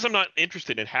 Because I'm not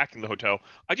interested in hacking the hotel.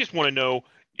 I just want to know,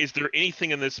 is there anything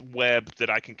in this web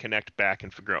that I can connect back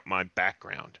and figure out my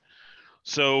background?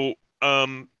 So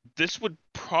this would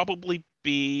probably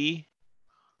be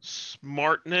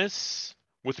smartness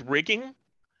with rigging,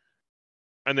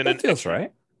 and then That feels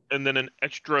right. And then an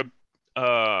extra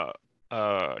die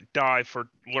for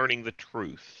learning the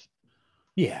truth.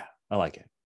 Yeah, I like it.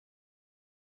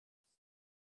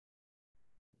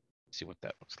 Let's see what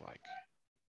that looks like.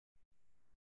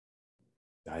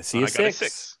 I see a got a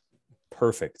 6.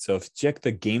 Perfect. So if you check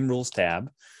the game rules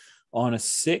tab on a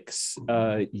 6,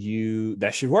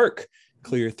 that should work.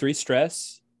 Clear 3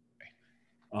 stress.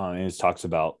 And it talks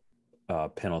about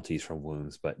penalties from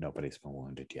wounds, but nobody's been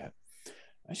wounded yet.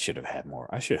 I should have had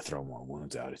more. I should have thrown more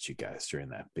wounds out at you guys during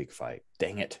that big fight.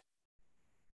 Dang it.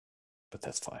 But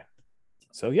that's fine.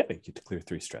 So yeah, you get to clear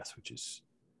 3 stress, which is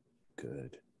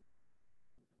good.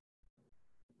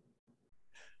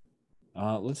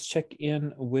 Let's check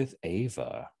in with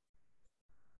Ava.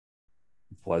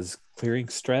 Was clearing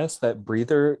stress that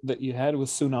breather that you had with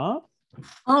Suna?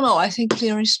 Oh no, I think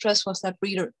clearing stress was that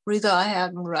breather I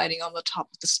had when riding on the top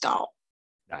of the skull.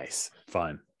 Nice,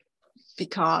 fun.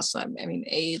 Because A,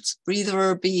 it's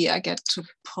breather, B, I get to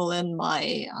pull in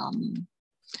my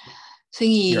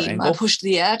thingy, my push to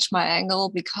the edge, my angle,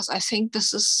 because I think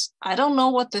this is, I don't know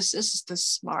what this is. Is this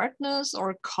smartness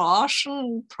or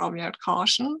caution? Probably not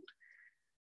caution.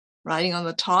 Riding on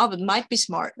the top, it might be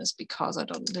smartness because I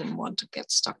didn't want to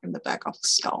get stuck in the back of the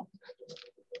skull.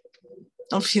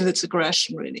 Don't feel it's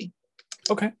aggression really.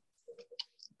 Okay.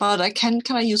 But can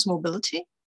I use mobility?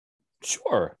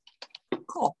 Sure.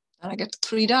 Cool. And I get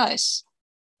 3 dice.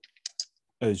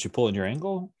 Did you pull in your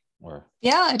angle? Or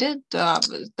yeah, I did.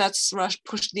 That's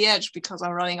push to the edge because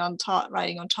I'm riding on top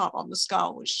on the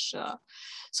skull, which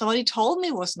somebody told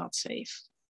me was not safe.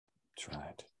 That's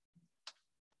right.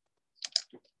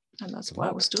 And that's why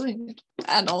I was doing it.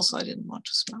 And also I didn't want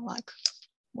to smell like,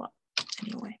 well,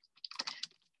 anyway.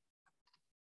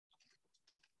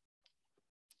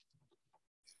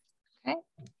 Okay.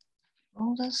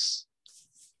 Roll this.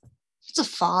 It's a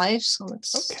 5, so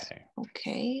it's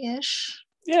okay-ish.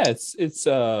 Yeah, it's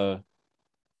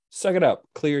suck it up.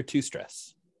 Clear 2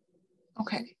 stress.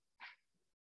 Okay.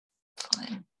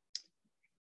 Fine.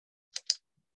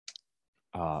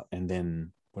 And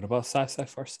then what about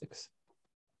Sci-Fi 6?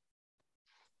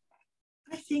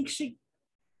 I think she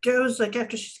goes, like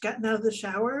after she's gotten out of the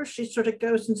shower, she sort of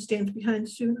goes and stands behind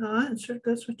Suna and sort of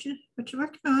goes, what you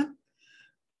working on?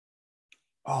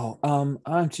 Oh,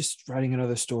 I'm just writing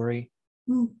another story.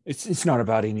 It's not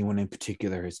about anyone in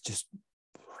particular. It's just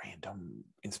random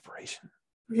inspiration.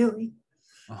 Really?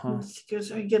 Uh-huh. She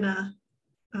goes, are you gonna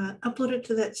upload it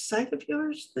to that site of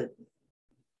yours that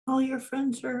all your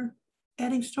friends are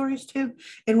adding stories to?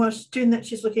 And while she's doing that,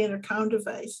 she's looking at her comm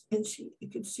device, and you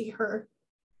can see her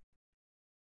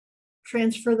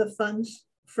transfer the funds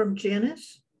from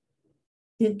Janice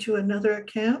into another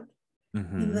account,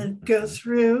 and then go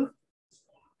through,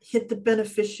 hit the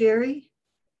beneficiary,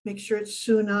 make sure it's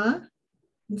Suna,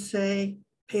 and say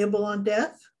payable on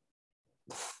death.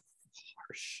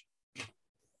 Harsh.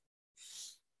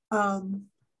 And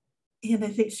I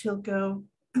think she'll go,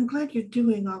 I'm glad you're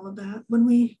doing all of that. When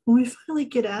we finally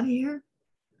get out of here,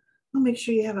 I'll make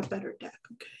sure you have a better deck,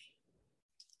 okay?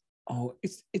 Oh,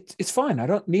 it's fine. I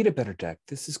don't need a better deck.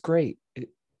 This is great.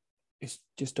 It's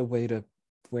just a way to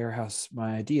warehouse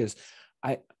my ideas.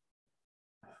 I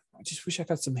just wish I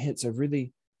got some hits. I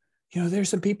really, there's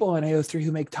some people on AO3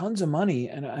 who make tons of money,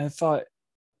 and I thought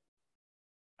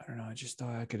I don't know. I just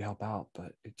thought I could help out,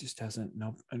 but it just hasn't.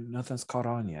 No, nothing's caught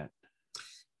on yet.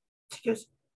 She goes,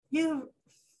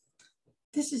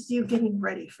 this is you getting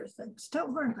ready for things.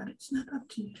 Don't worry about it. It's not up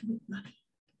to you to make money.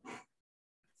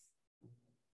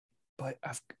 But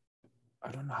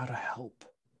I don't know how to help.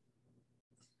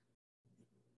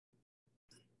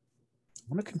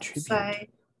 I want to contribute.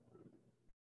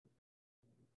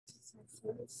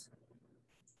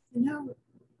 You know,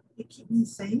 you keep me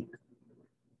sane,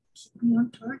 keep me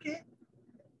on target.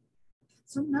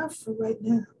 It's enough for right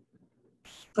now.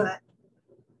 But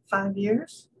 5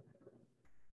 years,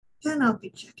 then I'll be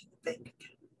checking the bank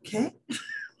account, okay?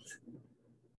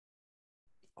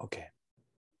 Okay.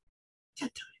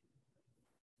 Good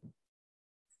time.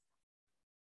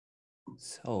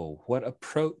 So, what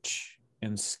approach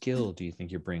and skill do you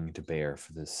think you're bringing to bear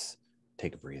for this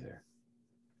take a breather?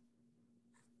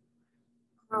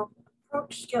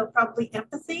 Approach skill, probably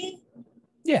empathy.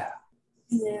 Yeah.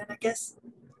 And I guess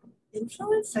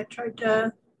influence. I tried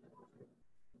to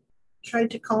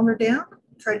calm her down,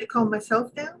 tried to calm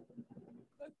myself down.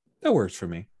 That works for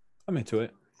me. I'm into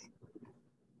it.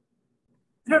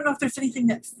 I don't know if there's anything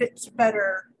that fits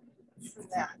better for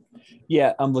that.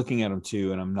 Yeah, I'm looking at them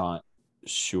too, and I'm not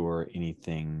sure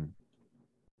anything.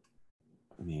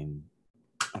 I mean,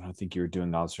 I don't think you're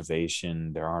doing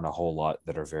observation. There aren't a whole lot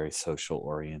that are very social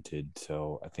oriented.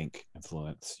 So I think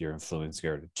you're influencing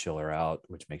her to chill her out,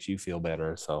 which makes you feel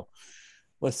better. So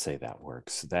let's say that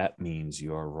works. That means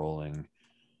you are rolling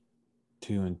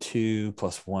 2 and 2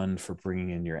 plus 1 for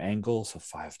bringing in your angle. So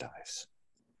 5 dice.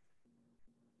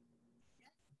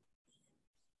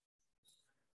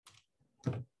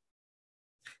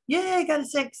 Yeah, I got a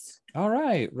 6. All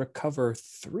right. Recover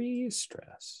 3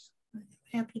 stress. I'm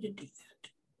happy to do that.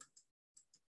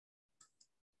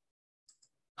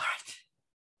 All right.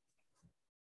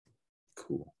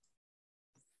 Cool.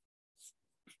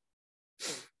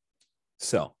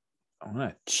 So I want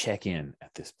to check in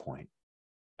at this point.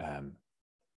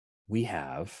 We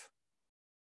have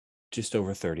just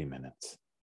over 30 minutes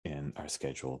in our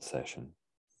scheduled session.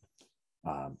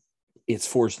 It's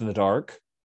Forged in the Dark,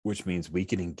 which means we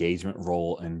can engagement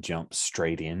roll and jump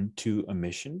straight into a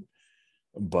mission.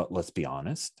 But let's be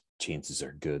honest, chances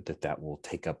are good that will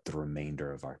take up the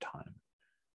remainder of our time.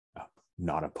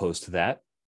 Not opposed to that.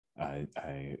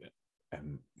 I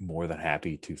am more than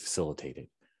happy to facilitate it.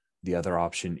 The other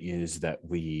option is that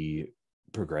we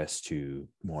progress to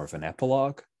more of an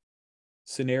epilogue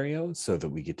scenario so that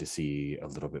we get to see a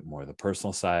little bit more of the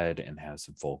personal side and have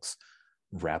some folks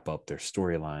wrap up their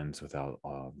storylines without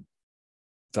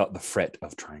the fret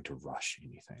of trying to rush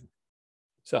anything.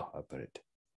 So I'll put it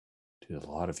to a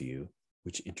lot of you,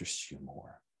 which interests you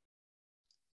more.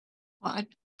 Well,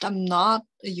 I'm not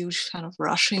a huge fan of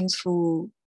rushing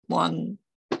through one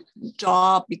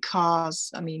job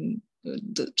because, I mean,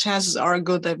 the chances are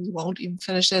good that we won't even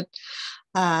finish it.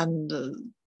 And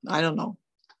I don't know,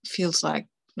 feels like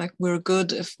we're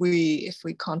good if we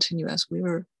continue as we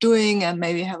were doing and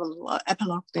maybe have a little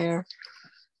epilogue there.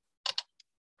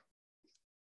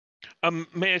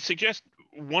 May I suggest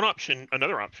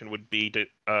another option would be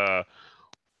to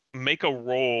make a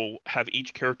roll, have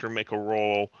each character make a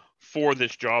roll for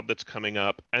this job that's coming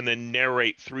up, and then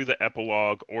narrate through the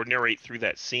epilogue or narrate through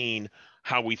that scene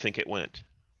how we think it went.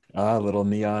 Little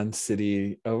Neon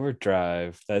City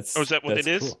Overdrive. Is that what it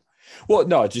is? Cool. Well,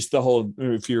 no, just the whole.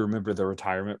 If you remember the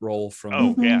retirement role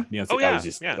from yeah, Neon oh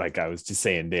City, yeah, I was just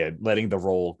saying, letting the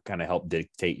role kind of help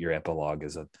dictate your epilogue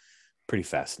is a pretty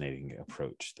fascinating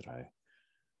approach that I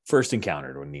first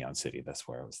encountered with Neon City. That's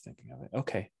where I was thinking of it.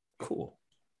 Okay, cool.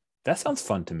 That sounds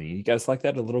fun to me. You guys like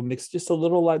that? A little mix, just a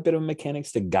little light bit of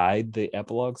mechanics to guide the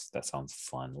epilogues. That sounds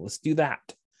fun. Let's do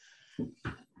that.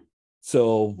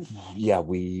 So yeah,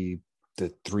 the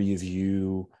 3 of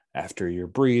you, after your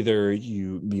breather,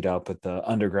 you meet up at the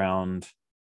underground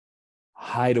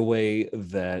hideaway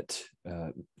that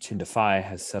Chindafai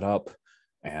has set up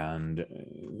and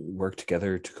work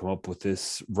together to come up with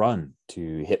this run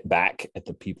to hit back at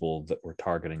the people that were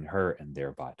targeting her and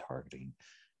thereby targeting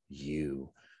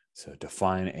you. So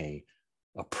define a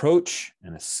approach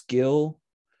and a skill,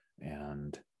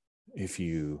 and if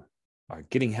you are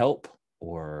getting help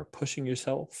or pushing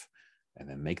yourself, and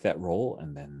then make that roll,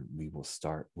 and then we will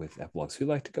start with epilogues. Who'd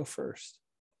like to go first?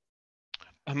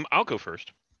 I'll go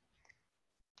first.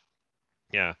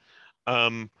 Yeah.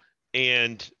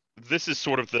 And this is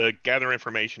sort of the gather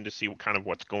information to see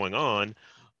what's going on.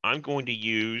 I'm going to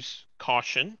use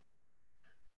caution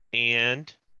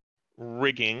and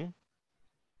rigging.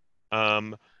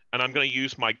 And I'm going to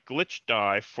use my glitch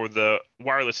die for the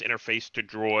wireless interface to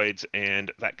droids and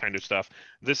that kind of stuff.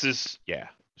 This is,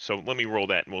 So let me roll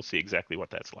that and we'll see exactly what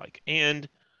that's like. And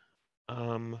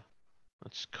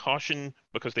let's caution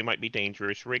because they might be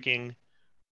dangerous. Rigging,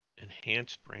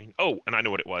 enhanced brain. Oh, and I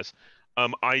know what it was.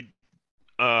 I'm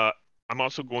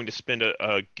also going to spend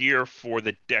a gear for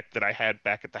the deck that I had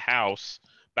back at the house,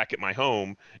 back at my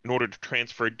home, in order to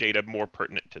transfer data more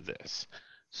pertinent to this.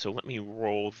 So let me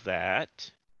roll that.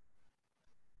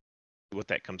 See what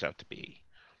that comes out to be.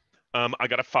 I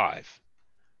got a 5,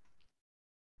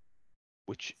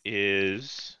 which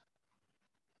is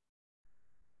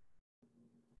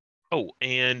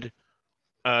and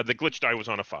the glitch die was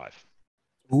on a 5.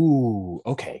 Ooh,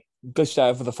 okay. Glitch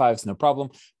die for the 5s, no problem.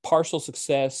 Partial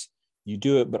success, you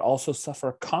do it, but also suffer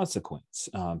a consequence,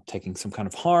 taking some kind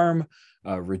of harm,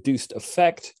 reduced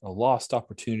effect, a lost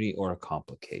opportunity, or a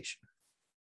complication.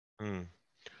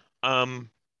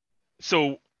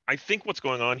 So I think what's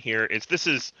going on here is this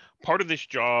is part of this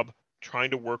job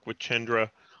trying to work with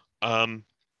Chandra. And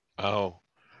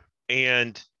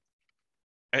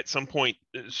at some point,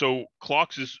 so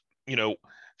Clocks is,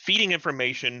 feeding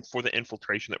information for the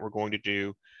infiltration that we're going to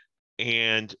do,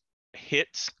 and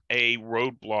hits a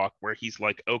roadblock where he's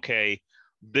like, okay,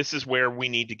 this is where we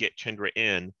need to get Chandra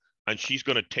in, and she's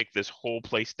going to take this whole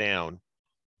place down.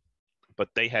 But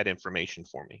they had information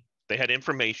for me. They had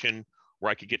information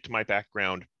where I could get to my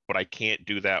background, but I can't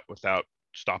do that without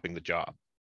stopping the job,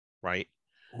 right?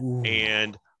 Ooh.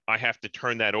 And I have to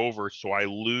turn that over, so I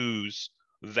lose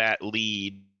that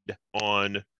lead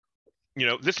on,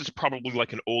 this is probably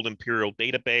like an old Imperial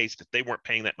database that they weren't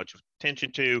paying that much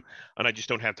attention to, and I just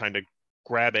don't have time to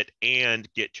grab it and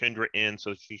get Chandra in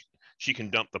so she can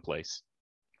dump the place.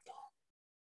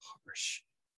 Harsh.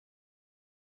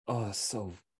 Oh,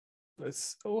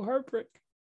 that's so heartbreaking.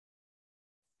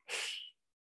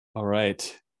 All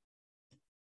right.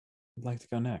 I'd like to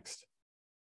go next.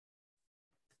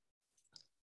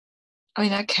 I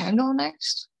mean, I can go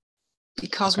next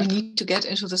because we need to get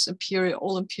into this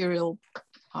old Imperial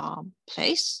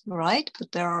place, right?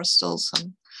 But there are still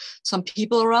some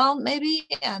people around, maybe,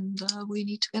 and we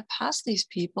need to get past these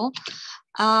people.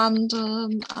 And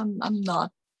I'm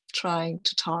not trying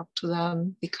to talk to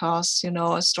them because, a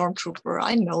stormtrooper,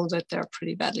 I know that they're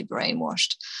pretty badly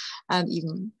brainwashed, and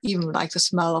even like the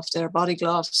smell of their body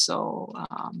gloves. So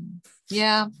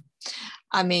yeah,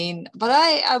 I mean, but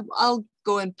I'll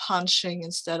go in punching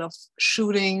instead of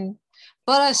shooting,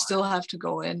 but I still have to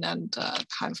go in and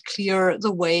kind of clear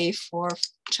the way for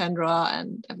Chandra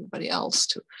and everybody else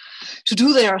to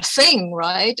do their thing,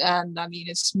 right? And I mean,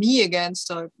 it's me against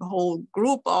a whole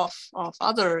group of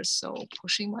others. So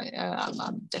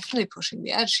I'm definitely pushing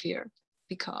the edge here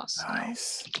because,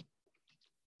 nice.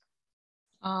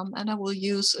 And I will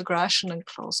use aggression in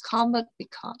close combat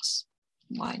because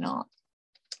why not?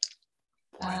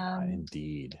 Why not,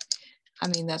 indeed. I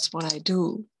mean, that's what I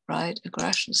do, right?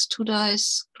 Aggression is 2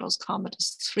 dice, close combat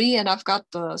is 3, and I've got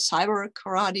the cyber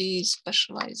karate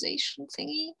specialization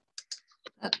thingy.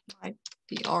 That might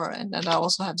be, and then I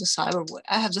also have the cyberware.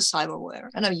 I have the cyberware,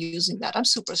 and I'm using that. I'm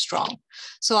super strong,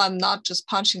 so I'm not just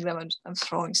punching them and I'm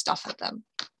throwing stuff at them.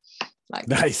 Like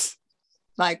nice.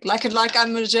 Like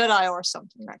I'm a Jedi or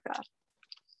something like that.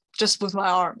 Just with my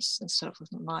arms instead of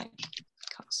with my mind,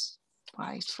 because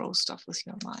why throw stuff with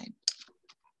your mind?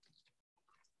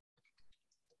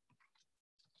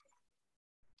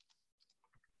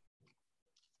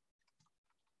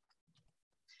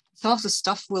 Some of the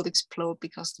stuff will explode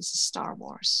because this is Star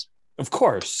Wars. Of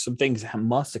course, some things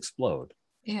must explode.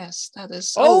 Yes, that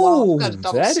is. Oh, wow,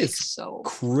 that 6, is so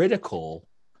critical.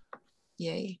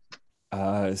 Yay.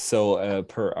 So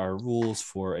per our rules,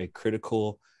 for a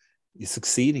critical, you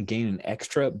succeed and gain an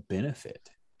extra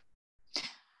benefit.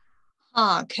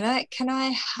 Can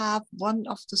I have one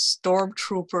of the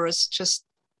stormtroopers just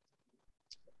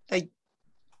like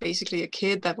basically a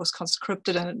kid that was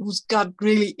conscripted and who's got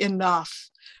really enough,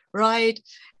 right?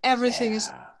 Everything is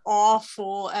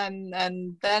awful, and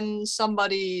then some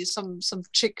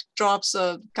chick drops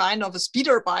a kind of a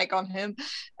speeder bike on him,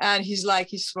 and he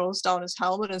throws down his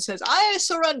helmet and says, I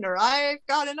surrender, I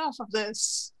got enough of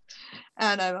this.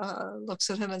 And I looks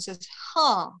at him and says,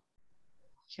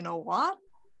 you know what,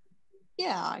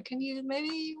 yeah,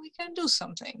 maybe we can do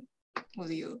something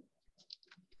with you.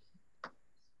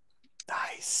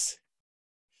 Nice.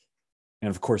 And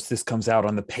of course, this comes out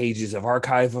on the pages of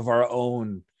Archive of Our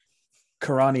Own,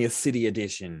 Carannia City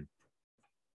Edition.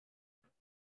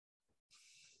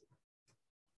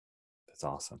 That's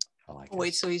awesome. I like it.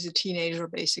 Wait, so he's a teenager,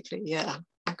 basically. Yeah.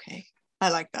 Okay. I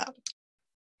like that.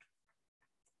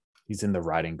 He's in the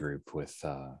writing group with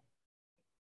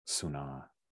Suna.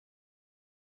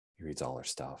 He reads all her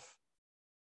stuff.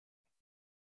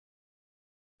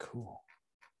 Cool.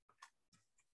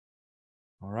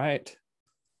 All right.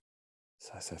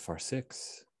 So SFR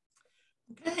 6.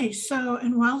 Okay, so,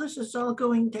 and while this is all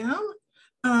going down,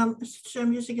 so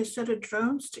I'm using a set of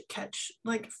drones to catch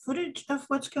like footage of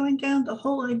what's going down. The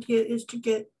whole idea is to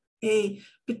get a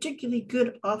particularly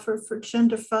good offer for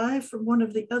Gender 5 from one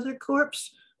of the other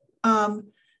corps,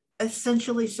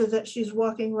 essentially so that she's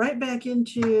walking right back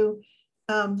into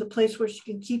the place where she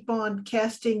can keep on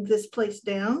casting this place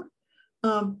down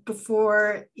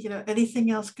before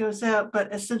anything else goes out,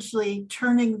 but essentially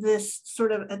turning this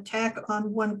sort of attack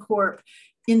on one corp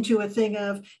into a thing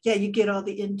of, yeah, you get all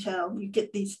the intel, you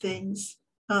get these things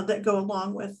that go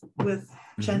along with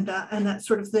Chenda and that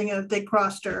sort of thing of they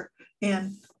crossed her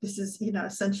and this is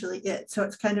essentially it. So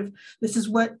it's kind of, this is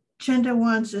what Chenda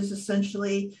wants, is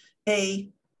essentially a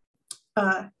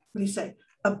a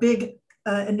big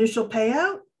initial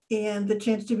payout and the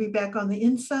chance to be back on the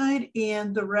inside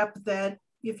and the rep that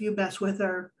if you mess with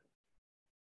her,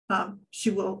 she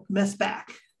will mess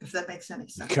back, if that makes any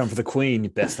sense. Come for the queen, you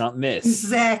best not miss.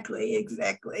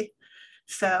 Exactly.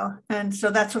 So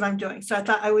that's what I'm doing. So I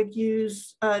thought I would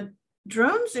use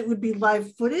drones. It would be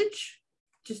live footage,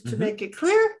 just to make it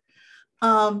clear.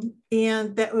 And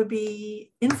that would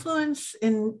be influence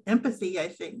and empathy, I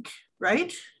think,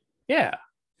 right? Yeah.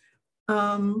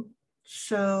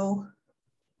 So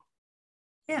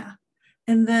yeah.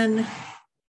 And then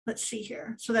let's see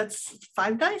here. So that's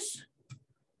 5 dice.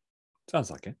 Sounds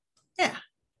like it. Yeah.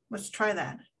 Let's try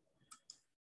that.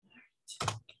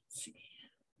 Let's see.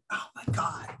 Oh my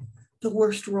God. The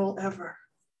worst roll ever.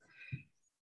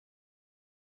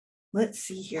 Let's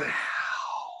see here.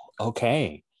 Wow.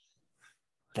 Okay.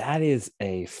 That is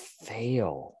a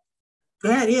fail.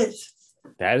 That is.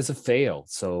 That is a fail.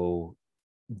 So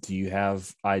do you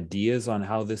have ideas on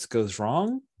how this goes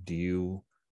wrong? Do you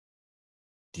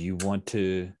want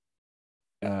to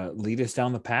lead us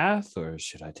down the path, or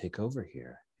should I take over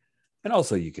here? And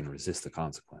also you can resist the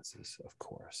consequences, of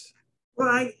course. Well,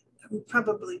 I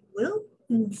probably will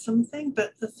in something,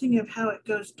 but the thing of how it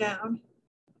goes down.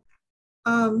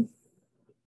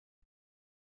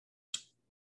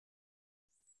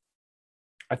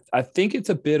 I think it's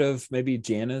a bit of maybe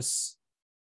Janice,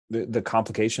 the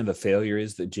complication of the failure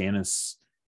is that Janice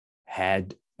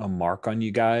had a mark on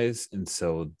you guys. And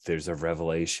so there's a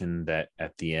revelation that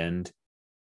at the end.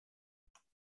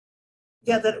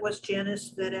 Yeah, that it was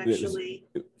Janice that actually,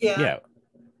 Yeah, it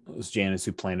was Janice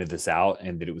who planted this out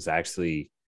and that it was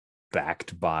actually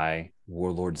backed by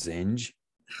Warlord Zsinj.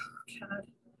 Oh, God.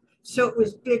 So it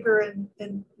was bigger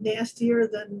and nastier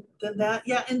than that.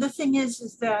 Yeah, and the thing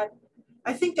is that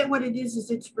I think that what it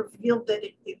is it's revealed that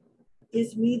it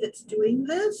is me that's doing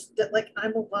this, that like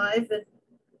I'm alive, and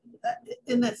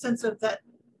in that sense of that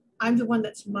I'm the one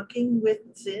that's mucking with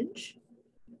Zsinj,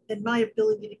 and my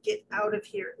ability to get out of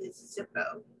here is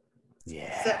Zippo.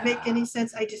 Yeah. Does that make any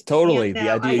sense? I just totally. can't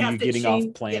The now. idea I of you getting off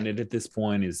change, planet at this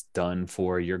point is done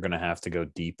for. You're going to have to go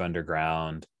deep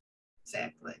underground.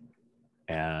 Exactly.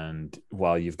 And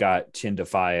while you've got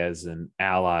Chindafai as an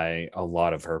ally, a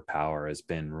lot of her power has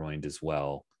been ruined as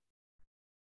well.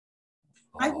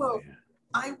 I will,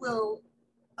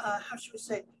 how should we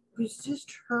say,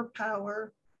 resist her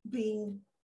power being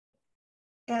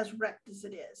as wrecked as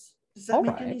it is. Does that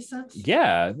make any sense?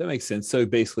 Yeah, that makes sense. So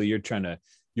basically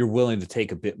you're willing to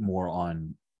take a bit more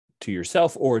on to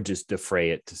yourself or just defray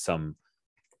it to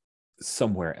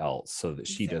somewhere else so that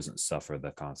she doesn't suffer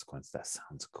the consequence. That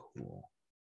sounds cool.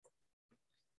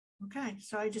 Okay,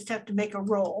 so I just have to make a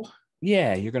roll.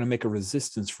 Yeah, you're going to make a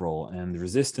resistance roll, and the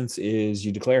resistance is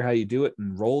you declare how you do it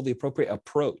and roll the appropriate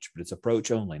approach, but it's approach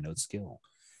only, no skill.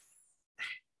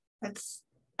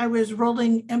 I was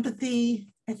rolling empathy.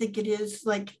 I think it is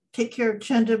like take care of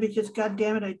Chenda because God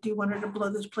damn it, I do want her to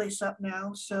blow this place up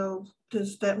now. So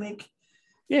does that make?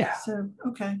 Yeah. So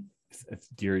okay.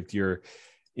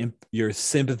 Your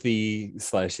sympathy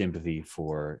 / empathy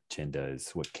for Chenda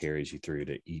is what carries you through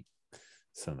to eat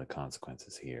some of the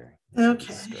consequences here.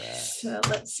 Okay, so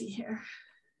let's see here.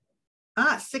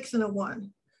 6 and a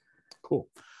 1. Cool.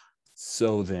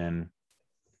 So then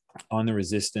on the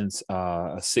resistance,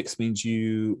 a 6 means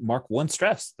you mark 1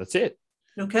 stress. That's it.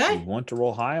 Okay. You want to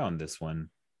roll high on this one,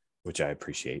 which I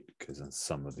appreciate because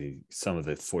some of the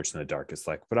Fortune of the Darkest,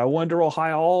 like, but I wanted to roll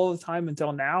high all the time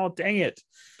until now. Dang it.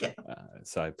 Okay.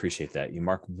 So I appreciate that. You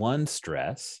mark 1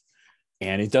 stress.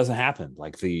 And it doesn't happen.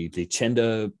 Like the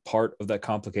Chenda part of that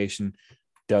complication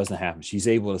doesn't happen. She's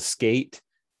able to skate.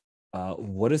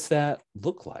 What does that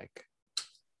look like?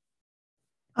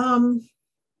 I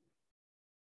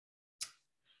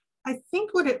think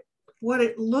what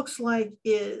it looks like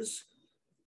is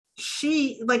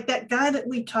she, like that guy that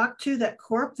we talked to, that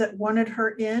corp that wanted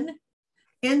her in,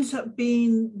 ends up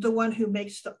being the one who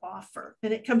makes the offer.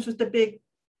 And it comes with the big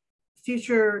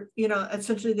future,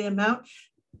 essentially the amount.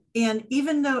 And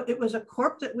even though it was a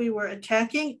corp that we were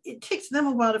attacking, it takes them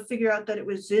a while to figure out that it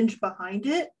was Zsinj behind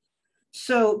it.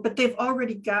 So, but they've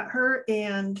already got her.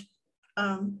 And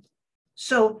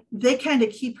so they kind of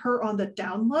keep her on the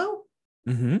down low.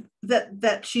 Mm-hmm.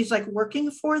 That she's like working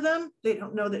for them. They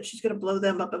don't know that she's going to blow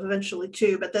them up eventually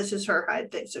too, but this is her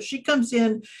hide thing. So she comes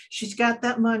in, she's got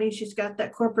that money, she's got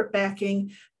that corporate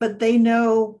backing, but they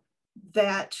know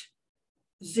that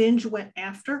Zsinj went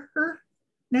after her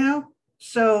now.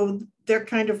 So they're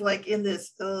kind of like in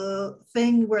this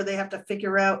thing where they have to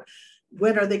figure out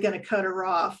when are they going to cut her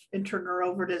off and turn her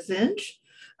over to Zsinj.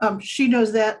 She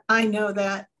knows that, I know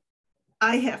that.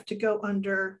 I have to go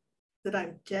under that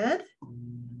I'm dead,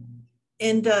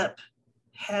 end up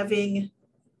having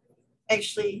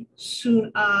actually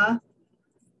soon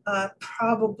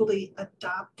probably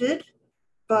adopted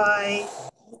by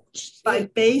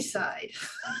Bayside.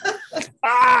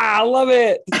 I love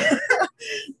it.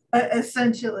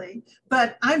 Essentially,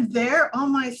 but I'm there. All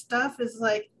my stuff is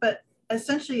like, but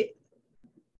essentially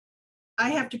I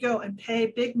have to go and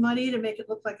pay big money to make it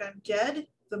look like I'm dead.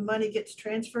 The money gets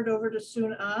transferred over to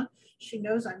Soon. She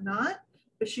knows I'm not,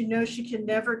 but she knows she can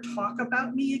never talk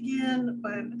about me again.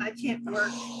 But I can't work,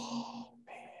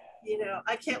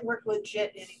 I can't work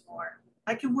legit anymore.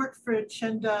 I can work for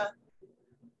Chenda,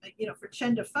 for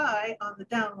Chenda Phi on the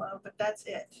down low, but that's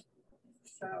it.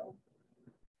 So.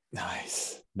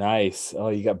 Nice. Oh,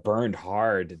 you got burned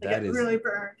hard. That is really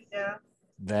burned. Yeah.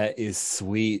 That is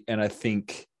sweet. And I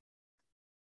think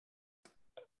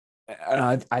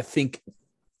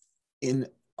in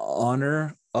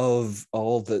honor of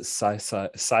all that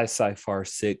Sci-Fi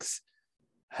 6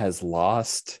 has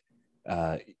lost,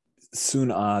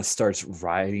 Soon starts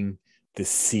writing this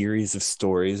series of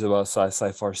stories about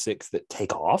Sci-Fi 6 that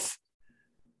take off.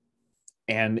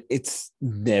 And it's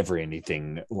never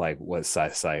anything like what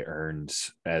Sci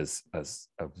earns as a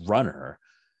runner.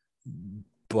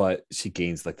 But she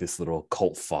gains like this little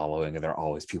cult following, and there are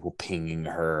always people pinging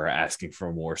her, asking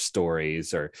for more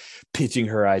stories or pitching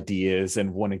her ideas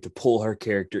and wanting to pull her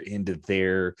character into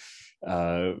their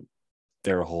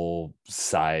whole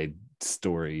side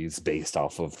stories based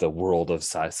off of the world of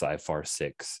Sci-Fi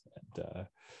 6.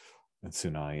 And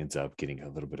Sunai ends up getting a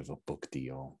little bit of a book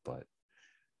deal, but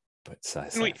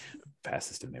Sci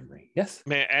passes to memory. Yes.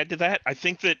 May I add to that? I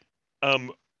think that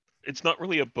it's not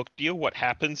really a book deal. What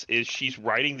happens is she's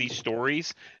writing these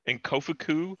stories, and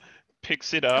Kofuku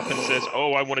picks it up and says,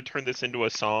 "Oh, I want to turn this into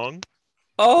a song."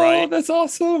 Oh, right? That's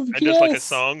awesome! And just like a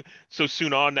song. So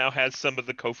Suna now has some of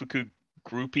the Kofuku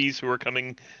groupies who are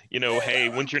coming. Hey,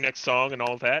 when's your next song and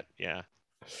all of that? Yeah.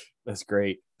 That's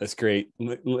great. That's great.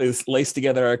 Lace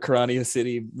together our Carannia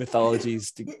City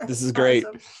mythologies. This is great.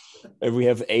 Awesome. And we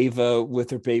have Ava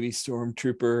with her baby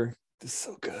stormtrooper. This is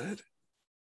so good.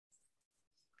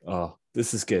 Oh,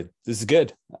 this is good. This is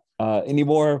good. Any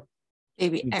more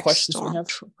Baby X questions we have?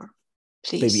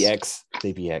 Please.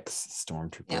 Baby X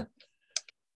Stormtrooper. Yeah.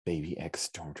 Baby X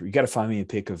Stormtrooper. You got to find me a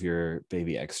pic of your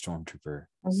Baby X Stormtrooper.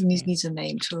 He needs a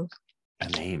name too. A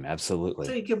name, absolutely.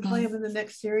 So you can play him in the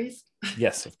next series?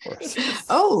 Yes, of course.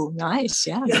 Oh, nice.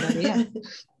 Yeah.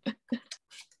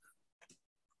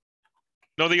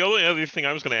 No, the only other thing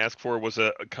I was going to ask for was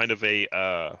a kind of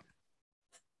a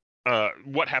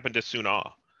what happened to Suna,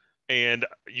 and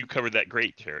you covered that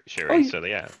great, Sherry. Oh, so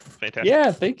yeah, fantastic.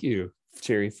 Yeah, thank you,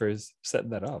 Cherry, for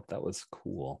setting that up. That was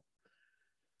cool.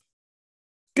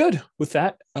 Good. With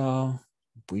that,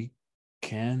 we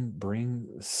can bring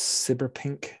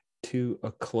Cyberpunk to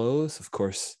a close. Of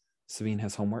course, Sabine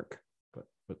has homework, but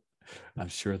I'm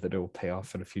sure that it will pay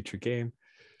off in a future game.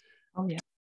 Oh yeah.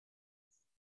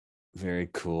 Very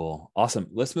cool. Awesome.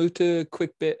 Let's move to a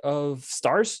quick bit of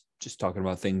stars, just talking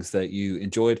about things that you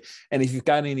enjoyed. And if you've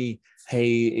got any,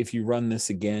 hey, if you run this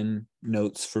again,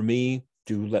 notes for me,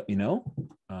 do let me know.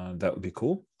 That would be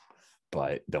cool.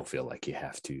 But don't feel like you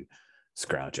have to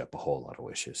scrounge up a whole lot of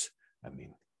wishes. I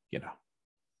mean,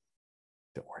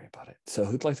 don't worry about it. So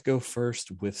who'd like to go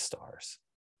first with stars?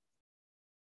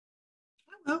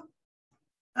 Well,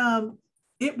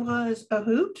 it was a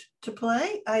hoot to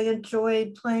play. I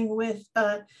enjoyed playing with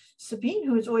Sabine,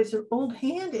 who is always an old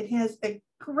hand. It has a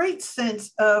great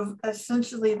sense of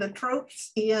essentially the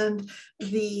tropes and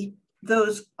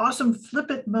those awesome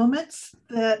flippant moments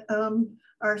that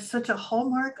are such a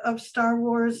hallmark of Star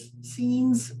Wars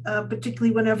scenes,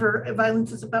 particularly whenever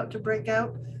violence is about to break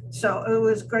out. So it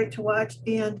was great to watch.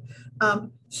 And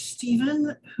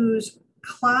Stephen, whose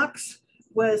clocks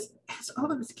was, as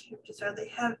all of his characters are, they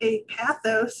have a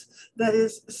pathos that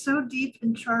is so deep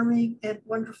and charming and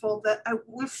wonderful that I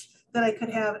wish that I could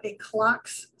have a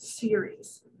clocks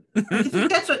series. I think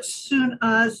that's what Soon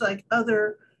Ah's like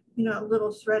other,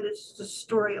 little thread is the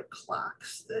story of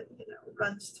clocks that,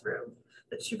 runs through,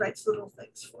 that she writes little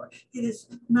things for. It is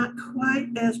not quite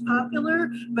as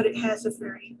popular, but it has a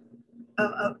very,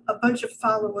 a bunch of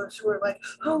followers who are like,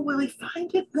 oh, will he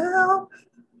find it now?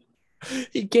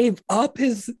 He gave up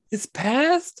his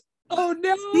past? Oh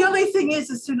no. The only thing is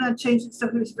Soon Ah changed it so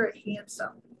he was very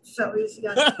handsome. So he was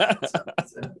young and handsome.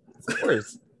 So. Of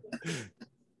course.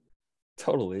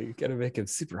 Totally. You gotta make him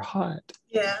super hot.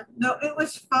 Yeah. No, it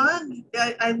was fun.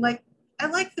 I like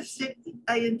the city.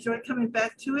 I enjoy coming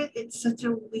back to it. It's such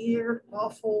a weird,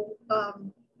 awful,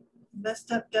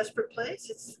 messed up, desperate place.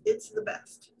 It's the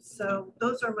best. So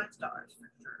those are my stars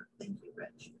for sure. Thank you,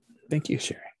 Rich. Thank you,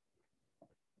 Sherry.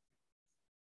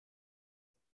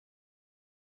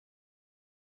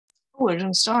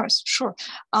 Origin stars, sure.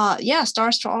 Yeah,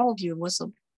 stars to all of you.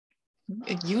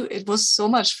 It was so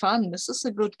much fun. This is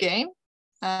a good game,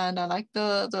 and I like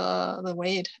the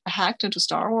way it hacked into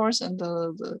Star Wars and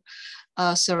the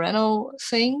Serenno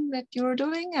thing that you were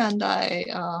doing, and I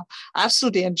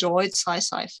absolutely enjoyed Sci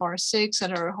 6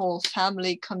 and her whole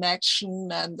family connection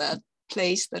and that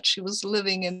place that she was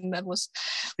living in. That was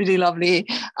really lovely.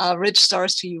 Rich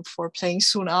stars to you for playing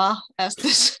Soon Ah as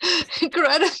this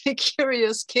incredibly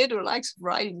curious kid who likes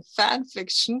writing fan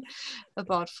fiction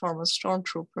about former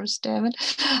stormtroopers, damn it.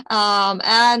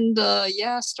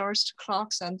 Yeah, stars to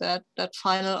Clocks and that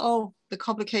final, the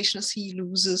complication is he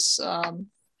loses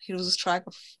track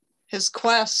of his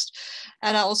quest.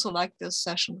 And I also like this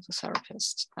session with the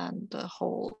therapist and the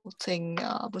whole thing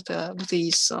with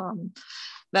these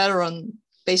veteran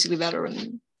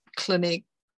clinic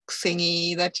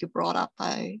thingy that you brought up.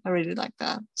 I really like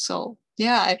that. So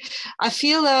yeah, I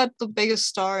feel that the biggest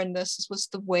star in this was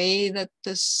the way that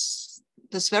this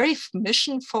very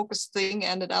mission focused thing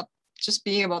ended up just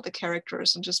being about the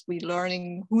characters and just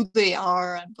relearning who they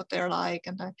are and what they're like.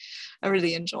 And I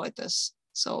really enjoyed this.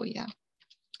 So yeah.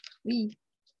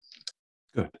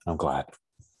 Good. I'm glad.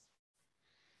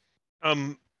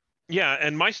 Yeah,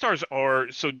 and my stars are,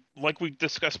 so like we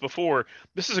discussed before,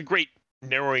 this is a great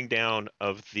narrowing down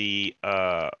of the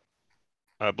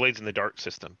Blades in the Dark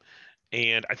system.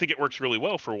 And I think it works really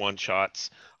well for one shots.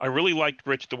 I really liked,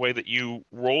 Rich, the way that you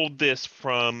rolled this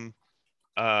from,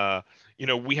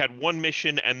 we had one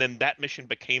mission and then that mission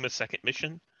became a second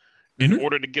mission in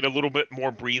order to get a little bit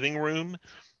more breathing room.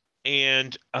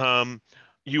 And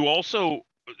you also,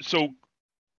 so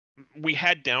we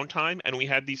had downtime and we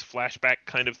had these flashback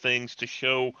kind of things to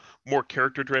show more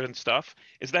character-driven stuff.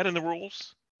 Is that in the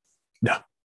rules? No.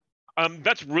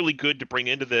 That's really good to bring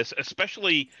into this,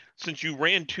 especially since you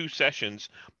ran 2 sessions.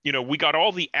 We got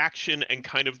all the action and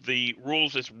kind of the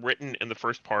rules as written in the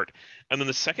first part. And then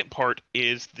the second part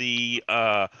is the,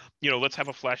 let's have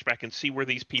a flashback and see where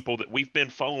these people that we've been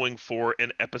following for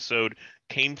an episode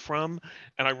came from.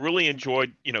 And I really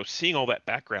enjoyed, seeing all that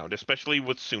background, especially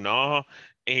with Soon Ah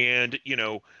and,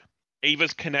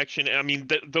 Ava's connection. I mean,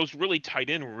 those really tied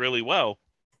in really well.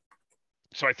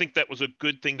 So I think that was a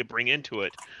good thing to bring into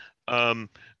it.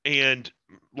 And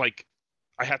like,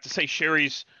 I have to say,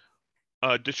 Sherry's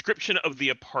description of the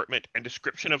apartment and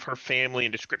description of her family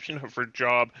and description of her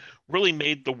job really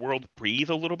made the world breathe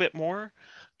a little bit more.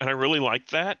 And I really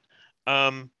liked that.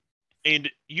 And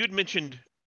you'd mentioned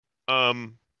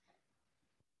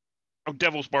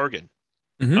Devil's Bargain.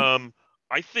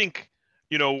 I think,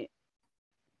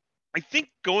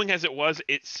 going as it was,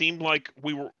 it seemed like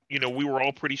we were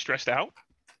all pretty stressed out.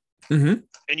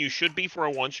 And you should be for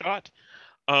a one shot.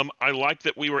 I like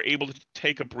that we were able to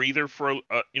take a breather for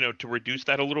to reduce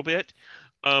that a little bit.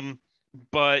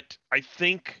 But I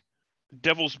think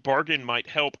Devil's Bargain might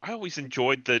help. I always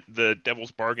enjoyed the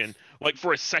Devil's Bargain, like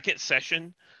for a second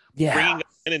session, bringing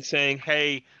in and saying,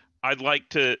 "Hey, I'd like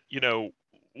to,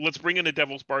 let's bring in a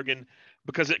Devil's Bargain,"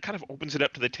 because it kind of opens it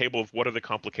up to the table of what are the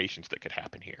complications that could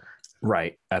happen here.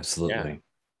 Right. Absolutely.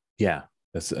 Yeah.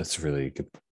 That's a really good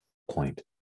point.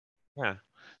 Yeah.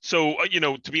 So,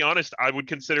 to be honest, I would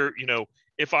consider,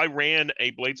 if I ran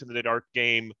a Blades in the Dark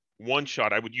game one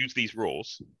shot, I would use these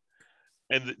rules,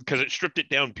 and because it stripped it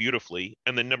down beautifully.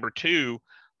 And then number 2,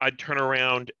 I'd turn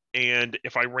around, and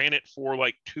if I ran it for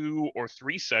like 2 or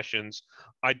 3 sessions,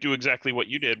 I'd do exactly what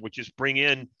you did, which is bring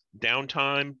in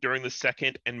downtime during the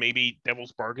second and maybe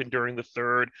Devil's Bargain during the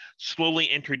third, slowly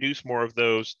introduce more of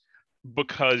those,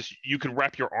 because you can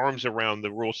wrap your arms around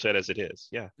the rule set as it is.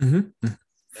 Yeah.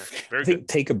 I think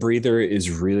take a breather is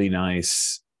really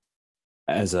nice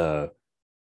as a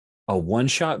a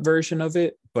one-shot version of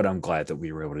it, but I'm glad that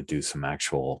we were able to do some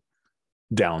actual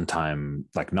downtime,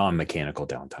 like non-mechanical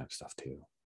downtime stuff too.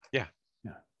 Yeah.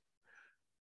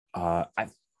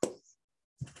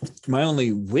 My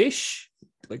only wish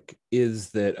is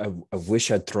that I wish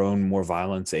I'd thrown more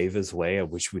violence Ava's way. I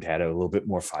wish we'd had a little bit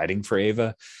more fighting for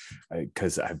Ava,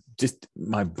 because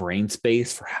my brain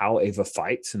space for how Ava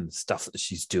fights and the stuff that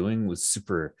she's doing was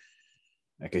super,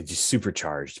 just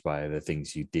supercharged by the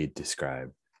things you did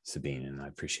describe, Sabine, and I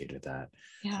appreciated that.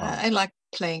 Yeah, I like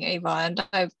playing Ava, and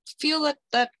I feel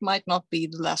that might not be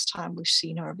the last time we've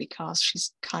seen her, because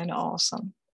she's kind of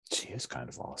awesome. She is kind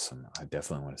of awesome. I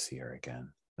definitely want to see her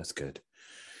again. That's good.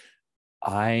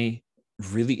 I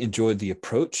really enjoyed the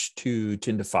approach to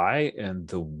Tindify and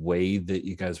the way that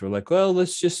you guys were like, well,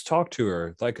 let's just talk to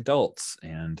her like adults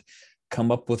and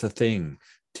come up with a thing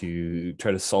to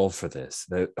try to solve for this.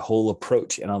 The whole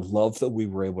approach. And I love that we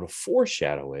were able to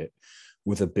foreshadow it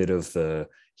with a bit of the,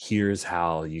 here's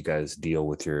how you guys deal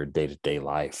with your day-to-day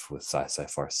life with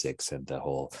Sci-Fi 6 and the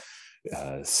whole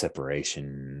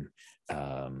separation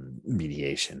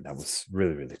mediation. That was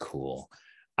really, really cool.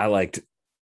 I liked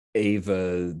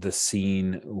Ava, the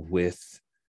scene with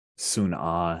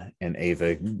Sun-Ah and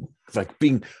Ava like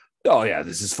being, oh yeah,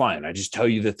 this is fine. I just tell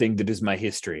you the thing that is my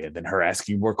history. And then her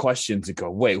asking more questions and go,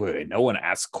 wait, no one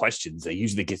asks questions. That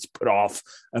usually gets put off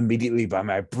immediately by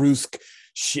my brusque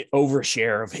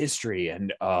overshare of history.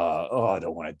 And I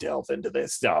don't want to delve into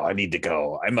this. No, I need to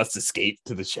go. I must escape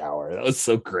to the shower. That was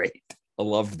so great. I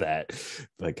loved that.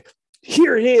 Like,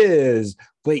 here it is.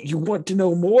 Wait, you want to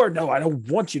know more? No, I don't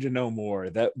want you to know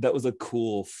more. That was a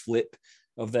cool flip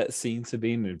of that scene,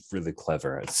 Sabine. It's really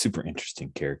clever. It's super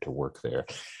interesting character work there.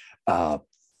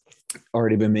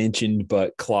 Already been mentioned,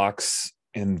 but Clocks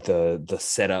and the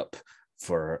setup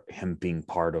for him being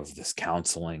part of this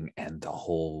counseling and the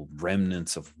whole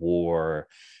remnants of war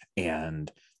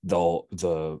and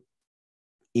the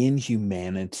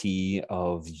inhumanity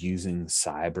of using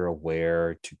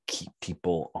cyberware to keep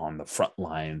people on the front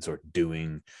lines or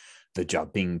doing the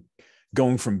job,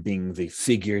 going from being the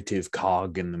figurative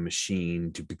cog in the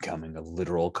machine to becoming a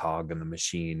literal cog in the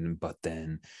machine. But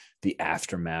then the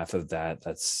aftermath of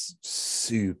that's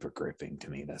super gripping to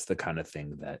me. That's the kind of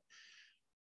thing that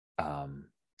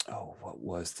what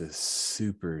was the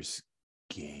Supers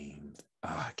game?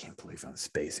 I can't believe I'm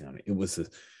spacing on it. It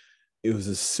was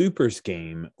a Supers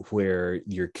game where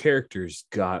your characters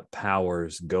got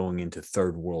powers going into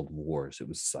Third World Wars. It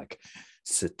was like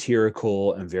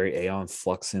satirical and very Aeon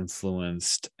Flux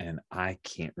influenced, and I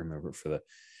can't remember for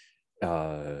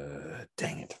the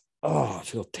dang it. Oh, I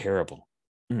feel terrible.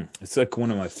 It's like one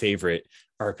of my favorite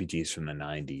RPGs from the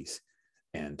 90s,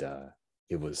 and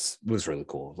it was really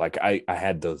cool. Like I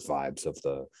had those vibes of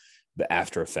the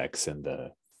After Effects and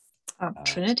the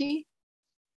Trinity.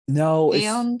 No,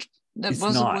 Aeon. It's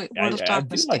not. I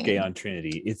do like Aeon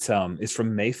Trinity. It's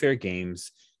from Mayfair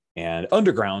Games and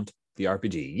Underground, the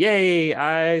RPG. Yay!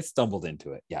 I stumbled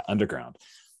into it. Yeah, Underground.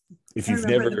 If you've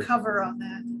never the cover on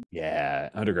that. Yeah,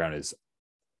 Underground is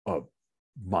a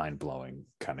mind-blowing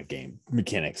kind of game.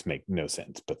 Mechanics make no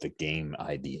sense, but the game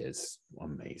idea is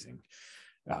amazing.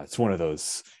 It's one of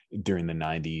those during the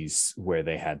 90s where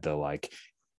they had the like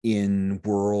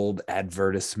in-world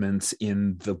advertisements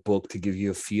in the book to give you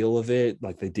a feel of it,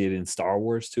 like they did in Star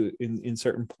Wars in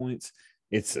certain points.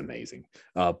 It's amazing.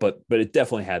 But it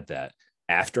definitely had that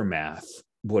aftermath.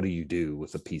 What do you do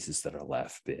with the pieces that are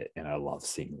left bit? And I love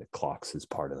seeing the Clocks as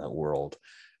part of that world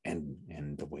and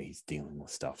the way he's dealing with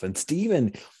stuff. And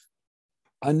Steven,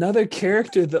 another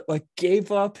character that like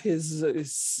gave up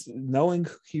his knowing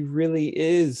who he really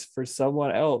is for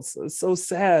someone else. It's so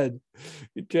sad.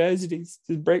 Tragedies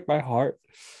just break my heart.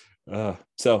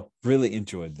 So really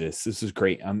enjoyed this. This was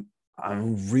great. I'm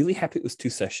really happy it was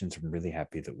 2 sessions. I'm really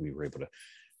happy that we were able to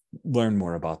learn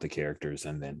more about the characters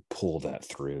and then pull that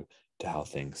through to how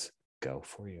things go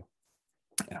for you.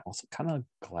 And I'm also kind of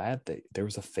glad that there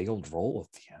was a failed roll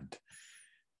at the end.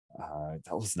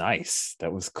 That was nice.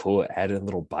 That was cool. It added a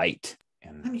little bite.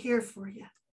 And I'm here for you.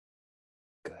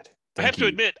 Good. I have to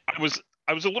admit, I was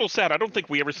a little sad. I don't think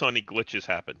we ever saw any glitches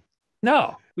happen.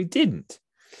 No, we didn't.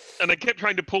 And I kept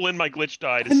trying to pull in my glitch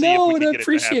die to I see if know, we and could I get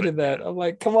appreciated it to happen. that. I'm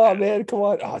like, come on, man, come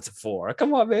on. Oh, it's a 4.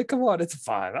 Come on, man, come on. It's a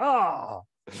 5. Oh,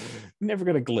 never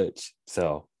gonna glitch.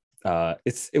 So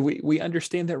we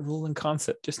understand that rule and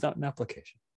concept, just not in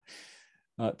application.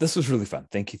 This was really fun.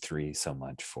 Thank you 3 so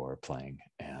much for playing,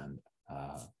 and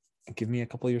give me a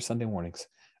couple of your Sunday mornings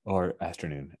or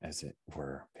afternoon, as it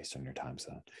were, based on your time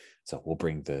zone. So we'll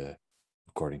bring the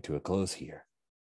recording to a close here.